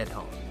right at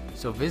home.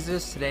 So visit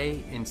us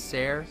today in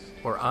Sayre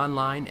or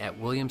online at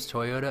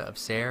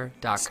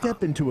williamstoyotaofsayre.com.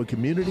 Step into a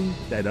community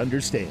that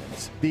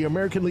understands. The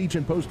American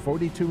Legion Post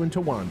 42 in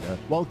Towanda,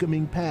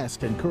 welcoming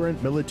past and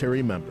current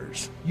military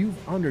members. You've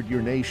honored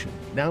your nation.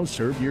 Now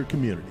serve your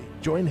community.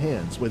 Join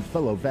hands with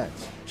fellow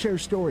vets. Share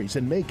stories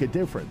and make a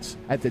difference.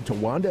 At the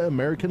Towanda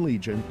American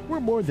Legion, we're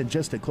more than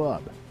just a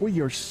club. We're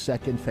your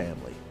second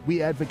family.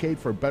 We advocate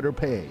for better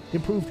pay,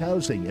 improved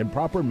housing, and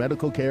proper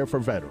medical care for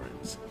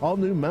veterans. All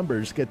new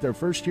members get their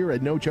first year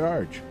at no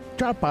charge.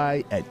 Drop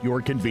by at your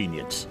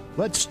convenience.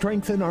 Let's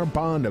strengthen our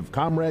bond of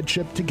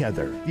comradeship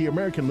together. The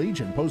American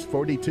Legion Post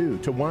 42,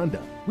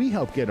 Towanda. We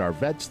help get our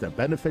vets the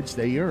benefits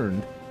they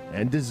earned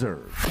and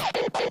deserve.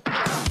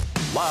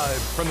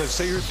 Live from the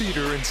Sayre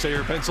Theater in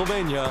Sayre,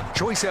 Pennsylvania,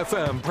 Choice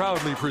FM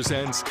proudly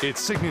presents its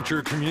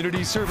signature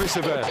community service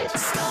event.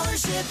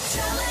 Scholarship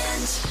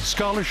Challenge.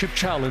 Scholarship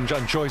Challenge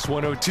on Choice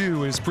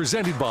 102 is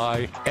presented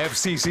by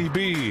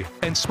FCCB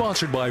and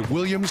sponsored by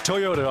Williams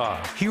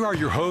Toyota. Here are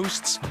your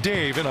hosts,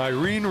 Dave and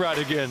Irene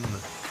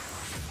Radigan.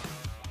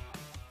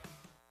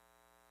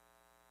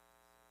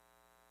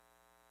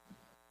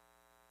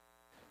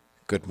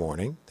 Good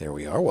morning. There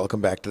we are.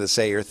 Welcome back to the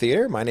Sayre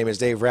Theater. My name is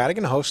Dave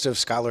Radigan, host of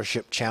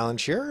Scholarship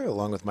Challenge here,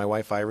 along with my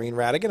wife Irene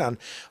Radigan on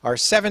our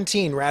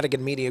 17 Radigan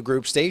Media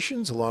Group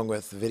stations, along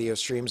with video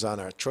streams on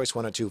our Choice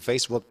 102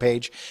 Facebook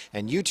page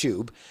and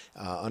YouTube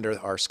under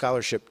our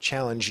Scholarship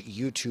Challenge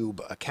YouTube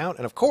account.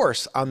 And of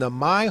course, on the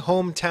My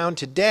Hometown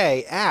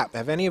Today app.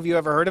 Have any of you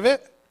ever heard of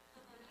it?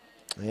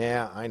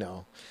 Yeah, I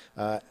know.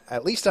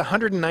 At least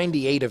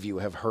 198 of you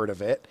have heard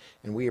of it,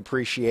 and we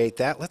appreciate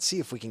that. Let's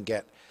see if we can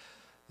get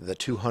the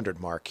 200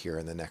 mark here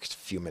in the next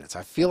few minutes.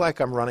 I feel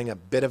like I'm running a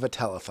bit of a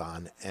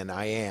telethon, and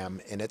I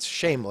am, and it's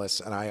shameless,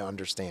 and I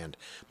understand,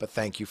 but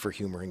thank you for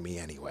humoring me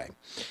anyway.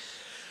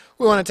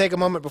 We want to take a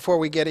moment before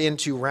we get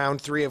into round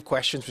 3 of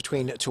questions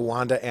between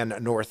Towanda and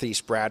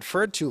Northeast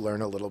Bradford to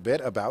learn a little bit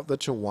about the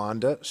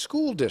Towanda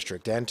School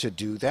District, and to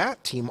do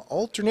that, team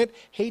alternate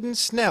Hayden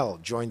Snell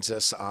joins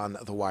us on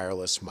the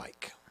wireless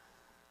mic.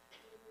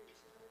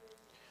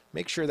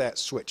 Make sure that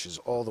switch is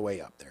all the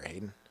way up there,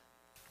 Hayden.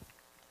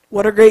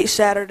 What a great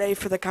Saturday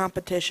for the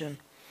competition.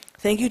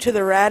 Thank you to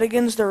the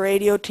Radigans, the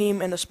radio team,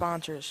 and the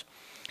sponsors.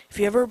 If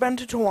you've ever been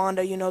to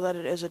Towanda, you know that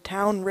it is a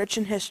town rich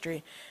in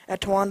history.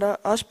 At Towanda,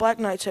 us Black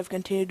Knights have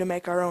continued to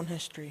make our own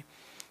history.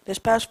 This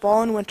past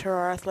fall and winter,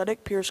 our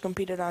athletic peers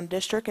competed on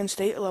district and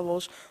state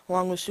levels,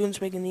 along with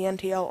students making the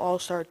NTL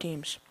All-Star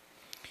teams.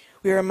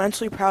 We are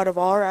immensely proud of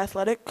all our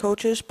athletic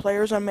coaches,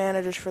 players, and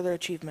managers for their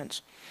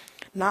achievements.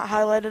 Not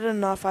highlighted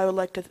enough, I would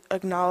like to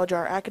acknowledge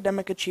our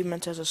academic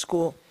achievements as a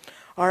school.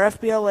 Our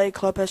FBLA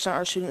club has sent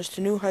our students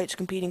to new heights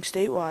competing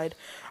statewide.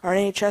 Our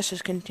NHS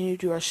has continued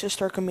to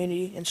assist our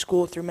community and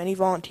school through many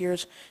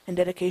volunteers and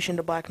dedication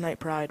to Black Knight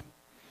pride.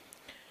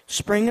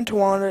 Spring in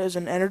Towanda is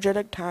an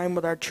energetic time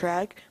with our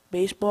track,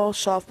 baseball,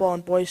 softball,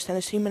 and boys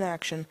tennis team in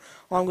action,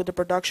 along with the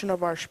production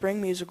of our spring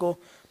musical,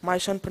 My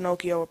Son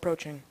Pinocchio,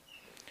 approaching.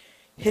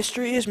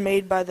 History is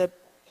made by the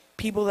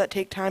people that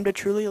take time to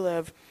truly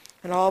live,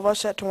 and all of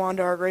us at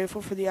Towanda are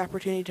grateful for the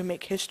opportunity to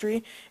make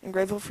history and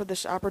grateful for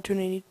this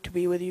opportunity to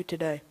be with you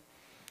today.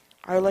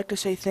 I would like to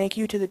say thank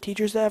you to the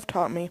teachers that have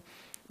taught me,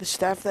 the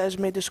staff that has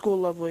made the school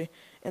lovely,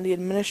 and the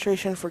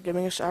administration for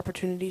giving us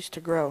opportunities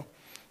to grow.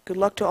 Good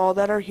luck to all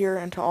that are here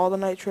and to all the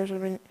Knights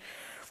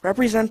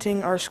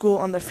representing our school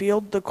on the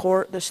field, the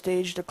court, the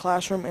stage, the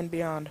classroom, and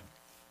beyond.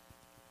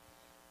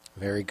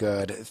 Very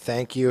good.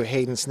 Thank you,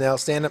 Hayden Snell.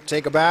 Stand up,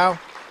 take a bow.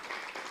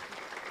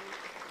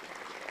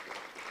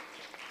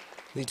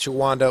 The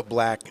Towanda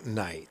Black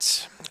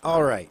Knights.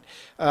 All right.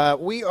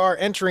 We are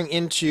entering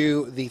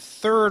into the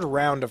third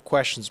round of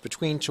questions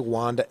between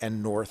Towanda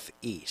and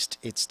Northeast.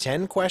 It's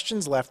 10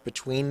 questions left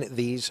between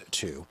these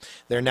two.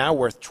 They're now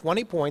worth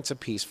 20 points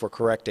apiece for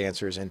correct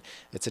answers, and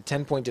it's a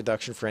 10-point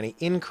deduction for any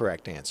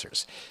incorrect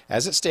answers.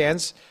 As it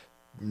stands,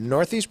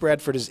 Northeast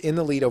Bradford is in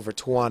the lead over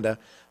Towanda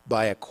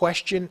by a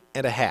question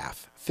and a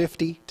half,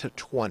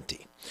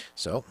 50-20.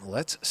 So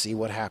let's see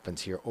what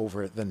happens here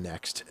over the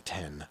next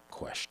 10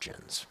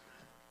 questions.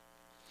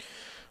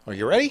 Are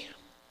you ready?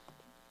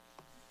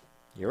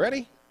 You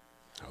ready?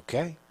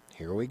 Okay,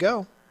 here we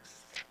go.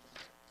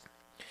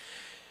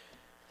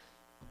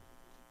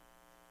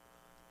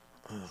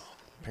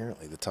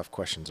 Apparently the tough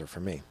questions are for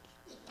me.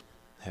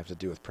 Have to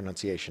do with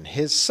pronunciation.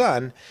 His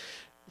son,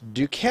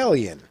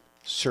 Deucalion,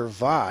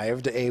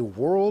 survived a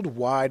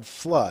worldwide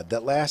flood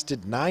that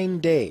lasted 9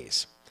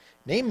 days.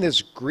 Name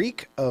this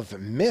Greek of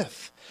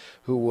myth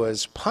who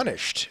was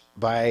punished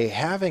by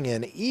having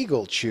an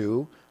eagle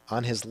chew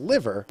on his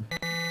liver.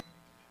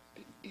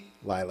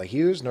 Lila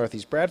Hughes,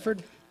 Northeast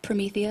Bradford.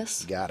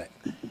 Prometheus. Got it.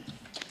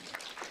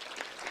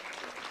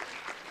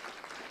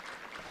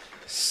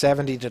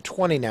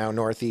 70-20 now,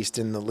 Northeast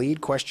in the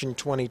lead. Question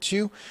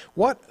 22.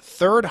 What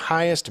third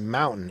highest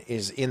mountain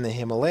is in the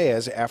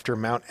Himalayas after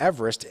Mount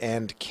Everest,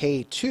 and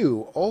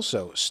K2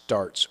 also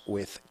starts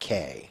with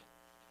K?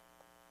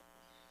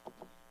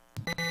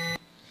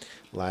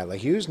 Lila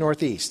Hughes,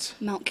 Northeast.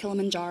 Mount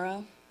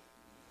Kilimanjaro.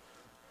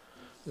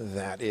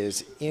 That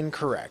is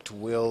incorrect.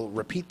 We'll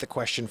repeat the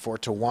question for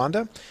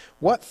Towanda.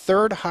 What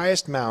third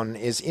highest mountain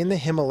is in the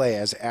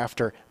Himalayas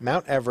after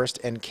Mount Everest,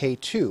 and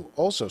K2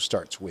 also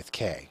starts with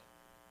K?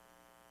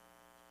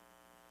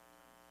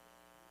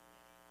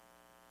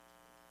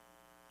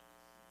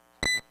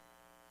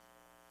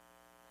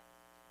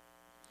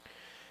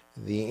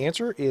 The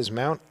answer is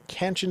Mount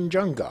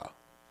Kanchenjunga.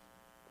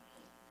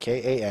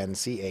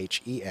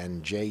 Kanchenjunga.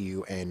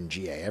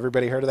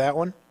 Everybody heard of that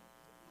one?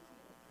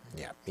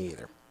 Yeah, me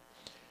either.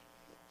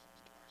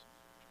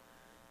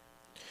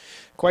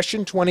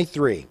 Question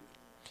 23.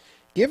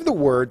 Give the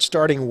word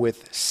starting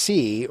with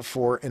C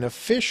for an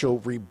official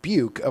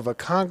rebuke of a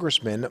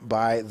congressman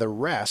by the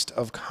rest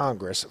of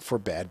Congress for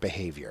bad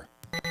behavior.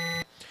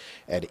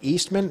 Ed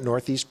Eastman,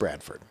 Northeast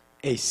Bradford.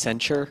 A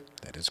censure?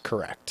 That is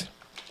correct.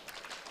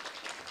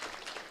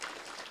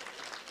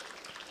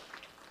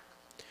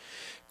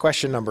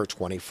 Question number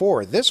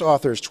 24. This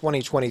author's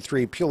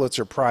 2023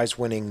 Pulitzer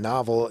Prize-winning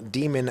novel,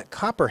 Demon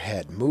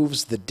Copperhead,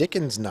 moves the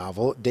Dickens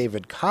novel,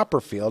 David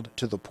Copperfield,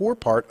 to the poor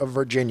part of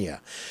Virginia.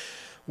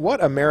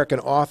 What American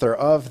author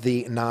of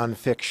the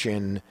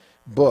nonfiction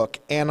book,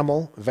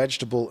 Animal,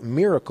 Vegetable,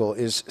 Miracle,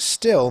 is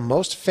still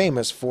most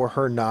famous for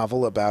her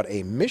novel about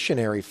a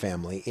missionary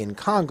family in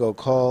Congo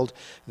called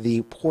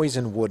The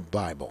Poisonwood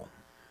Bible?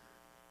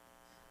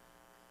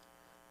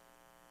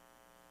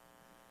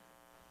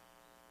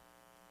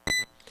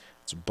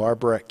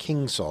 Barbara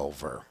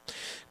Kingsolver.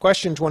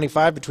 Question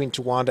 25 between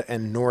Towanda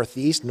and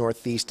Northeast.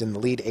 Northeast in the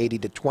lead,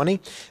 80-20.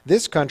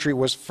 This country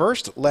was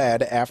first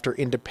led after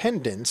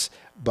independence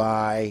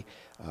by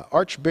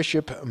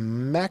Archbishop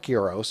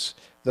Macaros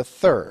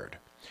III,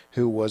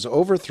 who was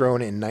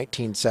overthrown in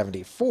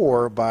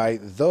 1974 by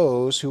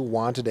those who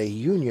wanted a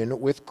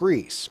union with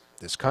Greece.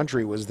 This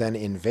country was then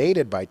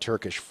invaded by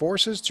Turkish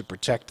forces to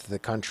protect the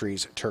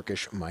country's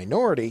Turkish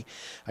minority.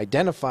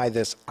 Identify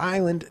this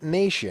island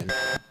nation.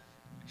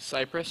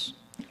 Cyprus.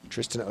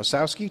 Tristan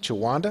Osowski,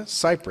 Towanda.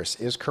 Cyprus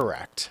is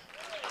correct.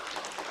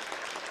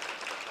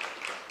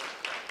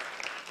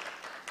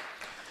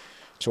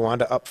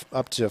 Towanda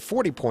up to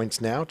 40 points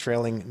now,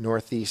 trailing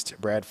Northeast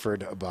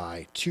Bradford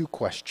by 2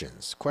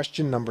 questions.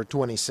 Question number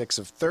 26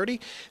 of 30.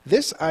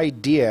 This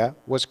idea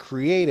was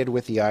created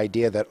with the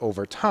idea that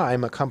over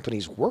time, a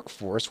company's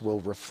workforce will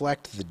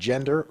reflect the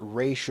gender,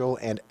 racial,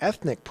 and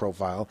ethnic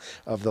profile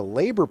of the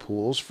labor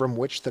pools from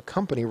which the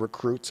company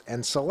recruits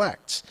and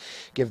selects.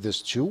 Give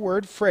this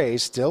 2-word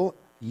phrase still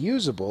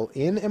usable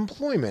in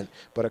employment,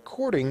 but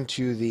according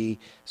to the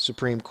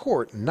Supreme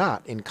Court,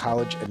 not in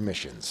college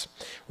admissions.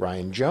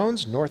 Ryan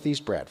Jones,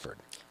 Northeast Bradford.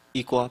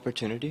 Equal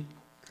opportunity?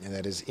 And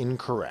that is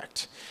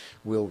incorrect.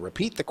 We'll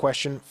repeat the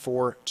question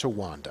for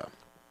Towanda.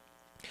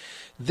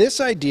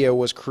 This idea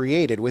was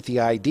created with the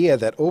idea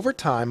that over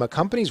time, a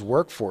company's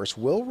workforce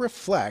will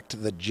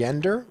reflect the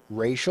gender,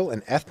 racial,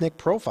 and ethnic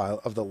profile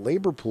of the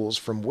labor pools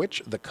from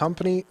which the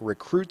company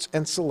recruits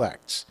and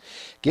selects.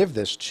 Give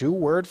this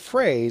 2-word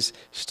phrase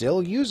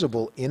still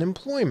usable in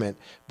employment,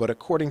 but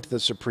according to the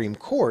Supreme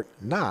Court,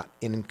 not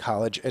in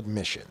college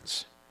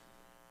admissions.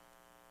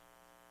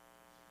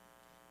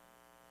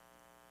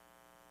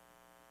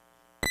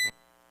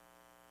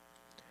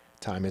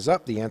 Time is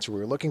up. The answer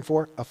we were looking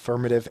for,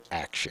 affirmative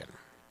action.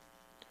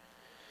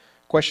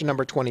 Question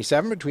number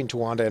 27 between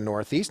Towanda and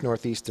Northeast.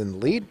 Northeast in the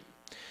lead.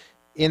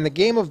 In the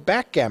game of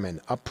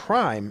backgammon, a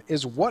prime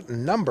is what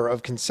number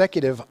of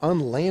consecutive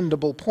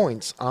unlandable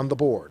points on the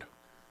board?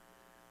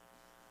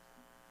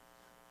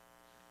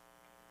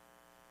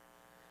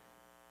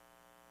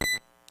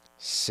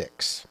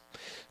 Six.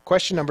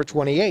 Question number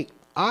 28.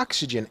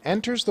 Oxygen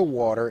enters the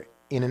water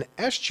in an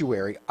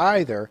estuary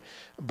either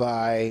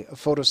by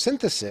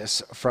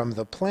photosynthesis from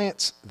the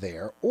plants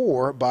there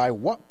or by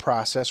what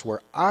process where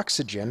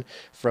oxygen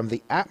from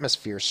the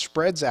atmosphere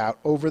spreads out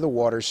over the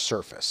water's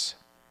surface?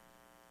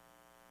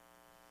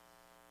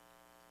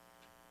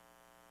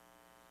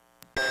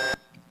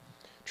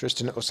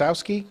 Tristan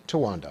Osowski,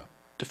 Towanda.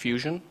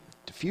 Diffusion.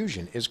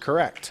 Diffusion is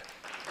correct.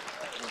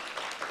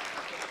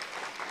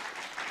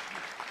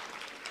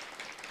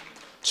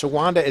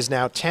 Towanda is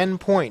now 10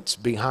 points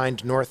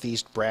behind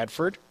Northeast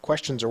Bradford.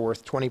 Questions are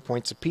worth 20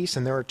 points apiece,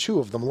 and there are 2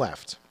 of them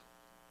left.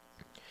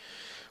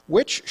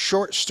 Which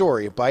short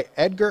story by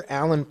Edgar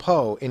Allan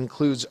Poe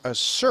includes a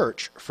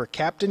search for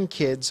Captain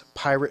Kidd's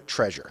pirate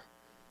treasure?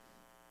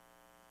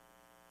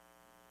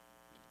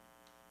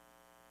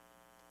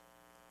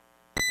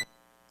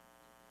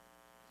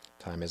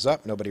 Time is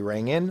up. Nobody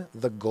rang in.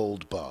 The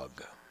Gold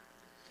Bug.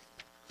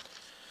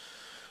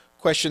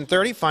 Question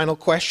 30, final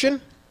question.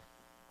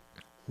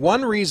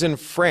 One reason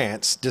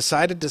France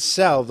decided to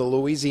sell the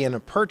Louisiana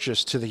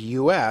Purchase to the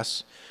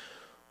U.S.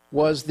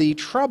 was the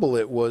trouble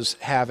it was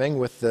having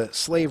with the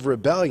slave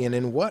rebellion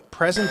in what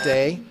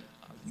present-day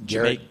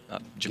Jamaica.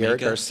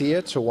 Garrett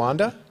Garcia,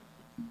 Towanda?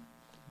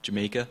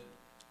 Jamaica.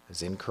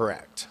 Is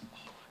incorrect.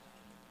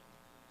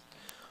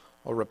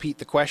 I'll repeat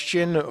the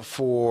question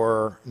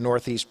for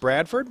Northeast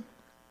Bradford.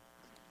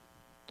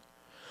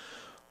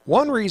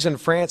 One reason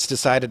France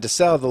decided to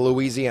sell the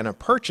Louisiana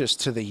Purchase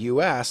to the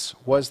U.S.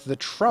 was the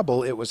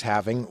trouble it was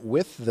having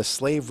with the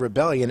slave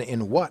rebellion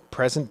in what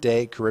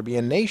present-day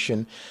Caribbean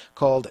nation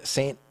called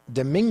Saint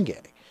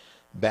Domingue,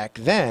 back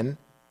then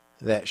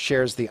that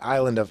shares the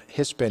island of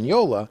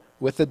Hispaniola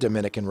with the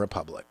Dominican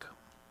Republic.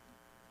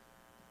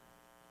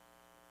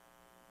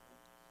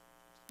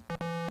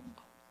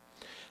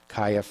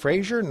 Kaya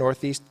Frazier,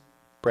 Northeast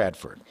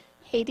Bradford.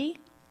 Haiti.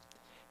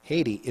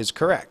 Haiti is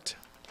correct.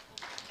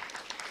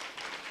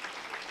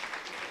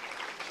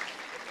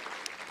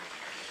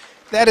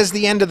 That is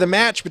the end of the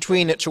match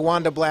between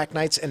Towanda Black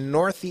Knights and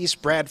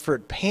Northeast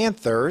Bradford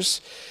Panthers.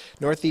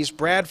 Northeast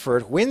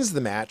Bradford wins the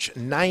match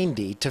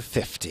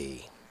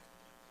 90-50.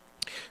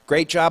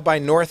 Great job by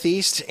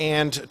Northeast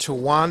and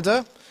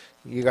Towanda.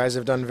 You guys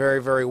have done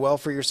very, very well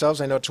for yourselves.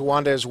 I know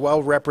Towanda is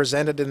well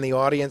represented in the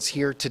audience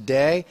here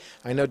today.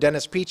 I know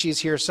Dennis Peachy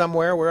is here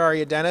somewhere. Where are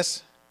you,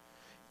 Dennis?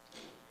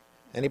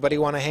 Anybody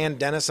want to hand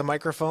Dennis a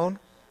microphone?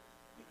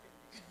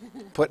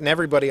 Putting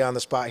everybody on the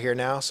spot here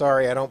now.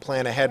 Sorry, I don't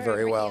plan ahead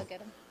very well.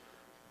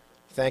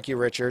 Thank you,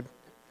 Richard.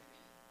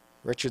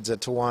 Richard's a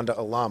Towanda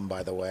alum,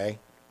 by the way.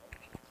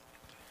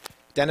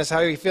 Dennis, how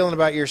are you feeling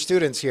about your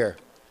students here?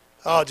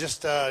 Oh,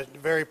 just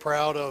very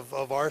proud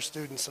of our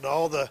students and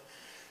all the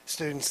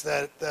students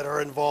that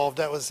are involved.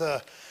 That was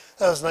a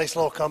nice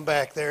little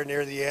comeback there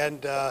near the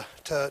end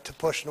to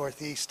push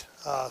Northeast.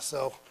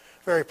 So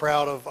very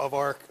proud of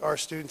our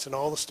students and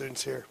all the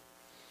students here.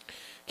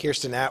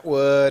 Kirsten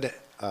Atwood,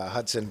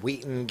 Hudson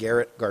Wheaton,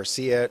 Garrett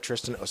Garcia,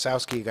 Tristan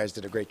Osowski, you guys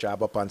did a great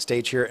job up on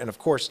stage here. And of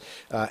course,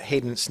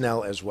 Hayden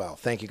Snell as well.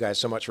 Thank you guys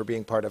so much for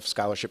being part of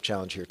Scholarship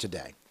Challenge here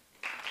today.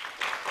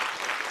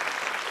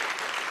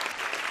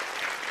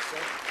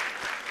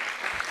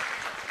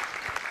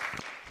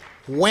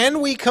 When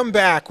we come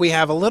back, we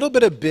have a little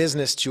bit of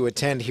business to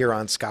attend here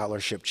on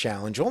Scholarship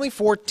Challenge. Only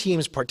 4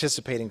 teams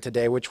participating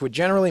today, which would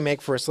generally make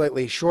for a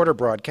slightly shorter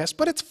broadcast,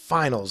 but it's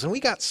finals, and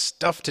we got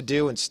stuff to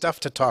do and stuff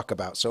to talk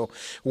about. So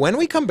when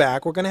we come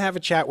back, we're going to have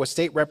a chat with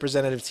State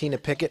Representative Tina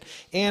Pickett,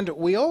 and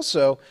we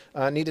also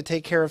need to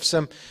take care of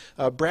some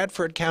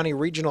Bradford County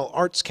Regional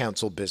Arts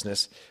Council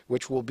business,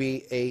 which will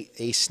be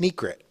a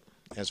secret,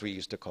 as we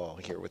used to call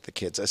here with the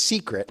kids, a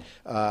secret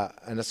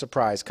and a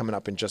surprise coming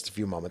up in just a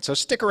few moments. So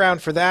stick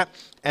around for that.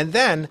 And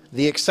then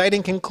the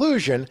exciting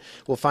conclusion,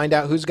 we'll find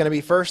out who's going to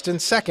be first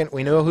and second.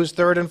 We know who's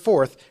third and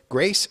fourth.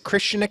 Grace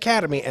Christian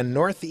Academy and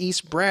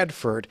Northeast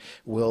Bradford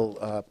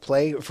will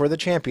play for the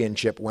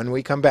championship when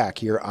we come back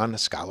here on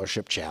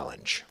Scholarship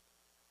Challenge.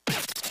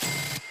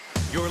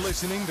 You're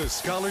listening to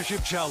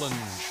Scholarship Challenge.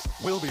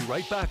 We'll be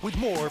right back with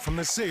more from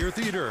the Sayre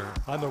Theater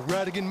on the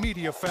Radigan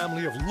Media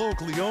family of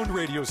locally owned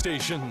radio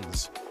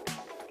stations.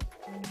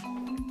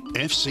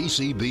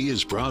 FCCB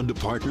is proud to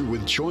partner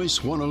with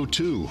Choice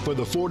 102 for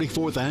the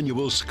 44th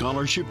Annual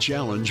Scholarship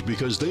Challenge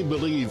because they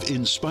believe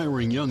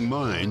inspiring young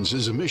minds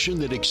is a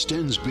mission that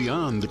extends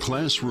beyond the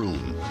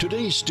classroom.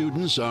 Today's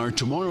students are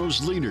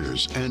tomorrow's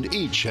leaders, and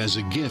each has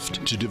a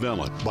gift to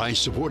develop. By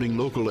supporting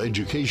local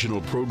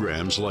educational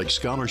programs like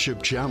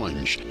Scholarship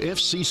Challenge,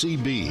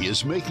 FCCB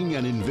is making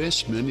an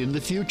investment in the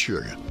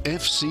future.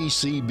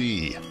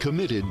 FCCB,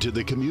 committed to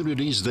the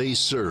communities they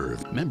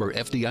serve. Member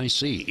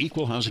FDIC,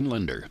 Equal Housing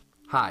Lender.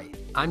 Hi,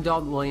 I'm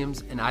Dalton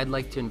Williams, and I'd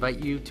like to invite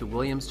you to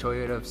Williams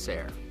Toyota of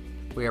Sayre.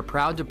 We are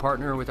proud to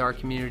partner with our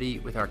community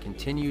with our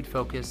continued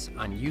focus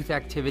on youth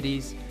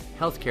activities,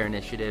 healthcare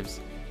initiatives,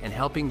 and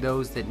helping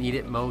those that need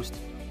it most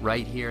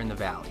right here in the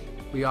Valley.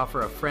 We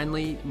offer a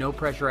friendly,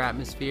 no-pressure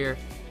atmosphere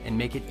and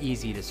make it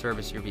easy to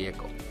service your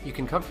vehicle. You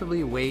can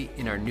comfortably wait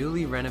in our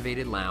newly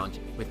renovated lounge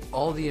with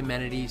all the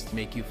amenities to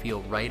make you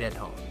feel right at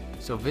home.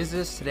 So visit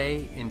us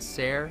today in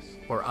Sayre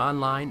or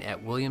online at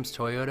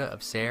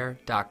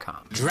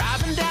williamstoyotaofsayre.com.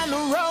 Driving down the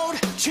road,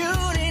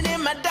 tuning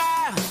in my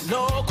dial,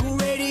 local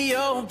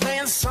radio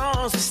playing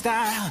songs with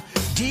style.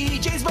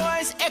 DJ's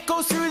voice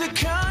echoes through the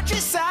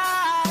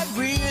countryside,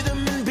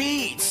 rhythm and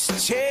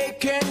beats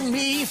taking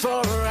me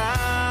for a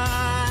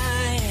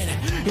ride.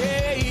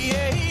 Yeah,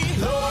 yeah.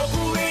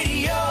 Local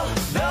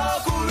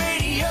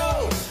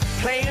radio,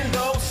 playing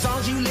those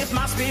songs you lift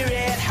my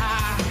spirit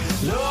high.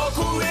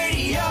 Local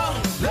radio,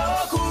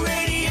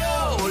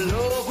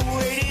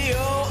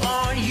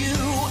 on you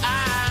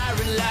I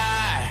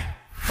rely.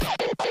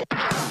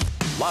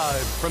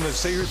 Live from the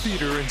Sayre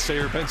Theater in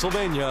Sayre,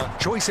 Pennsylvania,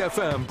 Choice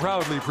FM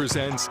proudly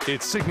presents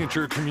its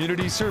signature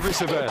community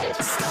service event.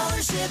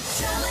 Scholarship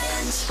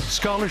Challenge.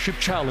 Scholarship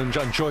Challenge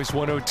on Choice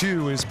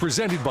 102 is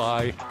presented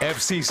by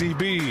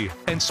FCCB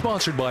and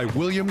sponsored by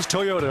Williams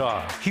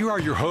Toyota. Here are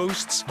your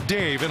hosts,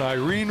 Dave and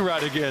Irene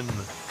Radigan.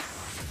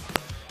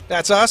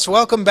 That's us.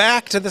 Welcome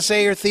back to the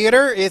Sayre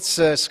Theater. It's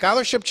a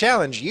Scholarship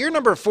Challenge, year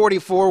number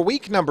 44,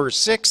 week number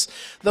 6,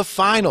 the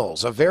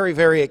finals. A very,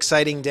 very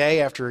exciting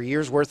day after a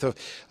year's worth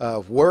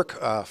of work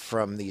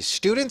from these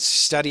students,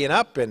 studying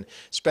up and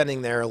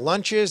spending their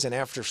lunches and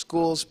after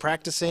schools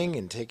practicing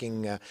and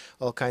taking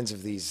all kinds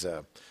of these,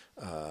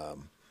 I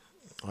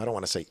don't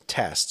want to say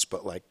tests,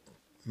 but like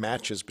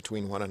matches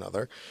between one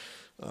another,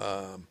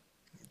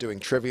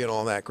 doing trivia and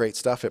all that great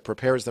stuff. It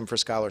prepares them for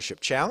Scholarship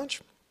Challenge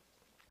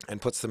and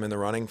puts them in the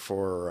running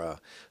for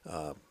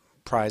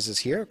prizes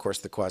here, of course,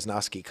 the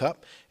Kwasnowski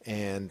Cup,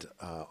 and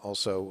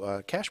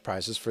also cash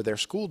prizes for their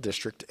school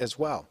district as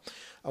well.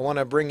 I want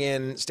to bring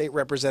in State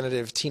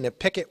Representative Tina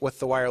Pickett with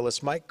the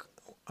wireless mic,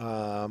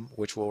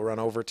 which will run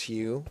over to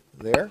you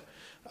there.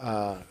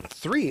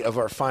 3 of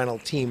our final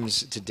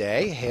teams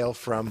today hail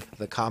from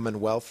the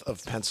Commonwealth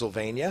of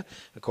Pennsylvania.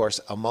 Of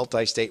course, a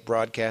multi-state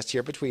broadcast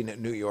here between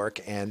New York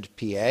and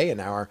PA, and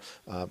our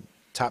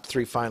top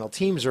 3 final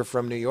teams are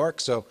from New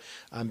York, so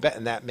I'm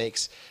betting that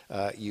makes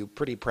you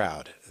pretty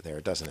proud there,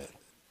 doesn't it?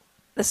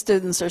 The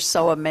students are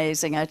so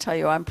amazing. I tell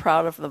you, I'm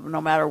proud of them no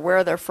matter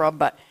where they're from,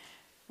 but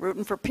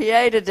rooting for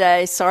PA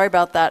today. Sorry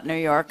about that, New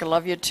York. I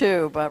love you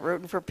too, but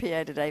rooting for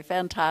PA today.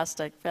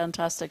 Fantastic,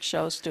 fantastic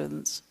show,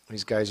 students.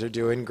 These guys are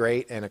doing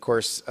great, and of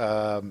course,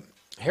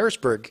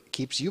 Harrisburg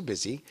keeps you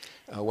busy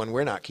when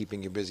we're not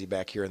keeping you busy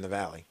back here in the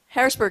Valley.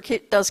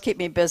 Harrisburg does keep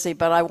me busy,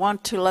 but I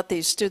want to let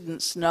these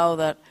students know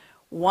that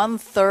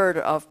 1/3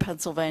 of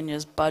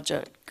Pennsylvania's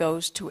budget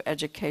goes to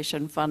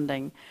education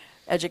funding.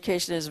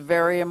 Education is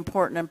very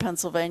important in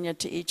Pennsylvania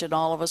to each and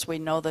all of us. We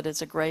know that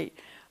it's a great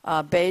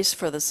base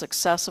for the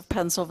success of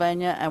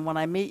Pennsylvania, and when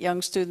I meet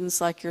young students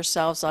like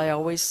yourselves, I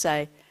always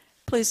say,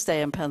 please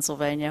stay in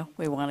Pennsylvania.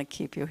 We want to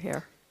keep you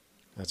here.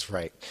 That's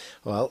right.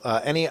 Well,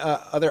 any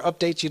other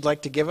updates you'd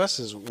like to give us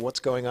as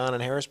what's going on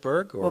in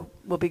Harrisburg? Or?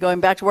 We'll be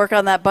going back to work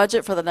on that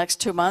budget for the next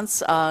 2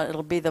 months.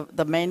 It'll be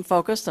the main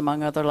focus,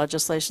 among other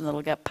legislation that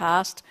will get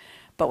passed.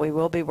 But we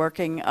will be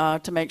working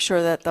to make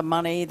sure that the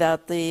money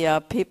that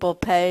the people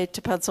pay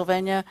to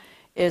Pennsylvania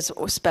is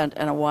spent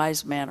in a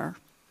wise manner.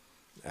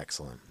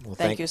 Excellent. Well,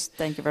 thank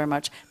you very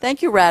much.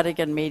 Thank you,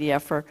 Radigan Media,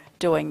 for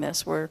doing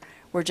this. We're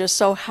just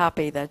so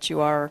happy that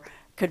you are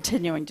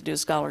continuing to do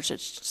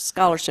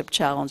scholarship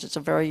challenge. It's a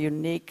very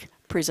unique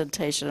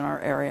presentation in our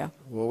area.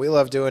 Well, we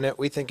love doing it.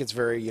 We think it's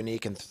very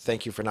unique, and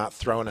thank you for not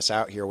throwing us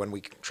out here when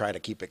we try to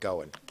keep it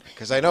going.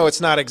 Because I know it's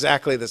not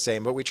exactly the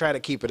same, but we try to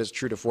keep it as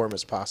true to form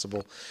as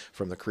possible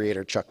from the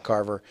creator, Chuck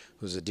Carver,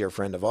 who's a dear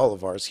friend of all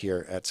of ours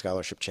here at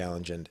Scholarship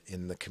Challenge and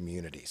in the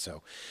community.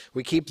 So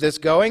we keep this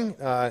going,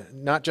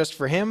 not just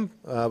for him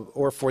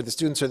or for the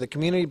students or the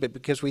community, but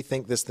because we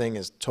think this thing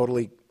is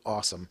totally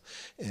awesome.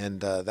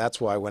 And that's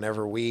why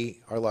whenever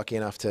we are lucky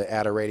enough to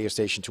add a radio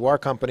station to our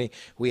company,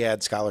 we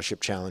add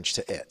Scholarship Challenge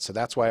to it. So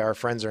that's why our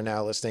friends are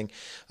now listening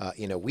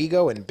in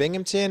Owego and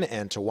Binghamton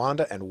and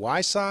Towanda and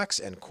Wysox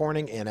and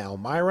Corning and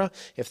Elmira.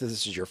 If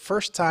this is your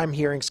first time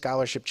hearing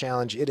Scholarship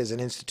Challenge, it is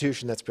an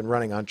institution that's been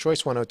running on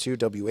Choice 102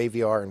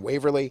 WAVR in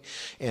Waverly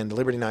and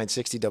Liberty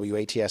 960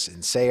 WATS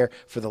in Sayre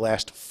for the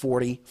last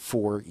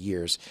 44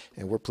 years.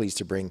 And we're pleased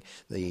to bring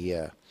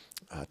the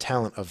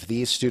talent of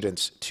these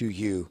students to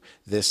you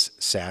this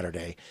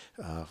Saturday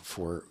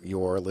for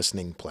your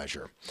listening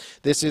pleasure.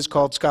 This is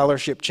called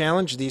Scholarship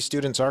Challenge. These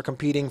students are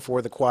competing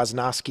for the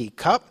Kwasnowski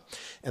Cup,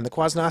 and the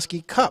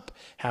Kwasnowski Cup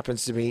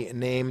happens to be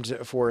named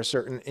for a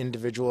certain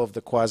individual of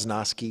the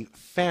Kwasnowski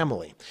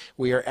family.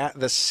 We are at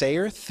the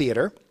Sayre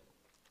Theater,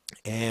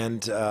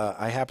 and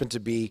I happen to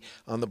be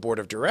on the board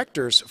of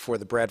directors for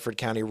the Bradford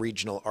County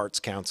Regional Arts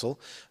Council,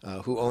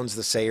 who owns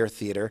the Sayre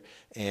Theater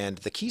and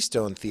the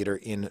Keystone Theater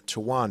in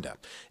Towanda.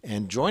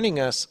 And joining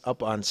us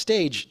up on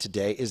stage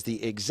today is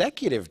the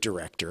executive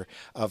director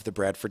of the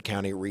Bradford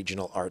County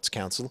Regional Arts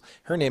Council.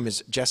 Her name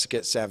is Jessica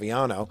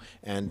Saviano,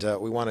 and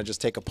we want to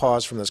just take a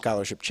pause from the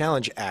Scholarship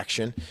Challenge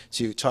action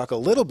to talk a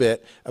little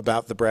bit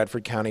about the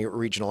Bradford County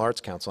Regional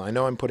Arts Council. I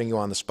know I'm putting you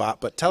on the spot,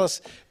 but tell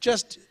us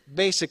just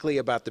basically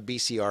about the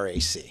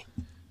BCRAC,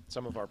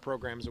 some of our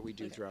programs that we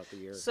do throughout the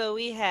year. So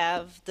we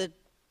have the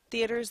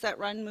theaters that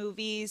run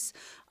movies.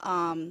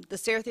 The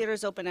Sayre Theater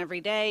is open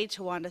every day.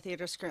 Towanda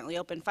Theater is currently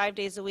open 5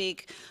 days a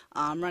week,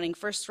 running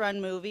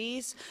first-run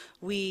movies.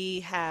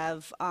 We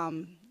have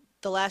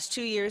the last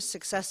 2 years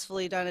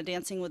successfully done a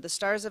Dancing with the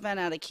Stars event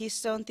at a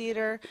Keystone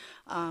Theater.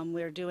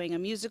 We're doing a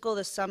musical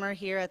this summer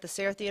here at the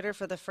Sayre Theater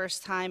for the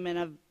first time in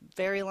a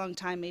very long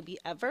time, maybe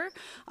ever.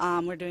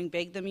 We're doing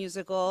Big the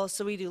Musical.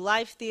 So we do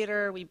live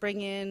theater. We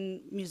bring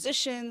in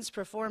musicians,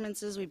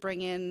 performances. We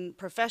bring in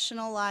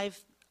professional live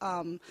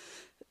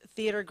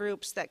theater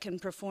groups that can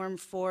perform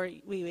for,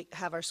 we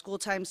have our school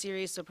time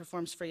series, so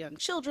performs for young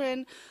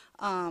children.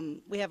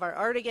 We have our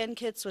Art Again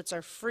kits, which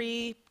are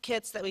free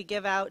kits that we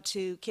give out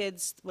to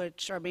kids,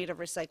 which are made of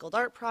recycled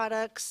art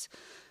products.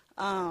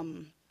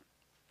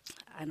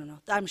 I don't know.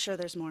 I'm sure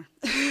there's more.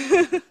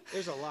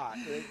 There's a lot.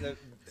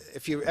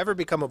 If you ever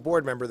become a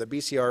board member of the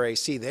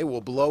BCRAC, they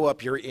will blow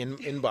up your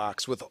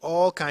inbox with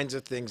all kinds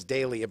of things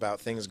daily about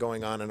things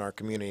going on in our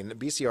community. And the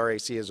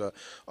BCRAC is a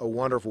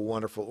wonderful,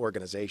 wonderful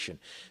organization.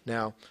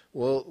 Now,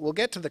 we'll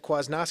get to the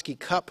Kwasniewski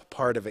Cup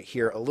part of it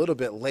here a little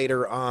bit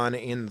later on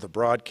in the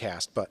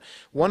broadcast. But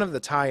one of the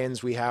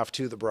tie-ins we have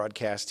to the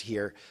broadcast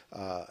here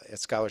at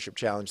Scholarship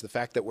Challenge, the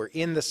fact that we're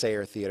in the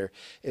Sayre Theater,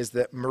 is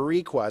that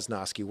Marie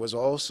Kwasniewski was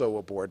also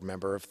a board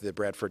member of the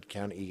Bradford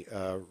County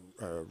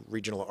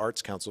Regional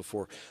Arts Council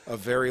for a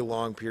very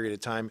long period of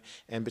time.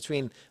 And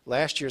between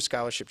last year's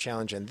Scholarship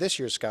Challenge and this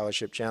year's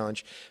Scholarship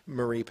Challenge,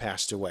 Marie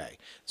passed away.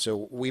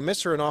 So we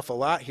miss her an awful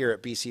lot here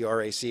at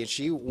BCRAC, and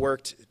she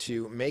worked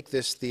to make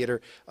this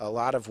theater a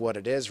lot of what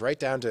it is, right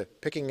down to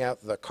picking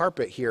out the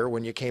carpet here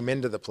when you came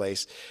into the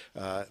place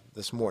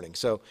this morning.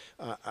 So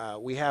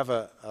we have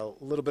a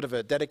little bit of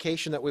a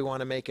dedication that we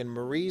want to make in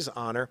Marie's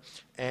honor,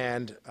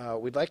 and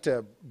we'd like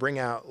to bring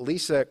out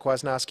Lisa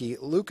Kwasniewski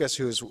Lucas,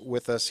 who's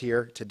with us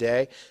here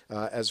today,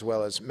 as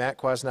well as Matt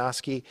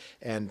Kwasniewski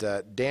and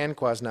Dan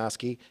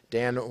Kwasniewski.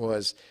 Dan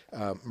was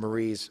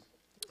Marie's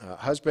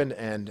husband,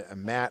 and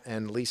Matt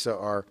and Lisa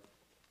are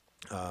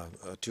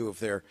two of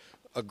their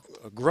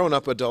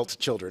grown-up adult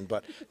children.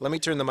 But let me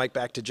turn the mic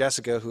back to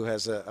Jessica, who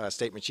has a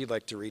statement she'd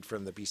like to read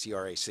from the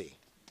BCRAC.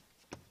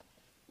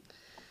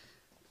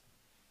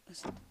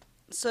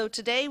 So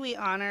today we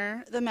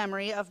honor the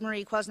memory of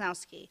Marie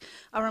Kwasniewski,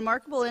 a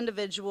remarkable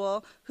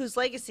individual whose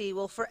legacy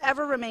will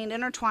forever remain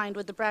intertwined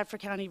with the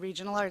Bradford County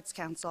Regional Arts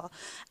Council.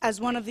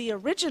 As one of the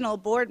original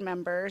board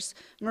members,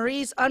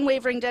 Marie's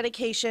unwavering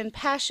dedication,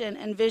 passion,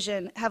 and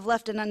vision have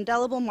left an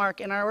indelible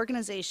mark in our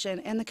organization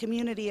and the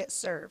community it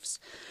serves.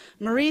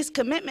 Marie's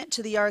commitment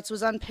to the arts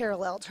was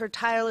unparalleled. Her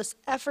tireless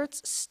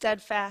efforts,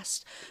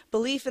 steadfast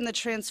belief in the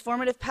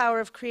transformative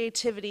power of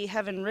creativity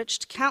have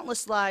enriched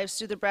countless lives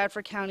through the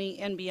Bradford County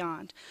and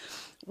beyond.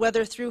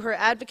 Whether through her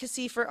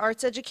advocacy for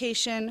arts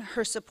education,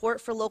 her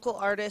support for local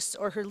artists,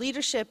 or her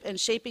leadership in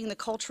shaping the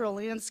cultural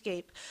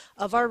landscape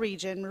of our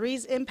region,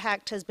 Marie's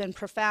impact has been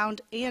profound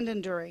and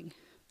enduring.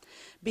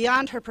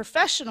 Beyond her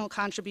professional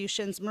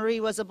contributions, Marie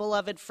was a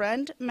beloved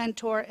friend,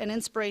 mentor, and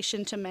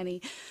inspiration to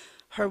many.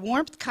 Her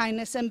warmth,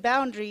 kindness, and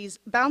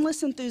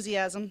boundless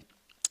enthusiasm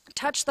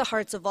touched the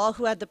hearts of all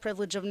who had the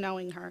privilege of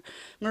knowing her.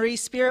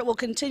 Marie's spirit will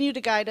continue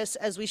to guide us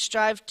as we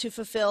strive to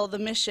fulfill the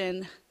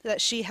mission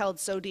that she held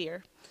so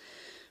dear.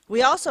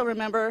 We also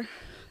remember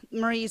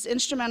Marie's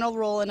instrumental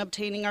role in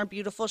obtaining our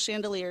beautiful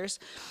chandeliers,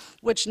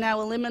 which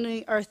now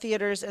illuminate our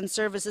theaters and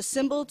serve as a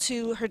symbol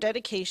to her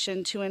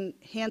dedication to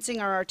enhancing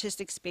our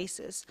artistic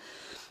spaces.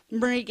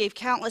 Marie gave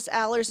countless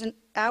hours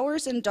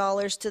and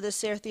dollars to the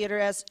Sayre Theater,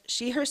 as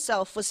she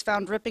herself was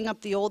found ripping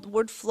up the old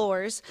wood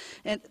floors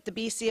when the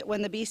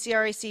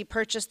BCRAC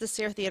purchased the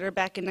Sayre Theater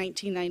back in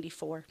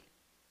 1994.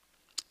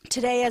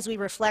 Today, as we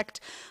reflect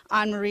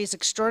on Marie's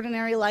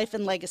extraordinary life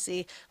and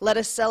legacy, let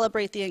us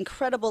celebrate the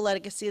incredible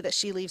legacy that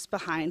she leaves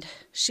behind.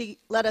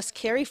 Let us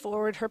carry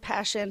forward her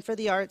passion for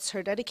the arts,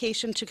 her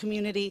dedication to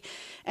community,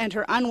 and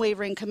her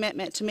unwavering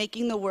commitment to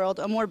making the world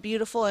a more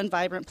beautiful and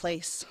vibrant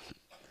place.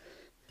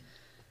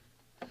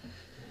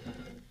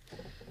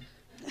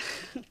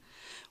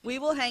 We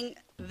will hang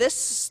this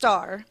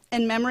star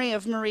in memory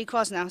of Marie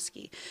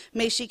Kwasniewski.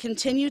 May she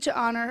continue to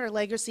honor her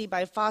legacy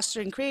by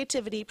fostering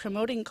creativity,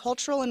 promoting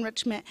cultural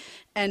enrichment,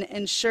 and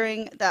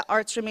ensuring that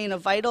arts remain a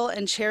vital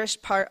and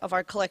cherished part of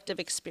our collective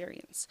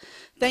experience.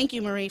 Thank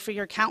you, Marie, for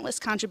your countless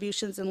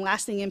contributions and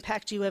lasting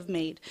impact you have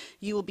made.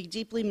 You will be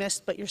deeply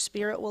missed, but your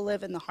spirit will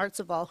live in the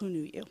hearts of all who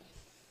knew you.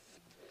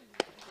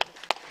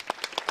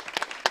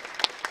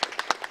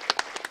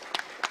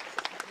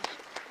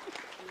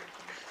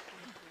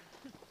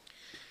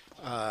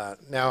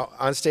 Now,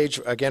 on stage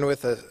again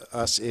with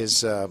us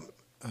is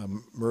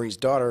Marie's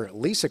daughter,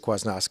 Lisa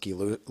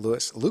Kwasniewski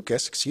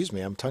Lucas. Excuse me,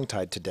 I'm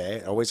tongue-tied today.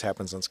 It always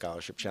happens on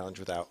Scholarship Challenge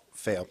without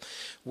fail.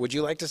 Would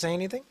you like to say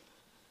anything?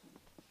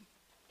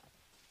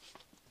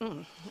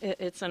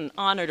 It's an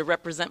honor to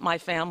represent my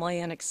family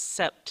and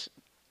accept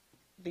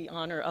the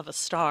honor of a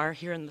star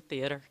here in the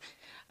theater.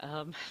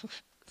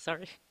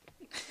 Sorry.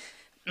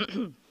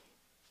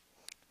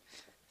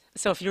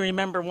 So if you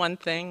remember one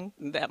thing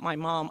that my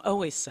mom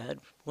always said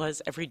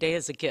was every day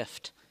is a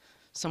gift.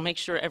 So make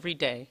sure every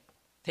day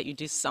that you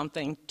do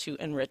something to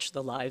enrich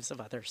the lives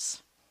of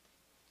others.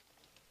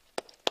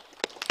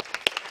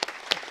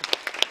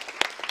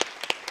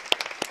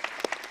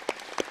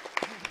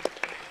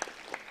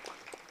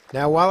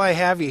 Now, while I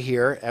have you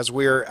here, as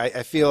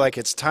I feel like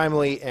it's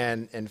timely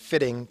and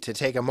fitting to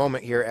take a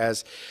moment here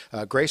as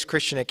Grace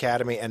Christian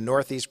Academy and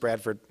Northeast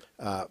Bradford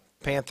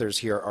Panthers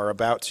here are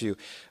about to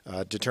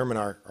determine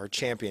our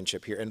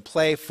championship here and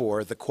play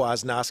for the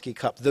Kwasniewski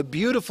Cup, the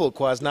beautiful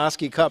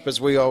Kwasniewski Cup,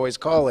 as we always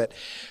call it.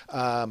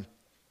 Not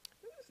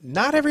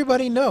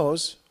everybody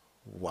knows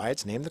why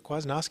it's named the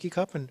Kwasniewski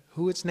Cup and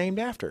who it's named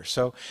after.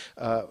 So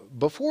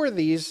before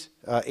these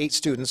 8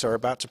 students are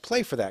about to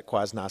play for that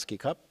Kwasniewski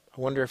Cup,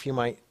 I wonder if you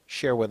might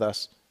share with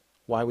us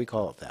why we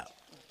call it that.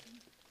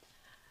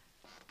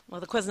 Well,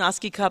 the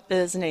Kwasniewski Cup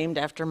is named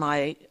after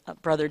my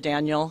brother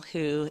Daniel,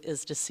 who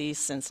is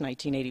deceased since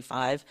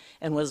 1985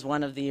 and was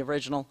one of the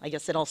original. I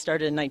guess it all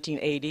started in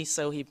 1980,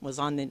 so he was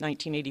on the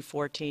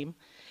 1984 team.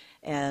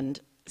 And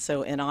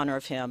so in honor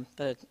of him,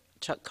 the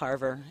Chuck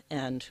Carver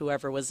and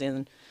whoever was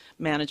in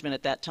management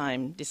at that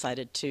time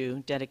decided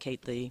to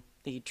dedicate the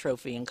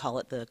trophy and call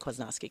it the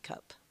Kwasniewski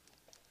Cup.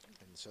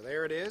 So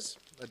there it is,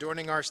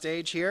 adorning our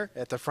stage here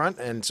at the front.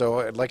 And so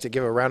I'd like to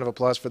give a round of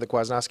applause for the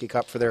Kwasniewski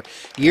Cup for their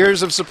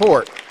years of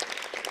support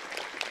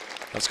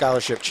of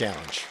Scholarship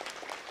Challenge.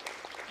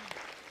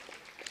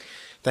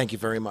 Thank you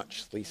very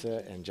much,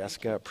 Lisa and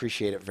Jessica.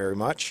 Appreciate it very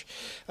much.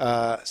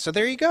 So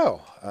there you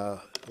go. A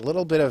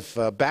little bit of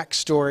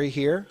backstory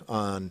here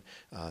on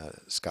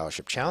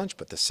Scholarship Challenge,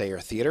 but the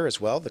Sayre Theater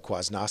as well, the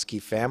Kwasniewski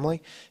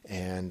family.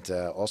 And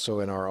also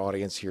in our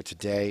audience here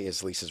today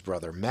is Lisa's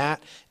brother,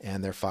 Matt,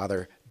 and their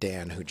father,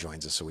 Dan, who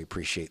joins us. So we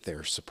appreciate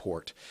their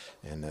support.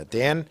 And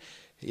Dan,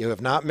 you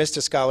have not missed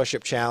a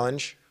Scholarship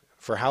Challenge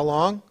for how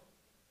long?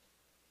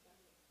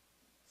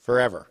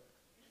 Forever.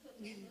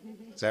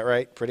 Is that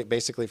right?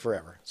 Basically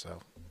forever. So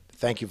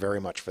thank you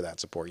very much for that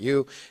support.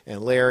 You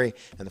and Larry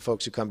and the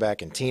folks who come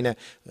back, and Tina,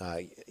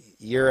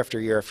 year after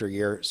year after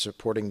year,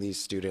 supporting these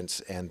students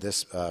and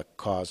this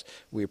cause,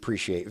 we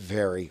appreciate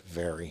very,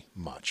 very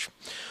much.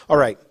 All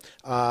right.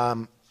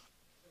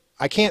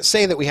 I can't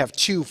say that we have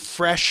 2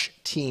 fresh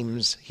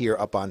teams here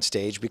up on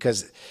stage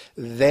because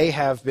they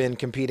have been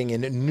competing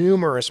in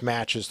numerous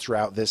matches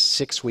throughout this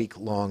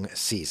 6-week-long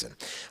season.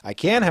 I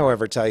can,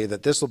 however, tell you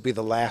that this will be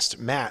the last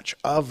match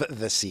of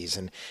the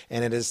season,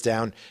 and it is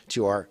down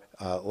to our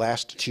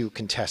last 2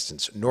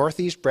 contestants,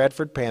 Northeast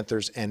Bradford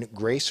Panthers and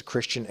Grace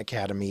Christian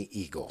Academy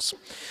Eagles.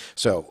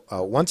 So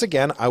once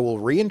again, I will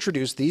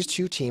reintroduce these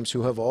 2 teams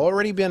who have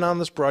already been on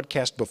this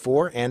broadcast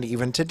before and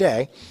even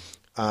today.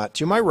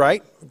 To my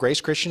right, Grace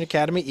Christian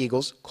Academy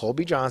Eagles,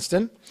 Colby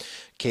Johnston,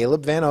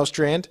 Caleb Van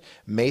Ostrand,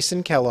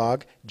 Mason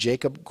Kellogg,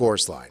 Jacob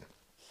Gorsline.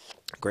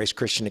 Grace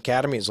Christian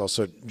Academy is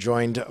also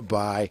joined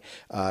by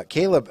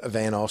Caleb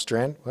Van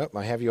Ostrand. Well,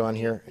 I have you on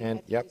here,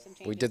 and yep,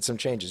 we did some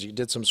changes. You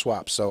did some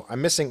swaps. So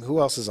I'm missing, who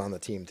else is on the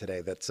team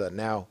today that's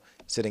now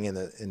sitting I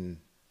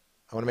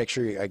want to make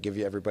sure I give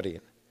you everybody.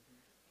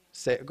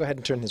 Go ahead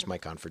and turn his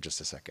mic on for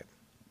just a second.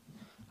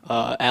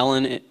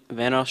 Alan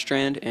Van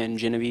Ostrand and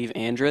Genevieve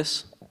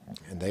Andrus.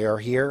 And they are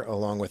here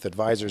along with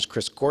advisors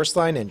Chris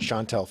Gorsline and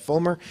Chantel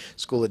Fulmer,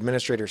 school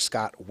administrator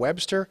Scott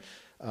Webster,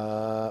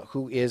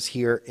 who is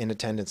here in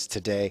attendance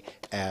today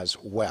as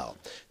well.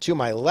 To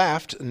my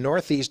left,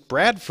 Northeast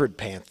Bradford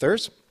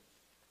Panthers.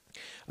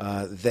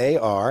 They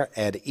are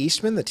Ed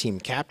Eastman, the team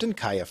captain,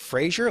 Kaya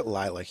Frazier,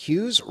 Lila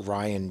Hughes,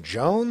 Ryan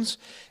Jones,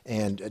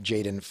 and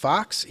Jaden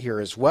Fox here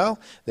as well.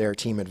 Their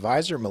team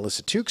advisor,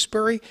 Melissa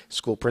Tewksbury,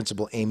 school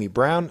principal Amy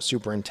Brown,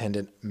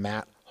 superintendent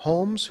Matt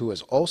Holmes, who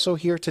is also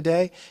here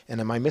today. And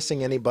am I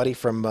missing anybody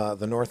from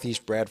the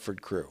Northeast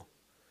Bradford crew?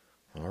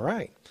 All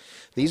right.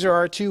 These are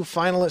our 2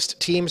 finalist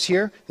teams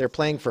here. They're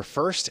playing for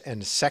 1st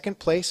and 2nd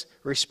place,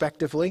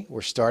 respectively.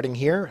 We're starting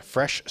here.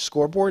 Fresh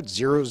scoreboard,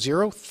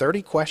 0-0,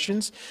 30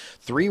 questions,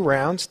 3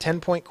 rounds,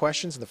 10-point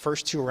questions in the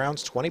first 2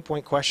 rounds,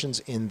 20-point questions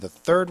in the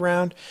 3rd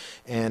round,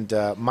 and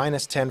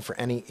minus 10 for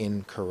any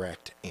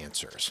incorrect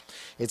answers.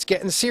 It's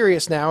getting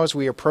serious now as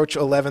we approach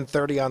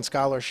 11:30 on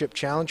Scholarship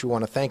Challenge. We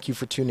want to thank you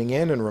for tuning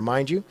in and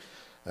remind you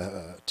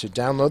to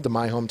download the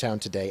My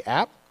Hometown Today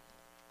app.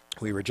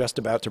 We were just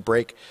about to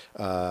break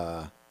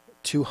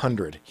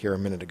 200 here a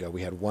minute ago.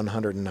 We had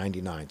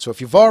 199. So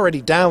if you've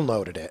already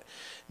downloaded it,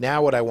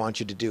 now what I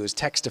want you to do is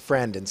text a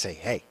friend and say,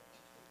 hey,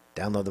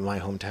 download the My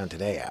Hometown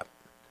Today app.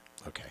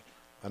 Okay,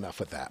 enough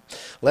with that.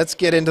 Let's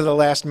get into the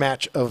last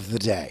match of the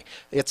day.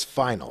 It's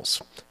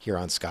finals here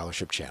on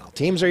Scholarship Channel.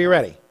 Teams, are you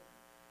ready?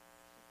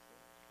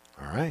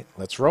 All right,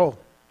 let's roll.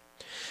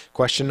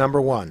 Question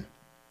number 1.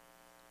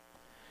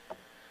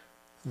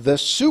 The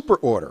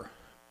superorder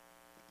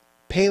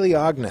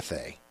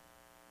Paleognathai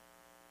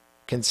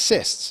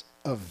consists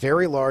of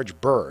very large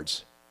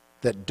birds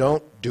that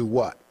don't do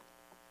what?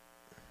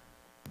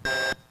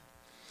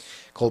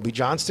 Colby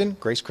Johnston,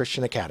 Grace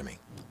Christian Academy.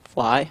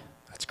 Fly.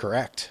 That's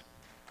correct.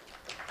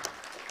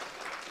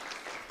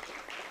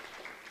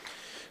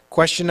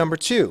 Question number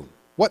 2.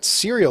 What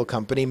cereal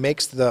company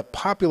makes the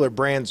popular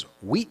brands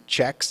Wheat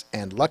Chex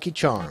and Lucky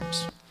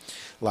Charms?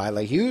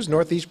 Lila Hughes,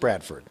 Northeast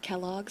Bradford.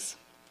 Kellogg's.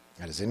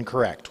 That is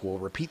incorrect. We'll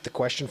repeat the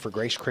question for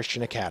Grace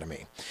Christian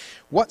Academy.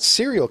 What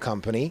cereal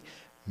company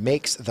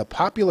makes the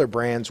popular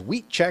brands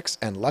Wheat Chex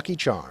and Lucky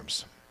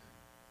Charms?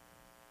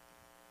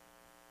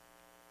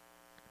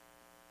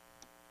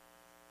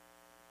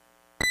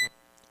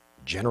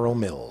 General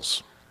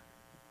Mills.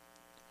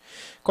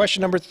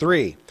 Question number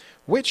 3.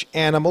 Which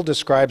animal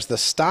describes the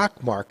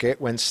stock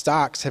market when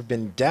stocks have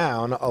been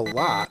down a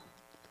lot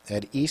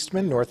at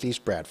Eastman,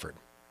 Northeast Bradford?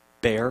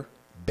 Bear.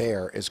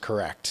 Bear is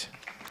correct.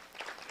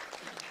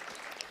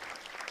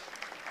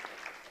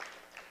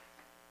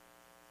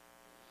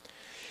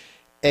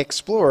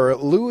 Explorer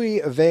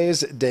Luis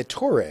Vaz de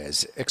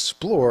Torres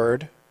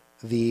explored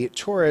the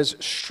Torres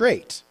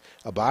Strait,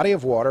 a body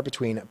of water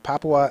between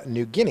Papua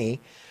New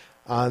Guinea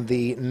on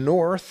the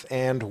north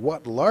and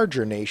what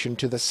larger nation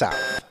to the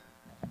south?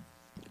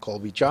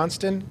 Colby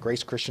Johnston,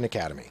 Grace Christian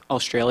Academy.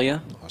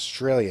 Australia.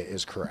 Australia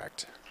is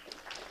correct.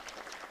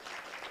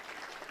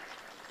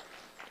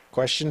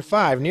 Question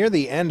 5. Near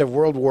the end of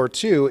World War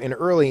II, in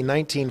early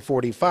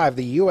 1945,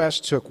 the U.S.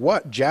 took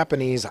what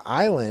Japanese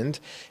island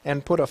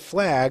and put a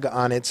flag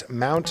on its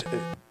Mount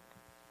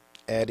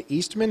Ed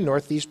Eastman,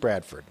 Northeast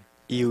Bradford?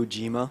 Iwo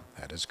Jima.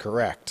 That is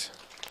correct.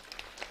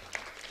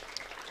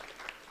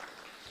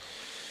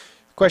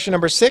 Question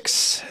number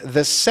 6.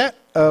 The set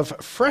of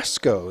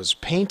frescoes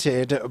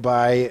painted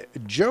by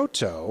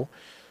Giotto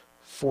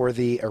for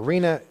the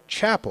Arena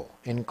Chapel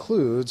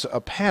includes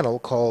a panel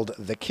called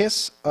The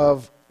Kiss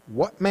of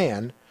what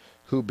man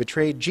who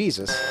betrayed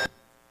Jesus?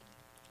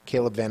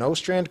 Caleb Van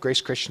Ostrand,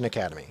 Grace Christian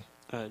Academy.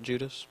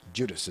 Judas.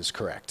 Judas is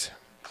correct.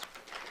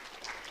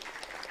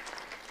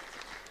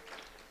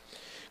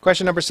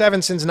 Question number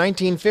 7. Since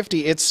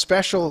 1950, its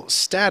special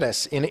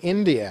status in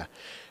India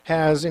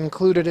has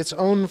included its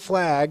own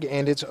flag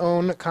and its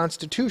own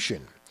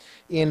constitution.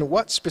 In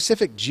what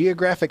specific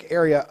geographic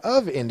area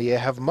of India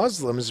have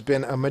Muslims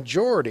been a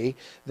majority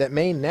that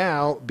may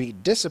now be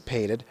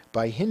dissipated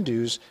by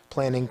Hindus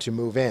planning to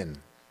move in?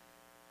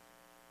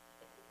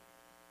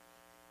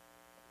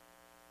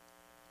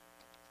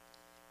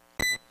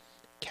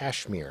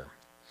 Kashmir.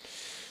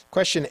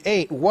 Question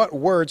 8. What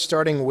word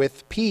starting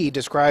with P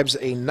describes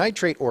a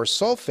nitrate or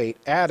sulfate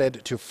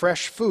added to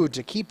fresh food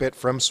to keep it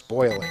from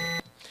spoiling?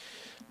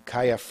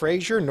 Kaya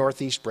Frazier,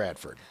 Northeast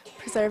Bradford.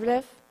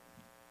 Preservative.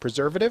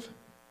 Preservative?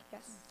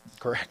 Yes.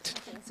 Correct.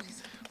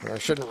 Well, I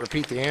shouldn't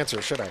repeat the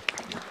answer, should I?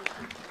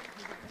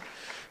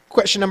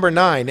 Question number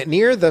 9.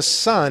 Near the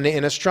Sun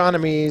in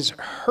astronomy's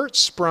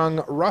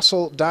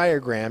Hertzsprung-Russell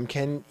diagram,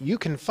 you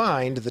can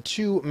find the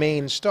two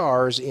main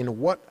stars in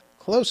what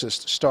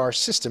closest star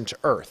system to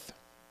Earth?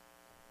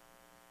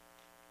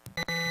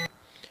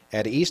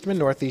 Ed Eastman,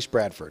 Northeast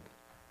Bradford.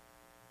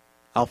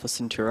 Alpha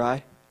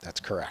Centauri. That's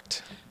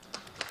correct.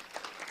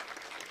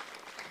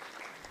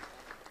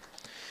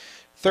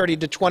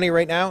 30-20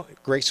 right now.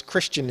 Grace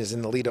Christian is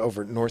in the lead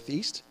over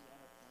Northeast.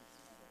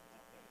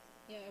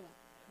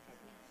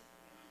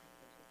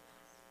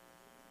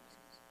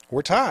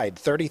 We're tied,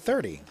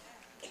 30-30.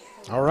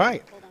 All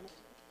right.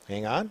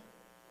 Hang on.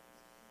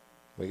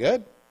 We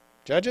good?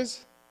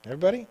 Judges?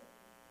 Everybody?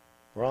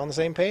 We're all on the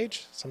same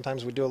page?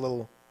 Sometimes we do a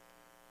little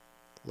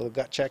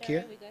gut check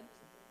here. We good?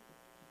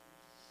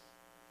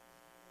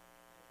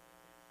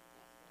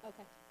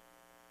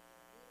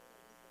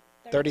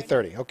 Okay.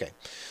 30-30. Okay.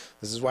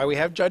 This is why we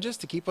have judges,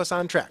 to keep us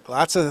on track.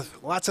 Lots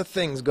of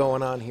things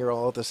going on here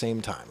all at the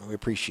same time. We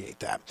appreciate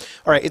that.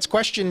 All right, it's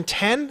question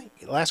 10.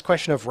 Last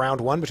question of round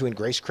 1 between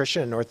Grace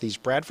Christian and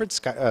Northeast Bradford.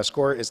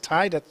 Score is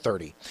tied at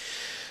 30.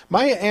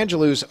 Maya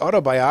Angelou's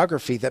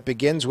autobiography that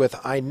begins with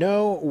 "I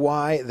Know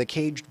Why the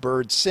Caged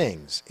Bird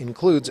Sings"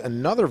 includes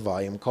another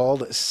volume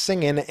called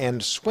 "Singin'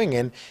 and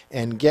Swingin'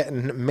 and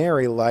Gettin'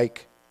 Merry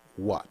Like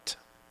What?"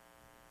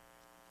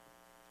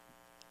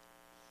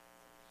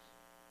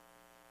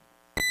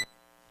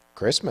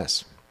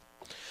 Christmas.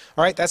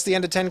 All right, that's the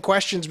end of 10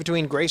 questions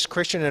between Grace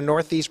Christian and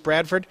Northeast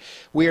Bradford.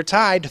 We are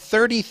tied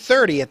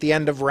 30-30 at the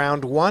end of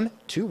round 1.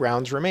 2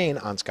 rounds remain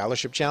on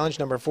Scholarship Challenge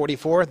number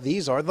 44.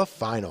 These are the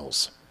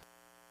finals.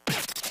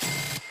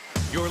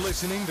 You're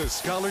listening to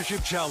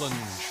Scholarship Challenge.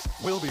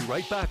 We'll be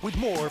right back with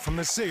more from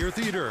the Sayre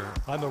Theater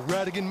on the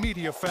Radigan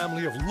Media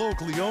family of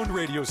locally owned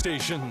radio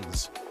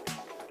stations.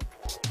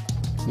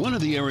 One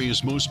of the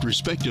area's most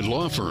respected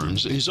law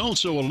firms is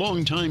also a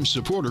longtime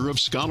supporter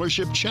of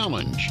Scholarship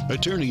Challenge.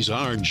 Attorneys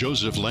R.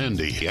 Joseph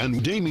Landy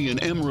and Damian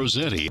M.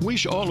 Rossetti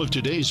wish all of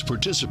today's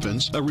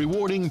participants a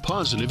rewarding,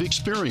 positive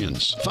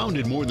experience.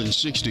 Founded more than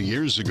 60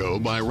 years ago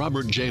by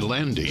Robert J.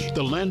 Landy,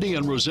 the Landy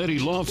and Rossetti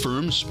law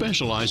firm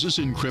specializes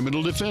in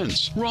criminal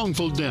defense,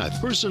 wrongful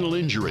death, personal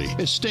injury,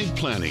 estate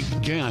planning,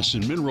 gas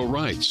and mineral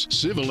rights,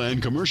 civil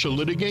and commercial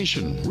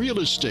litigation, real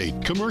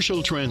estate,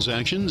 commercial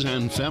transactions,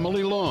 and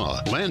family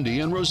law.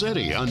 Landy and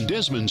Rossetti on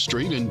Desmond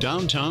Street in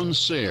downtown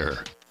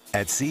Sayre.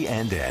 At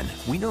C&N,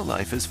 we know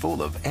life is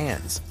full of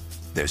ands.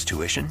 There's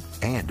tuition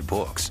and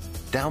books,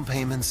 down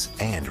payments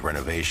and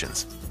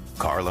renovations,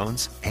 car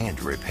loans and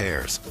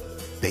repairs,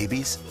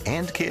 babies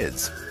and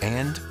kids,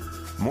 and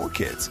more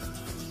kids.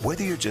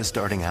 Whether you're just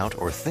starting out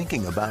or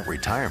thinking about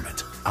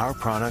retirement, our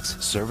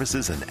products,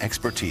 services, and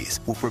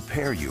expertise will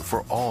prepare you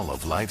for all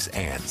of life's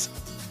ands.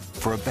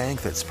 For a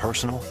bank that's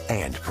personal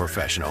and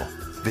professional,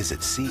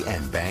 visit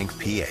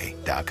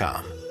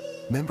cnbankpa.com.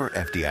 Member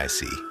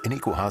FDIC, an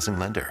equal housing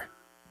lender.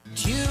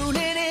 Tuning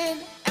in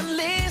and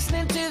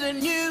listening to the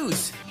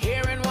news,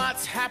 hearing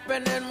what's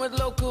happening with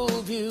local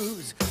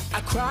views.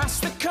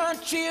 Across the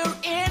country or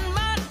in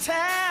my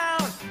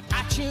town,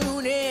 I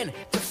tune in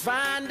to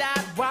find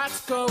out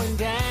what's going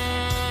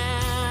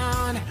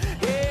down.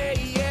 Hey,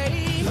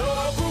 hey.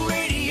 Local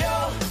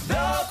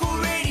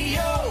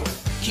radio,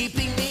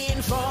 keeping me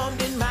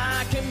informed in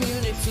my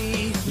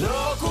community.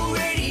 Local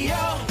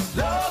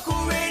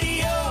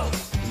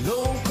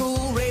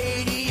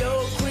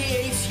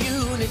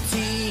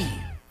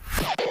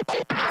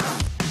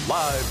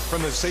Live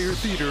from the Sayre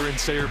Theater in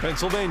Sayre,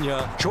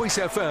 Pennsylvania, Choice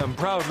FM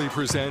proudly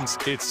presents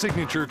its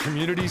signature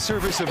community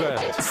service event.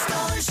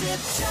 Scholarship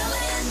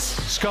Challenge.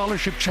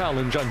 Scholarship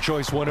Challenge on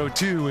Choice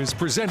 102 is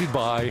presented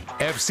by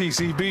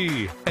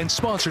FCCB and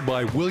sponsored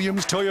by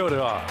Williams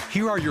Toyota.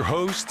 Here are your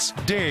hosts,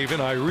 Dave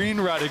and Irene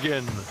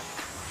Radigan.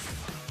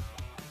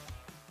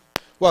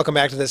 Welcome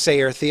back to the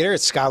Sayre Theater.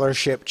 It's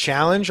Scholarship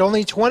Challenge.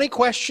 Only 20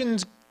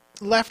 questions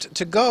left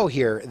to go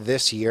here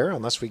this year,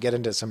 unless we get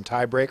into some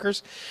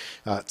tiebreakers.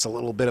 It's a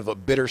little bit of a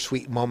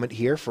bittersweet moment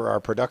here for our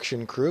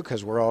production crew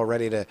because we're all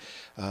ready to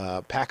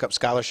pack up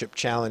Scholarship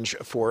Challenge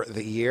for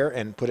the year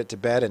and put it to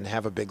bed and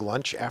have a big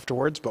lunch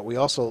afterwards. But we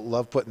also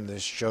love putting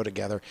this show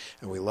together,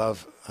 and we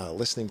love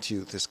listening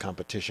to this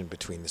competition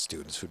between the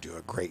students who do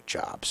a great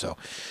job. So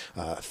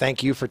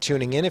thank you for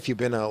tuning in. If you've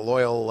been a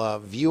loyal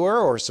viewer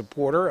or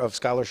supporter of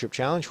Scholarship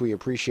Challenge, we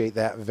appreciate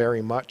that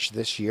very much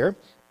this year.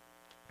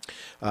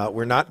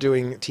 We're not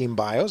doing team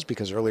bios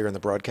because earlier in the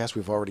broadcast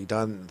we've already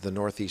done the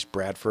Northeast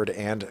Bradford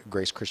and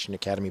Grace Christian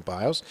Academy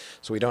bios,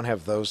 so we don't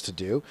have those to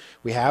do.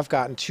 We have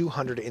gotten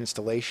 200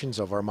 installations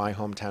of our My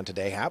Hometown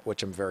Today app,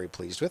 which I'm very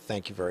pleased with.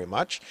 Thank you very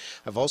much.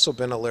 I've also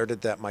been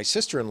alerted that my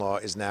sister-in-law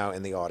is now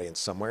in the audience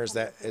somewhere. Is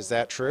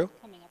that true?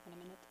 Coming up in a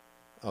minute.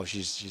 Oh,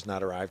 she's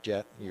not arrived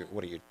yet?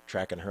 What are you,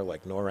 tracking her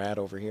like NORAD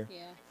over here?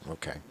 Yeah.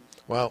 Okay.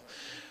 Well,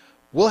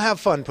 we'll have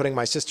fun putting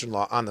my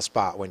sister-in-law on the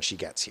spot when she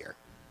gets here.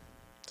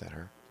 Is that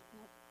her?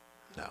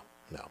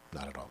 No,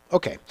 not at all.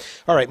 Okay.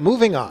 All right,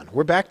 moving on.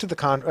 We're back to the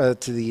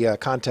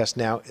contest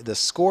now. The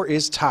score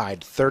is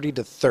tied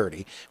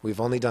 30-30. We've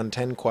only done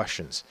 10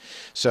 questions.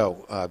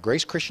 So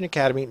Grace Christian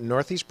Academy,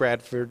 Northeast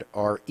Bradford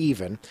are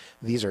even.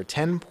 These are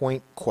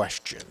 10-point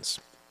questions.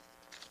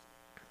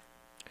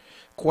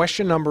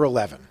 Question number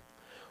 11.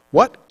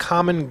 What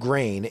common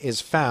grain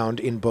is found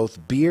in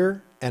both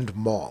beer and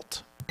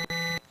malt?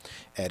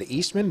 Ed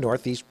Eastman,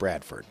 Northeast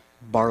Bradford.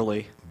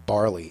 Barley.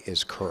 Barley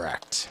is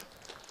correct.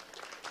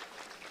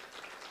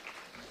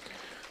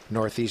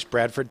 Northeast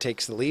Bradford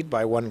takes the lead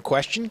by one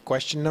question.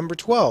 Question number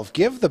 12.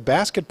 Give the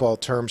basketball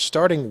term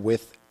starting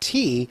with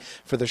T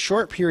for the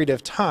short period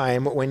of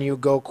time when you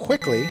go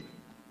quickly.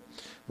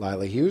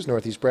 Lila Hughes,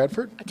 Northeast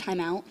Bradford. A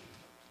timeout.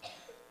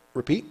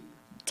 Repeat.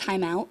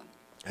 Timeout.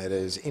 That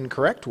is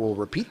incorrect. We'll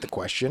repeat the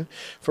question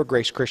for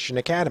Grace Christian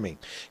Academy.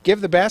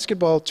 Give the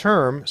basketball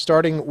term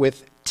starting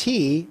with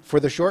T for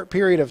the short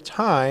period of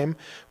time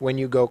when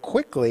you go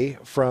quickly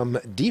from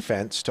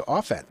defense to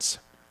offense.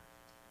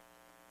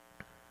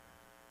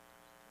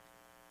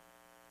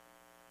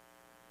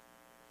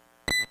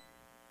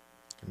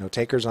 No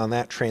takers on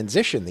that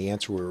transition. The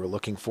answer we were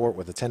looking for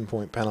with a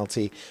 10-point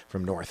penalty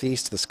from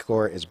Northeast. The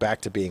score is back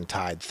to being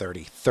tied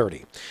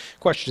 30-30.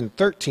 Question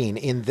 13.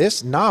 In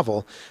this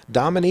novel,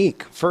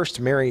 Dominique first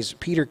marries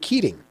Peter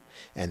Keating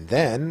and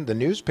then the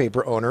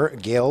newspaper owner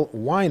Gail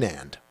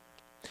Wynand.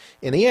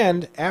 In the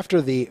end, after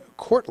the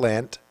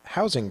Cortlandt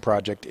housing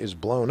project is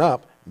blown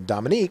up,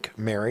 Dominique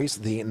marries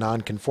the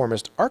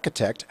nonconformist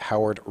architect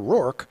Howard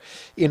Rourke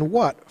in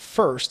what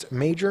first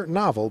major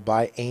novel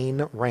by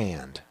Ayn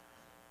Rand?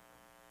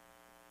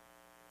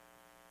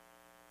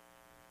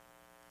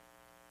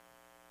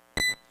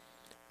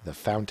 The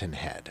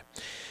Fountainhead.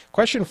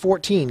 Question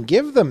 14.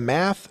 Give the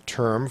math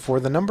term for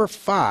the number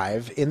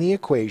 5 in the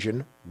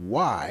equation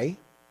y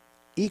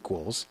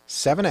equals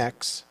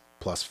 7x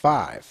plus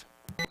 5.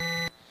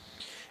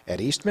 Ed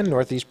Eastman,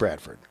 Northeast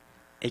Bradford.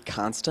 A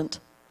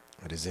constant.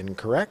 That is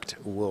incorrect.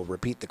 We'll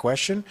repeat the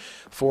question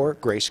for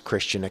Grace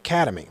Christian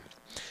Academy.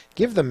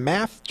 Give the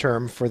math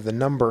term for the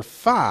number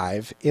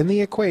 5 in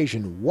the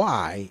equation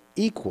y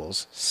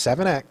equals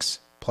 7x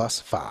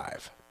plus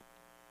 5.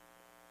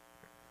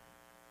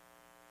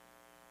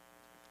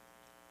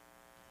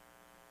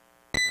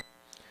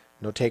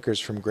 No takers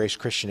from Grace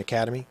Christian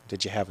Academy.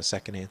 Did you have a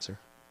second answer?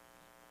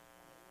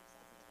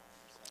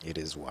 It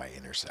is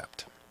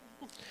y-intercept.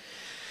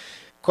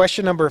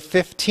 Question number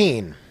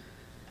 15.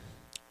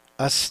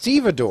 A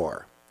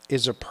stevedore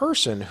is a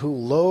person who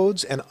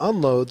loads and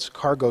unloads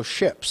cargo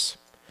ships.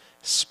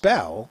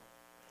 Spell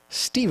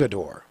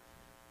stevedore.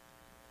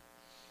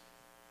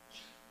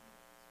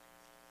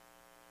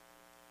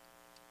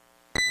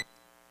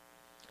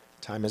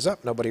 Time is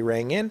up. Nobody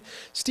rang in.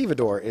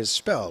 Stevedore is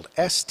spelled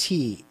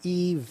S-T-E-V-E-D-O-R-E.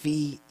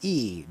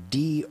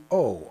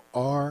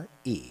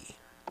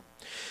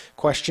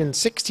 Question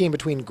 16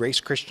 between Grace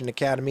Christian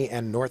Academy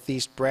and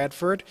Northeast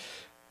Bradford.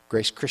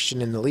 Grace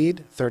Christian in the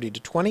lead,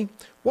 30-20.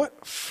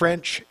 What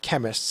French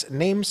chemist's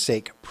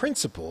namesake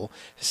principle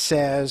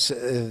says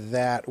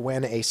that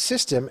when a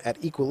system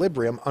at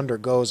equilibrium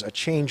undergoes a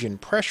change in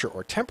pressure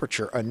or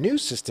temperature, a new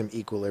system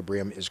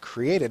equilibrium is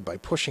created by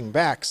pushing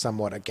back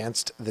somewhat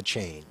against the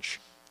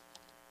change?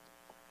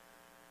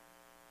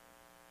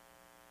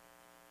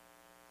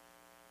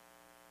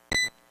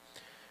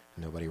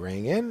 Nobody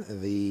rang in.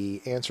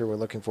 The answer we're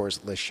looking for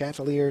is Le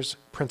Chatelier's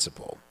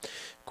Principle.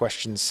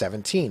 Question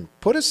 17.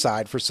 Put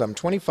aside for some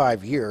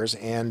 25 years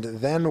and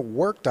then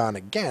worked on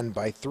again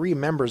by 3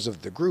 members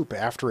of the group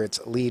after its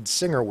lead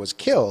singer was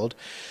killed,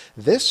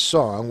 this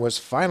song was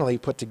finally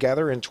put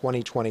together in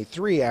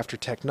 2023 after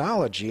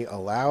technology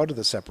allowed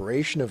the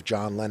separation of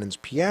John Lennon's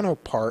piano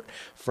part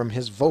from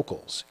his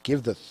vocals.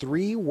 Give the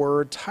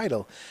 3-word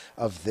title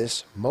of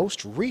this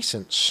most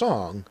recent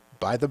song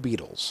by the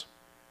Beatles.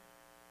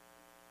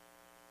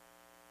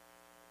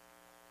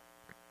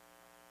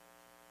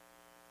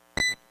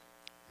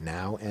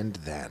 Now and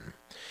then.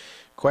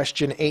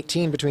 Question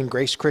 18. Between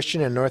Grace Christian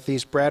and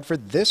Northeast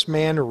Bradford, this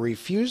man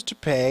refused to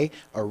pay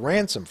a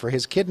ransom for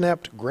his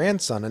kidnapped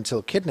grandson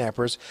until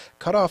kidnappers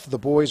cut off the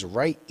boy's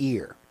right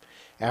ear.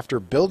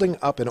 After building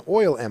up an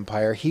oil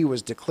empire, he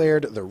was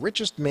declared the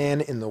richest man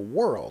in the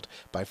world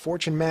by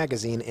Fortune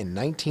magazine in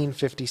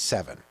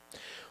 1957.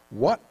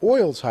 What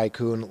oil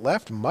tycoon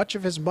left much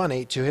of his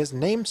money to his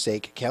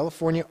namesake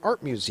California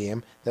Art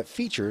Museum that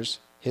features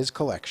his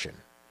collection?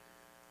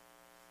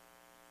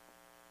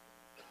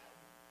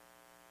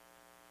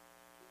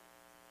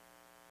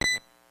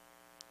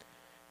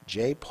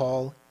 J.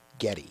 Paul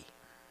Getty.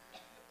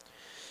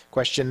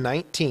 Question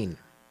 19.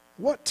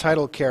 What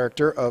title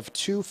character of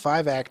 2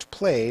 5-act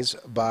plays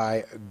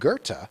by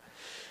Goethe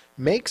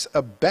makes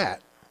a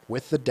bet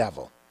with the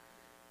devil?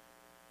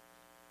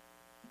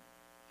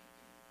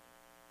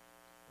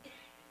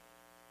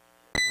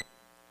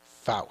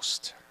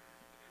 Faust.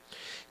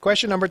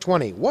 Question number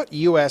 20. What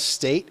U.S.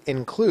 state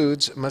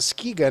includes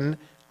Muskegon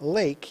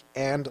Lake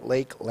and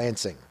Lake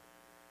Lansing?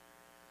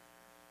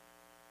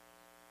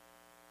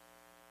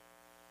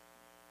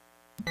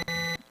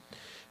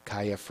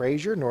 Kaya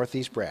Frazier,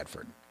 Northeast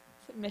Bradford.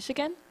 Is it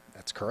Michigan?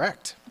 That's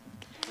correct.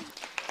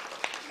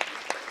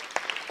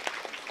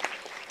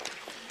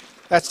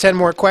 That's 10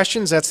 more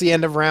questions. That's the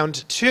end of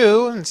round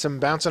 2, and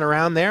some bouncing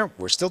around there.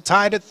 We're still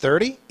tied at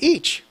 30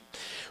 each.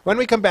 When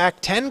we come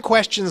back, 10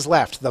 questions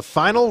left. The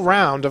final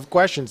round of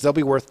questions, they'll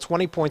be worth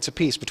 20 points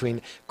apiece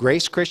between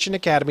Grace Christian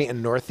Academy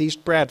and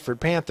Northeast Bradford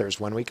Panthers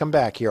when we come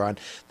back here on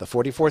the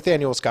 44th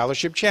Annual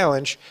Scholarship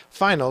Challenge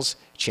Finals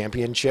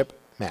Championship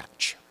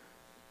Match.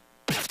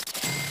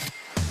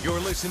 You're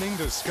listening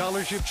to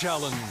Scholarship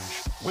Challenge.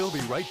 We'll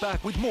be right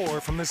back with more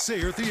from the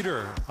Sayre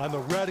Theater on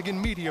the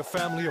Radigan Media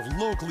family of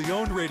locally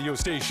owned radio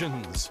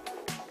stations.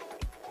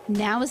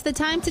 Now is the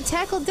time to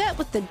tackle debt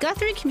with the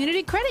Guthrie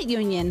Community Credit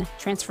Union.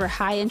 Transfer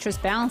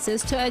high-interest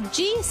balances to a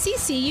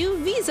GCCU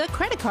Visa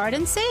credit card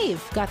and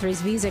save.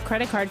 Guthrie's Visa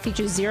credit card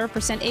features 0%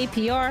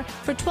 APR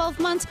for 12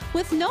 months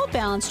with no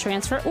balance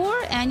transfer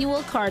or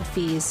annual card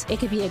fees. It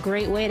could be a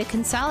great way to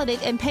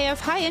consolidate and pay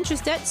off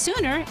high-interest debt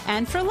sooner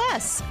and for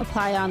less.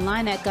 Apply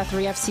online at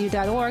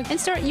GuthrieFCU.org and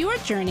start your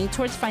journey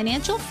towards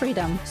financial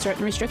freedom.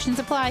 Certain restrictions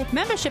apply.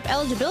 Membership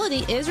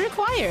eligibility is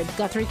required.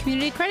 Guthrie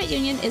Community Credit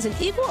Union is an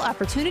equal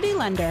opportunity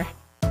lender.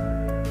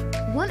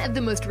 One of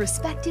the most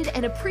respected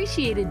and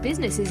appreciated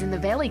businesses in the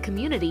Valley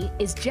community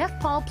is Jeff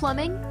Paul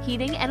Plumbing,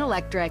 Heating, and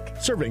Electric.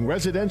 Serving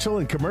residential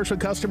and commercial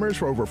customers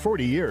for over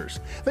 40 years.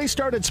 They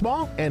started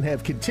small and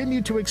have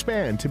continued to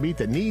expand to meet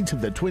the needs of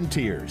the Twin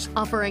Tiers.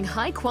 Offering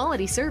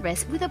high-quality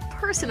service with a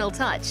personal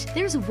touch.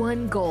 There's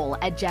one goal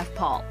at Jeff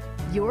Paul: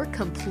 your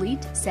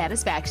complete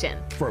satisfaction.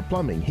 For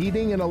plumbing,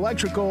 heating, and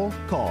electrical,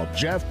 call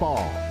Jeff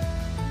Paul.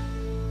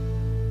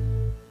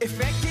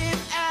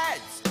 Effective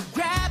ads,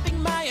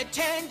 grabbing my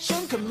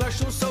attention.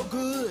 Commercials so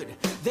good,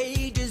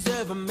 they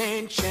deserve a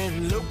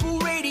mention. Local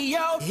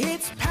radio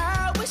hits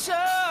power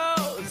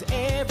shows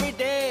every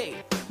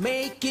day,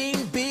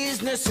 making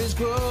businesses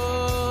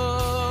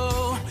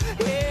grow.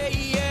 Yeah,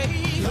 yeah.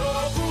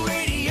 Local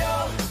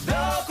radio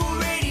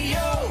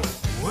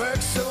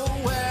works so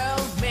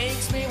well,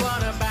 makes me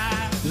wanna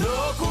buy.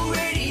 Local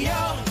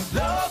radio,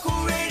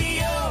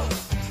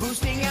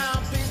 boosting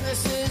our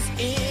businesses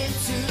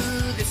into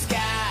the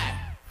sky.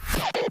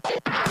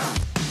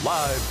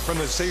 Live from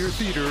the Sayre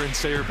Theater in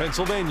Sayre,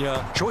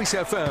 Pennsylvania, Choice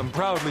FM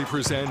proudly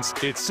presents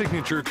its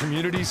signature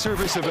community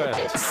service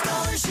event.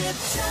 Scholarship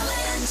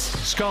Challenge.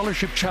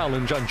 Scholarship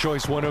Challenge on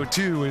Choice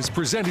 102 is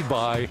presented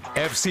by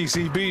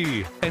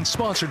FCCB and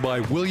sponsored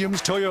by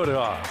Williams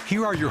Toyota.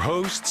 Here are your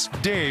hosts,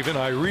 Dave and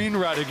Irene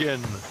Radigan.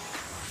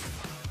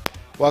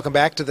 Welcome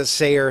back to the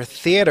Sayre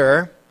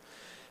Theater.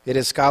 It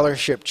is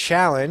Scholarship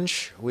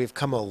Challenge. We've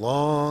come a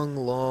long,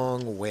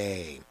 long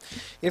way.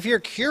 If you're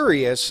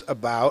curious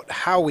about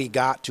how we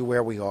got to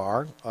where we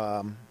are,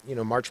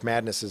 March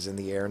Madness is in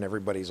the air and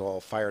everybody's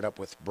all fired up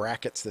with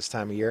brackets this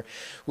time of year.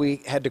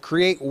 We had to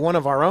create one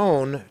of our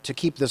own to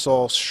keep this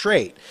all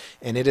straight,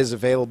 and it is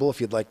available if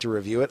you'd like to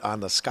review it on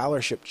the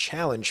Scholarship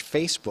Challenge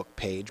Facebook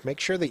page. Make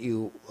sure that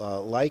you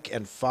like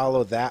and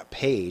follow that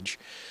page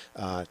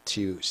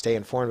to stay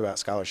informed about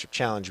Scholarship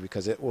Challenge,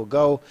 because it will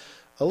go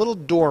a little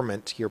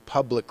dormant here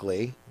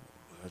publicly.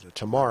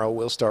 Tomorrow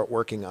we'll start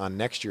working on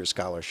next year's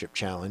Scholarship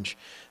Challenge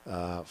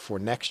for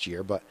next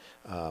year, but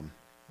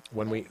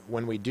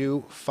when we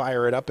do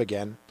fire it up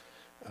again,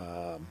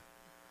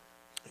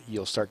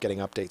 you'll start getting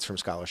updates from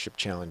Scholarship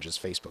Challenge's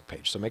Facebook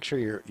page. So make sure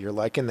you're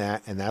liking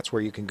that, and that's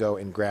where you can go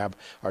and grab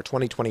our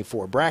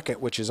 2024 bracket,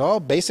 which is all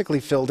basically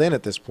filled in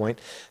at this point,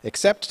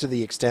 except to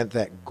the extent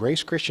that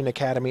Grace Christian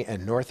Academy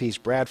and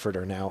Northeast Bradford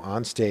are now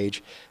on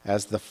stage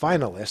as the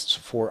finalists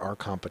for our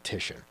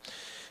competition.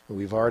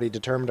 We've already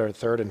determined our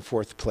third and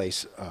fourth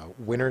place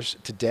winners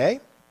today.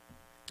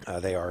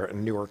 They are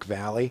Newark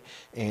Valley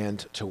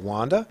and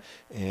Towanda,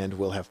 and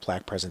we'll have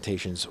plaque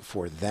presentations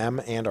for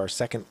them and our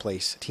second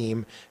place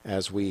team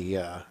as we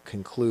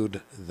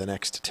conclude the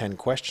next 10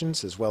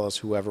 questions, as well as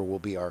whoever will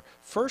be our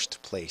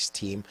first place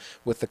team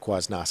with the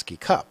Kwasnoski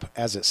Cup.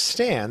 As it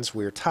stands,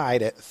 we're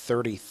tied at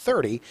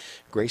 30-30,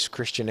 Grace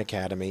Christian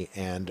Academy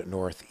and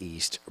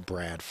Northeast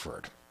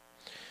Bradford.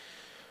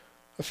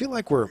 I feel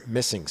like we're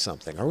missing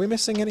something. Are we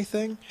missing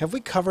anything? Have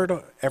we covered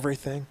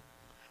everything?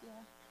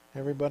 Yeah.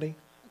 Everybody?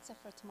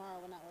 Except for tomorrow,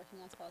 we're not working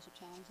on Scholarship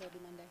Challenge. It'll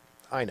be Monday.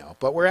 I know,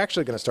 but we're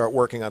actually going to start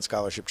working on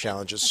Scholarship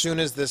Challenge. As soon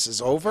as this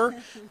is over,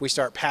 we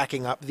start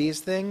packing up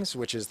these things,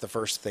 which is the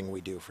first thing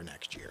we do for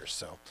next year.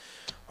 So,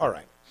 all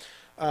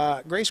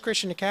right. Grace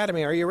Christian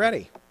Academy, are you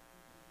ready?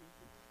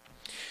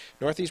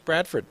 Northeast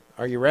Bradford,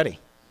 are you ready?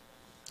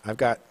 I've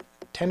got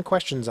 10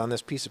 questions on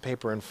this piece of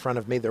paper in front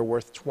of me. They're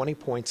worth 20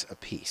 points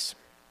apiece.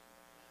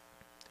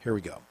 Here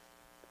we go.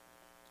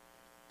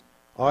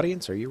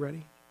 Audience, are you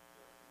ready?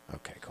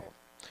 Okay, cool.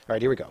 All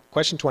right, here we go.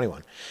 Question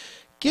 21.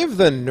 Give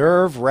the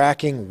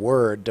nerve-wracking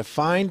word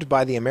defined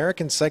by the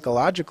American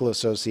Psychological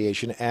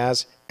Association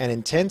as an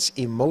intense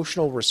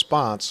emotional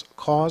response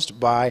caused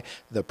by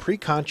the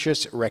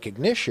preconscious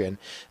recognition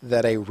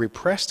that a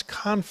repressed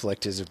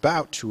conflict is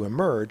about to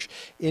emerge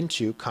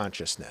into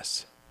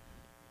consciousness.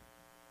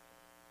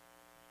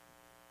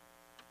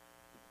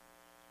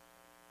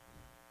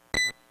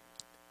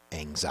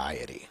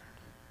 Anxiety.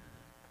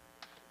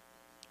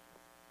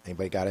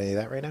 Anybody got any of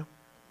that right now?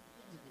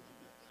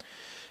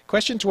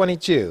 Question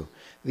 22.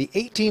 The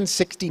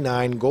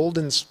 1869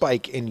 Golden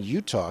Spike in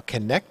Utah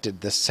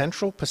connected the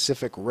Central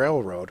Pacific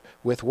Railroad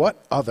with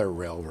what other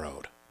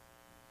railroad?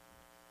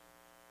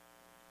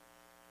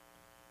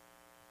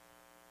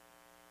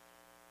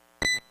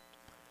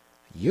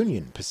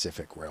 Union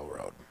Pacific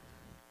Railroad.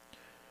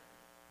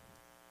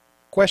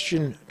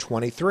 Question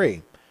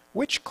 23.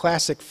 Which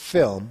classic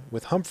film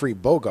with Humphrey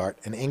Bogart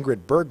and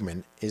Ingrid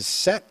Bergman is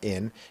set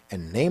in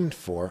and named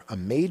for a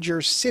major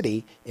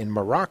city in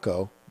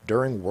Morocco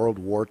during World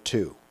War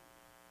II?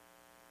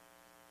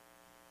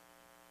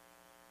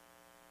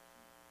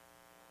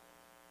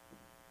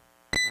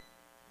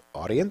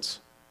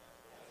 Audience?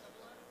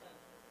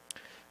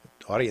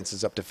 Audience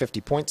is up to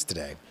 50 points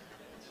today.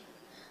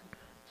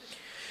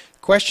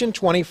 Question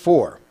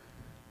 24.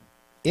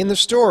 In the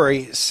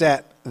story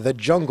set The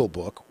Jungle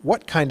Book,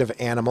 what kind of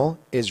animal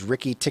is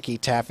Ricky Tikki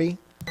Taffy?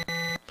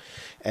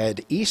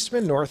 Ed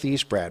Eastman,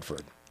 Northeast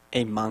Bradford.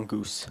 A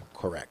mongoose.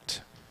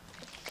 Correct.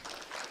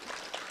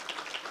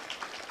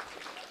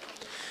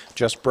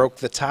 Just broke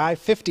the tie,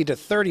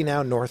 50-30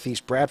 now.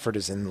 Northeast Bradford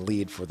is in the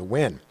lead for the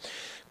win.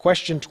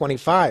 Question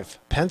 25.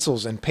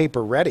 Pencils and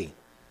paper ready.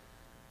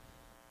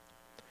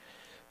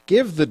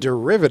 Give the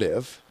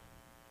derivative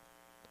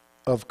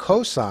of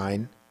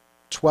cosine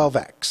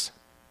 12x.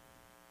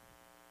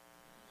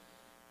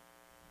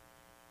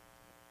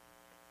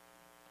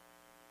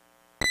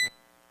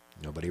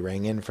 Nobody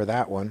rang in for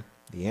that one.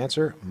 The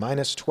answer,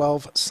 minus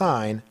 12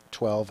 sine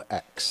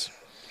 12x.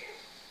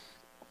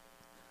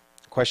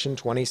 Question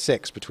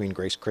 26, between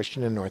Grace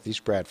Christian and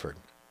Northeast Bradford.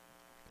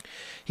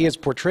 He is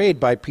portrayed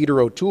by Peter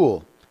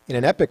O'Toole in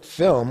an epic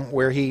film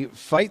where he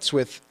fights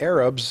with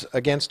Arabs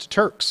against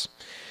Turks.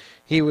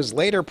 He was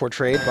later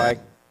portrayed by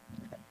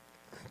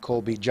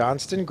Colby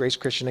Johnston, Grace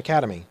Christian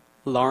Academy.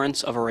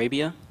 Lawrence of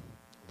Arabia.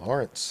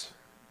 Lawrence.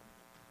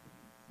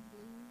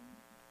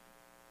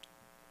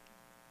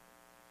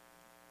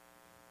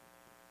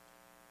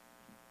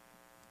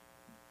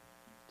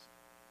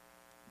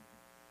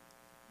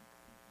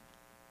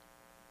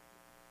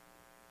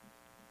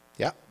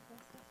 Yeah,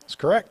 that's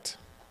correct.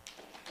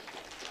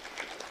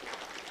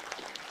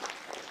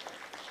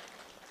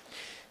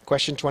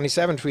 Question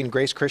 27, between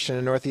Grace Christian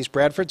and Northeast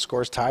Bradford,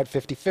 scores tied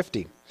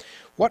 50-50.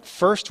 What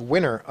first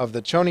winner of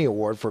the Tony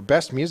Award for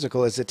Best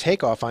Musical is a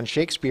takeoff on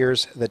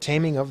Shakespeare's The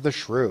Taming of the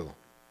Shrew?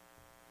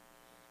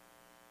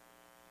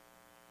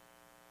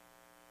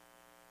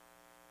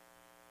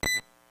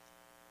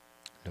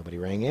 Nobody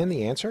rang in.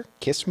 The answer,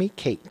 Kiss Me,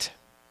 Kate.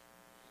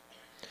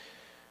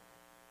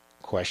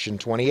 Question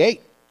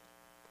 28.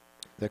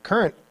 The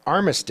current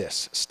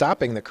armistice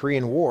stopping the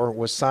Korean War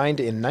was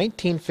signed in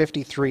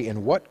 1953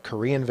 in what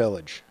Korean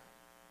village?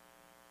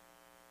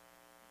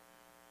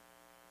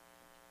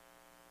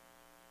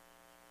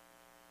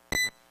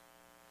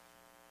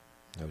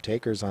 No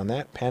takers on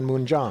that.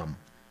 Panmunjom.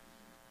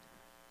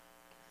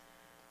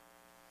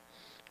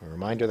 A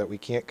reminder that we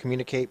can't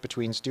communicate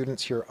between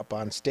students here up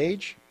on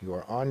stage. You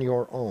are on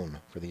your own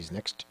for these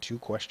next two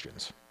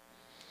questions.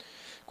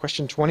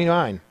 Question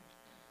 29.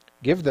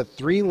 Give the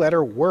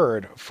three-letter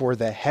word for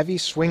the heavy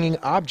swinging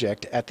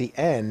object at the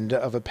end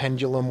of a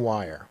pendulum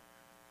wire.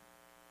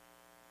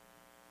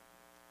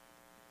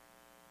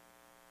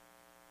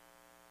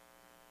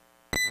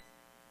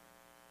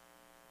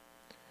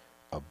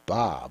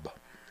 Bob.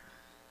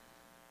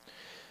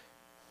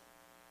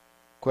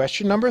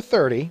 Question number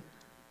 30.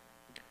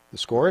 The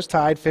score is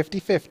tied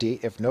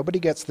 50-50. If nobody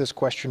gets this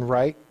question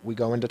right, we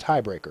go into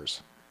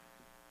tiebreakers.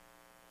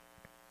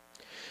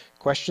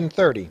 Question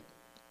 30.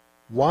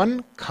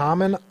 One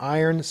common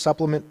iron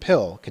supplement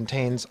pill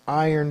contains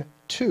iron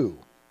 2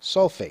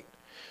 sulfate,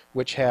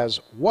 which has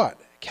what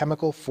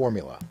chemical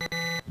formula?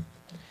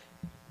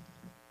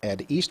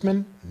 Ed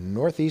Eastman,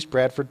 Northeast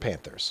Bradford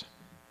Panthers.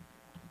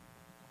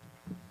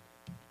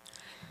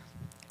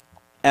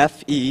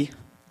 FeSO4.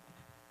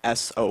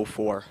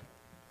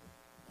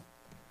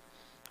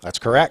 That's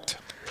correct.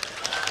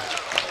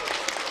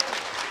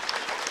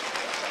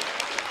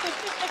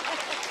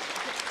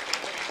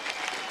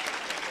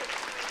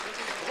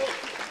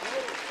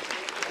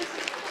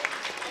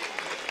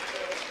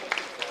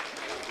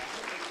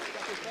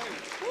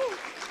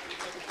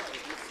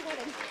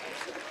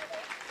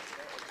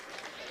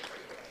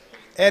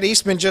 Ed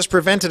Eastman just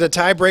prevented a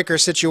tiebreaker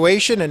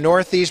situation, and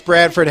Northeast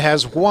Bradford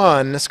has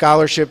won the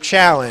Scholarship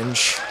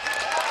Challenge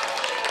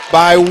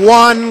by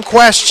one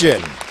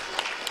question.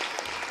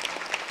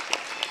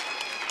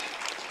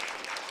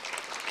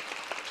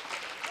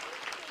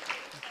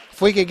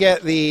 If we could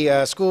get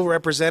the school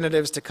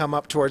representatives to come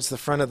up towards the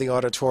front of the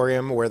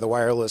auditorium where the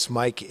wireless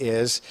mic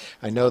is.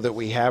 I know that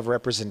we have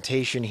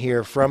representation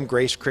here from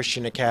Grace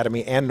Christian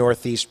Academy and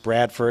Northeast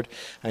Bradford.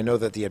 I know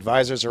that the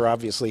advisors are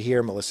obviously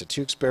here, Melissa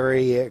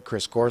Tewksbury,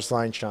 Chris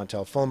Gorsline,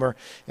 Chantel Fulmer,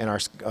 and our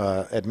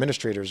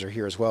administrators are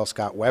here as well,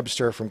 Scott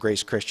Webster from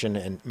Grace Christian,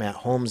 and Matt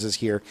Holmes is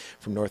here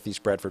from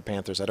Northeast Bradford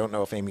Panthers. I don't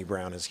know if Amy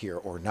Brown is here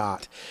or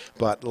not,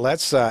 but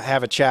let's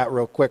have a chat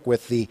real quick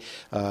with the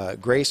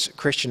Grace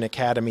Christian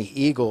Academy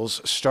Eagles,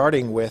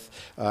 starting with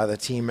the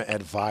team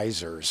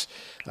advisors.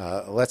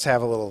 Let's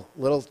have a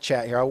little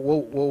chat here.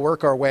 We'll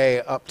work our way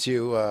up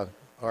to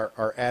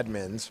our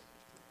admins.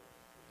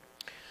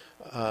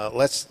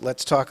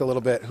 Let's talk a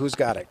little bit. Who's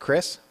got it?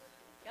 Chris?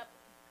 Yep.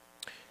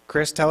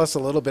 Chris, tell us a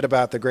little bit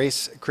about the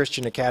Grace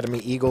Christian Academy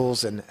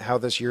Eagles and how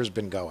this year's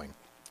been going.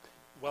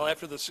 Well,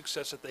 after the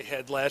success that they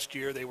had last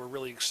year, they were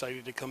really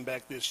excited to come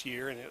back this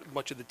year, and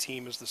much of the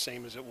team is the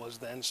same as it was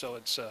then. So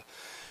it's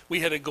we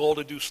had a goal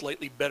to do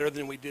slightly better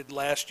than we did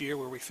last year,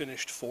 where we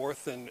finished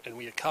 4th, and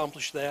we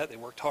accomplished that. They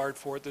worked hard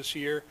for it this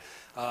year.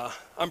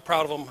 I'm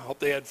proud of them. Hope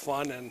they had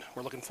fun, and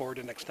we're looking forward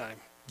to next time.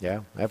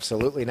 Yeah,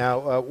 absolutely.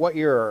 Now, what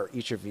year are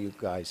each of you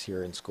guys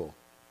here in school?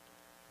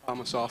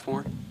 I'm a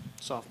sophomore.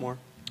 Sophomore.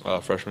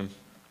 Freshman.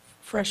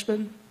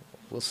 Freshman.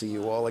 We'll see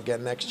you all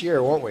again next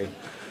year, won't we?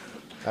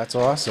 That's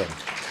awesome.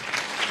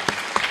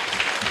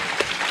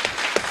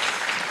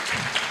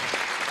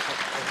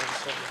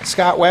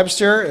 Scott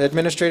Webster,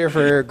 administrator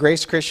for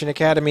Grace Christian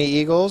Academy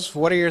Eagles.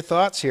 What are your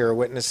thoughts here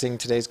witnessing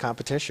today's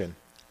competition?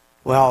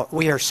 Well,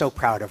 we are so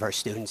proud of our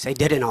students. They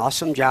did an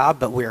awesome job,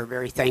 but we are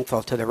very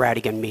thankful to the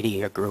Radigan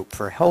Media Group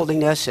for holding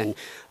this and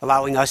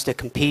allowing us to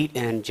compete,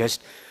 and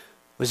just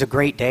was a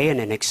great day and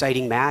an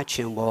exciting match,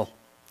 and we'll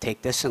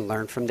take this and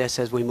learn from this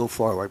as we move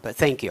forward. But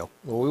thank you.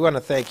 Well, we want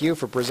to thank you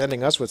for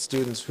presenting us with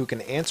students who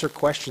can answer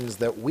questions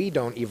that we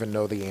don't even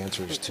know the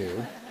answers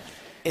to.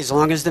 As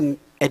long as the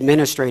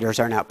administrators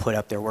are not put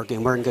up there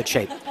working, we're in good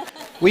shape.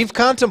 We've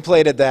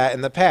contemplated that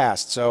in the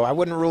past, so I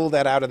wouldn't rule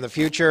that out in the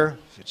future.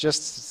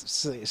 Just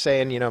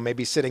saying, you know,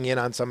 maybe sitting in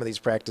on some of these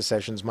practice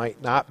sessions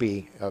might not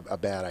be a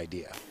bad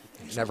idea.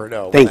 You never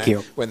know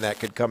when that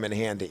could come in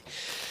handy.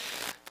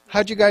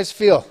 How'd you guys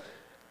feel?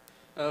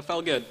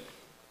 Felt good.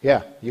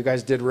 Yeah, you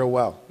guys did real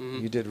well.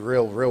 You did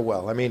real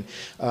well. I mean,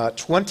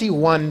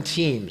 21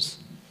 teams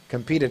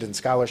competed in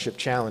Scholarship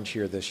Challenge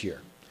here this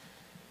year,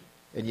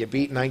 and you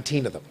beat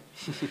 19 of them.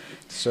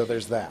 So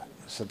there's that.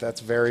 So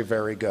that's very,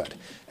 very good.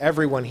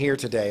 Everyone here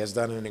today has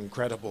done an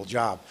incredible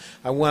job.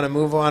 I want to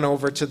move on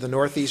over to the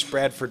Northeast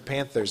Bradford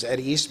Panthers. Ed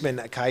Eastman,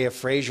 Kaya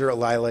Frazier,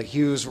 Lila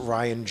Hughes,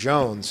 Ryan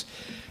Jones.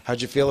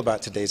 How'd you feel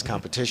about today's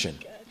competition?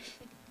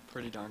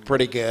 Pretty darn good.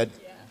 Pretty good.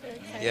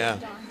 Yeah.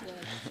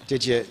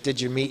 Did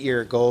you meet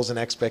your goals and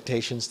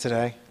expectations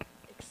today?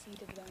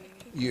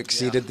 You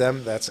exceeded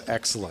them? That's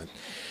excellent.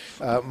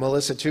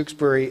 Melissa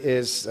Tewksbury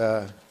is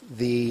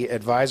the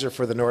advisor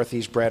for the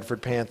Northeast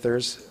Bradford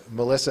Panthers.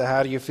 Melissa,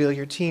 how do you feel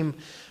your team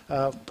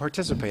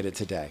participated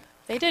today?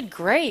 They did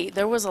great.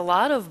 There was a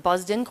lot of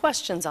buzzed-in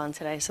questions on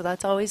today, so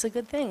that's always a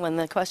good thing when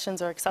the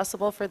questions are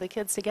accessible for the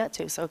kids to get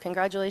to. So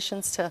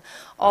congratulations to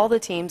all the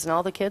teams and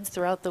all the kids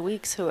throughout the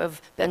weeks who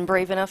have been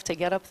brave enough to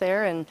get up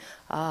there and,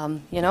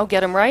 you know,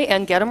 get them right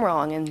and get them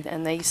wrong,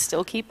 and they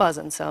still keep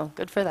buzzing, so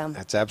good for them.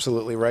 That's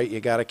absolutely right.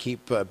 You got to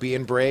keep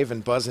being brave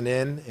and buzzing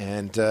in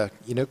and,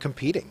 you know,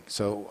 competing.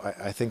 So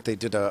I think they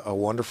did a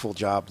wonderful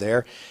job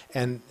there.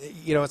 And,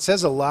 you know, it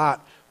says a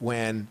lot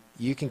when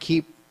you can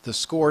keep the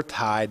score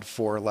tied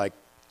for like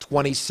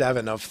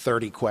 27 of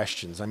 30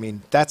 questions. I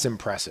mean, that's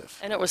impressive.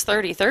 And it was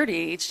 30-30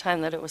 each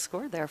time that it was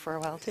scored there for a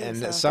while, too. And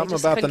so something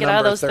about the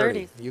number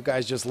 30. You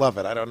guys just love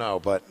it. I don't know,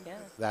 but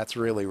that's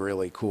really,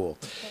 really cool.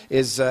 Okay.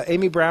 Is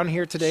Amy Brown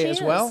here today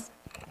as well?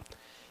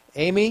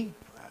 Amy,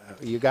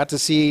 you got to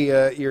see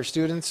your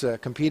students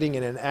competing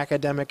in an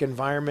academic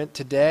environment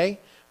today.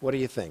 What do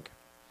you think?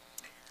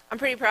 I'm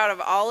pretty proud of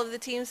all of the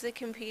teams that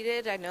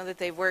competed. I know that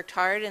they've worked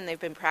hard and they've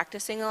been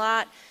practicing a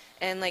lot.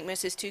 And like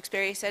Mrs.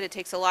 Tewksbury said, it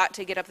takes a lot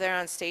to get up there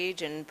on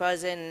stage and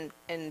buzz in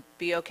and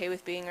be okay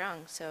with being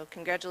wrong. So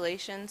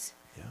congratulations.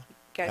 Yeah.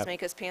 You guys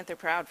make us Panther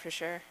proud for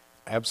sure.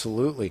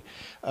 Absolutely.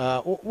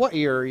 What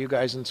year are you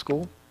guys in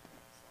school?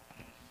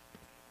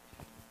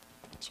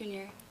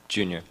 Junior.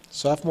 Junior.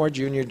 Sophomore,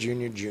 junior.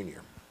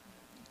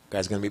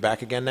 Guys going to be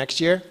back again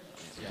next year?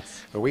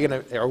 Yes. Are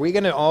we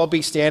gonna all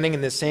be standing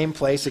in the same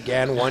place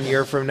again 1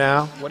 year from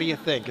now? What do you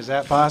think? Is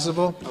that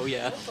possible? Oh,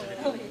 yeah.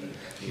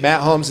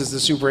 Matt Holmes is the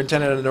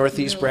superintendent of the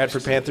Northeast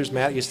Bradford Panthers.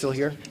 Matt, you still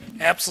here?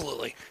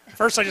 Absolutely.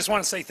 First, I just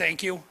want to say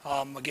thank you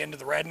again to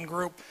the Radigan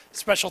group.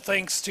 Special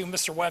thanks to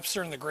Mr.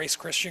 Webster and the Grace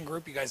Christian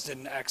group. You guys did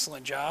an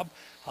excellent job.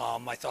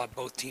 I thought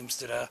both teams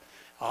did a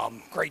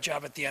great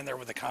job at the end there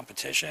with the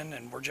competition,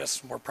 and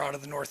we're proud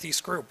of the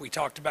Northeast group. We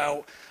talked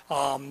about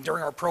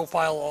during our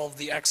profile all of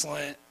the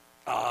excellent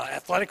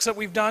athletics that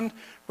we've done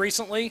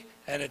recently,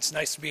 and it's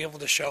nice to be able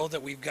to show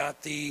that we've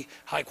got the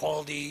high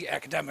quality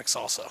academics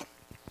also.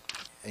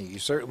 And you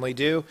certainly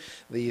do.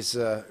 These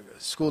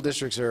school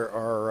districts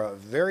are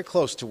very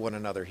close to one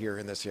another here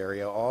in this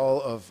area.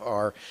 All of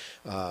our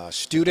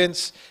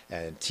students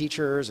and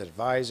teachers,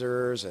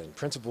 advisors, and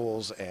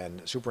principals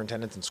and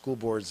superintendents and school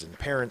boards and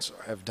parents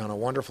have done a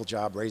wonderful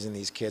job raising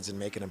these kids and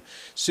making them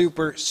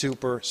super,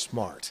 super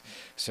smart.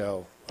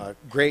 So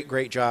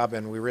great job,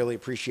 and we really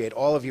appreciate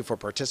all of you for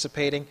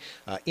participating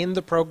in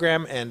the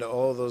program and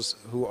all those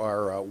who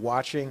are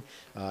watching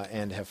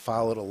and have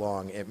followed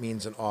along. It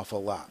means an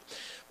awful lot.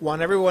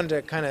 Want everyone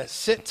to kind of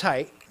sit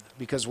tight,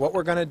 because what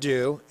we're going to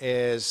do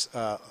is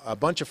a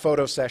bunch of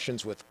photo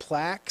sessions with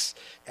plaques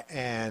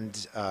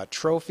and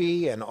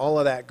trophy and all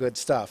of that good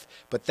stuff.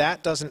 But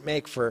that doesn't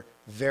make for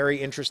very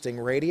interesting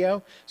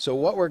radio. So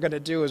what we're going to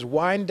do is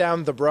wind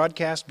down the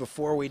broadcast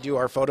before we do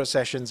our photo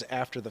sessions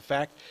after the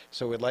fact.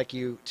 So we'd like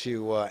you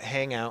to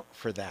hang out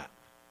for that.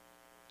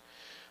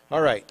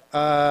 All right.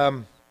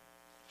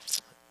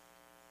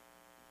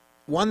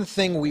 One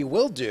thing we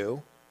will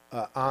do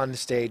on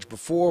stage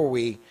before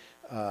we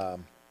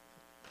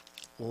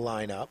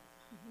line up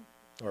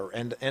or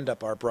end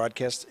up our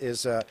broadcast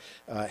is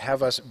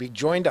have us be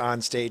joined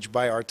on stage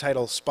by our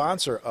title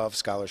sponsor of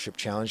Scholarship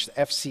Challenge, the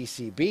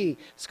FCCB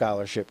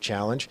Scholarship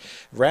Challenge.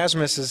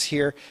 Rasmus is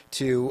here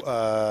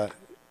to,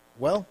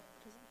 well,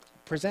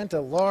 present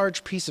a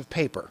large piece of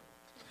paper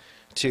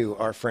to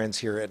our friends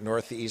here at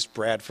Northeast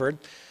Bradford.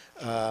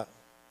 Go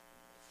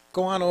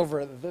on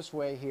over this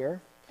way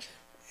here.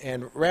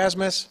 And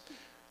Rasmus,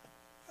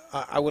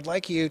 I would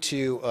like you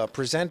to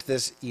present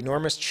this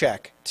enormous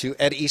check to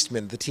Ed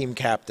Eastman, the team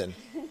captain.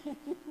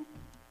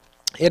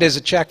 It is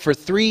a check for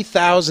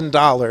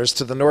 $3,000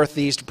 to the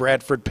Northeast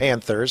Bradford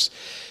Panthers.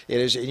 It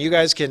is, and you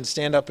guys can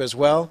stand up as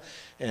well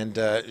and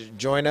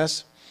join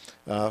us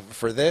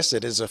for this.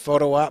 It is a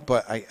photo op,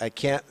 but I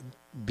can't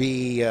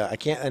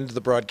end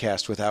the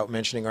broadcast without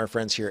mentioning our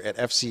friends here at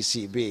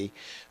FCCB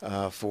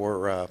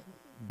for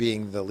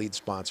being the lead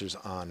sponsors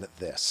on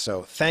this.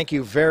 So thank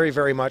you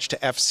very much to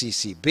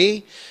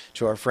FCCB,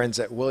 to our friends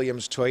at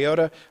Williams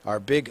Toyota, our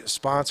big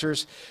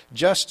sponsors.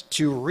 Just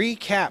to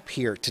recap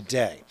here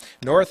today,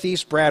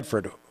 Northeast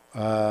Bradford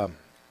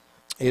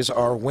is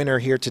our winner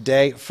here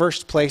today.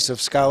 First place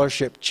of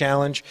Scholarship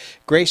Challenge.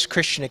 Grace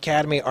Christian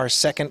Academy, our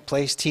second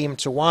place team.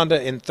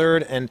 Towanda in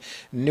third, and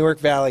Newark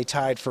Valley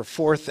tied for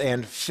fourth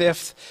and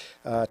fifth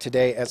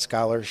today at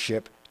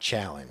Scholarship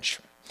Challenge.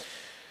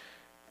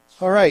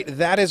 All right,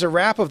 that is a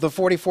wrap of the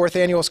 44th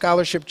Annual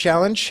Scholarship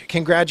Challenge.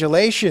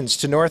 Congratulations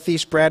to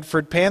Northeast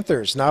Bradford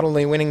Panthers, not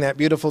only winning that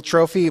beautiful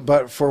trophy,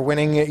 but for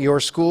winning your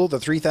school the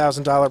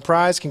 $3,000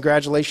 prize.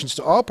 Congratulations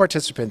to all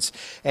participants,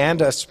 and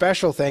a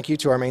special thank you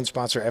to our main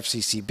sponsor,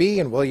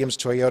 FCCB, and Williams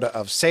Toyota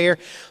of Sayre.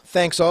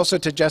 Thanks also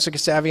to Jessica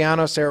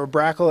Saviano, Sarah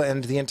Brackle,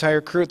 and the entire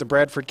crew at the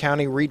Bradford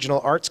County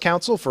Regional Arts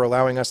Council for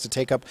allowing us to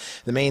take up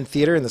the main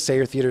theater and the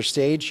Sayre Theater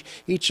stage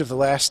each of the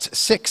last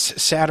 6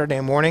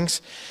 Saturday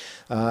mornings.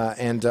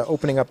 And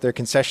opening up their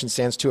concession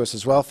stands to us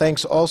as well.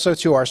 Thanks also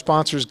to our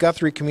sponsors,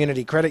 Guthrie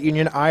Community Credit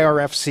Union,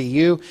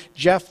 IRFCU,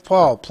 Jeff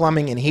Paul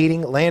Plumbing and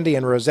Heating, Landy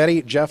and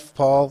Rossetti. Jeff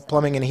Paul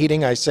Plumbing and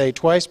Heating, I say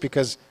twice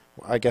because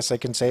I guess I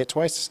can say it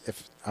twice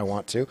if I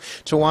want to.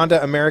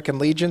 Towanda, American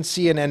Legion,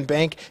 CNN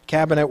Bank,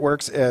 Cabinet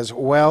Works as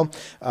well.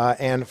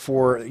 And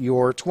for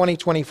your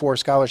 2024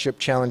 Scholarship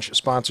Challenge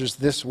sponsors,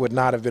 this would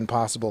not have been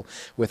possible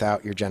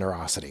without your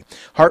generosity.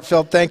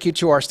 Heartfelt thank you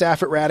to our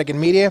staff at Radigan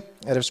Media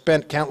that have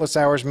spent countless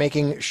hours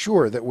making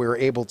sure that we're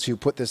able to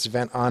put this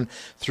event on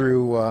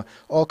through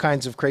all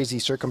kinds of crazy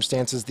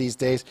circumstances these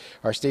days.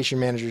 Our station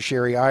manager,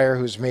 Sherry Iyer,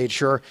 who's made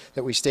sure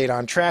that we stayed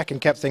on track and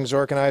kept things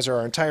organized.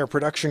 Our entire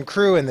production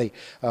crew and the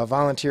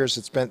volunteers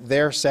that spent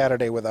their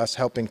Saturday with us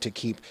helping to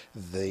keep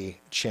the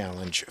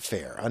challenge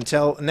fair.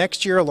 Until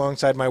next year,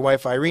 alongside my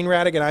wife Irene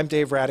Radigan, I'm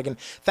Dave Radigan.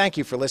 Thank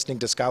you for listening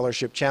to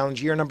Scholarship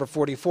Challenge, year number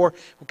 44.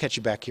 We'll catch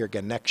you back here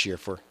again next year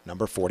for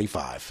number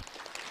 45.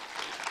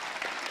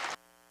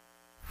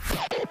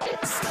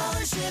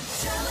 Scholarship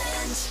Scholarship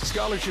Challenge.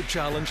 Scholarship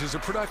Challenge is a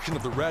production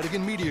of the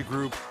Radigan Media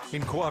Group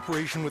in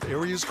cooperation with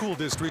area school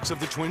districts of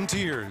the Twin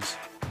Tiers.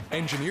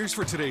 Engineers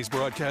for today's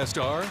broadcast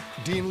are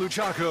Dean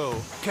Luchaco,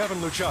 Kevin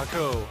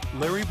Luchaco,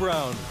 Larry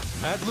Brown,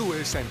 Matt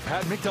Lewis, and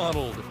Pat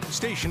McDonald.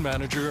 Station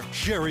manager,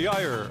 Sherry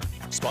Iyer.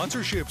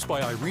 Sponsorships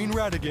by Irene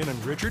Radigan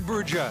and Richard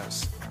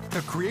Burgess.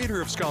 The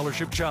creator of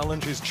Scholarship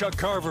Challenge is Chuck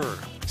Carver.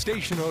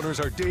 Station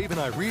owners are Dave and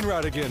Irene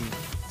Radigan.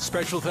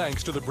 Special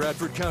thanks to the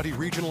Bradford County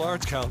Regional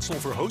Arts Council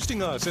for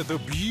hosting us at the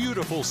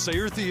beautiful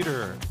Sayre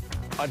Theater.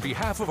 On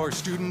behalf of our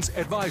students,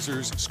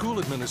 advisors, school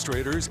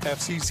administrators,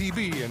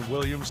 FCCB, and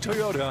Williams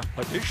Toyota,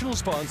 additional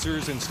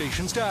sponsors, and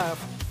station staff,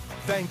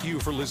 thank you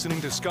for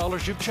listening to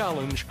Scholarship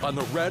Challenge on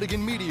the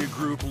Radigan Media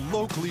Group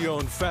locally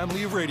owned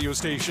family of radio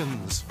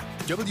stations.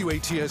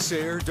 WATS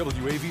Sayre,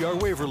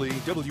 WAVR Waverly,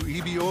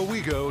 WEBO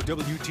Owego,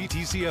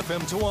 WTTC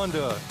FM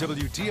Towanda,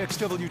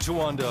 WTXW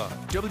Towanda,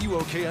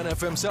 WOKN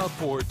FM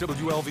Southport,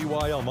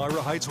 WLVY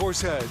Elmira Heights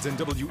Horseheads, and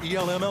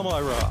WELM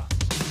Elmira.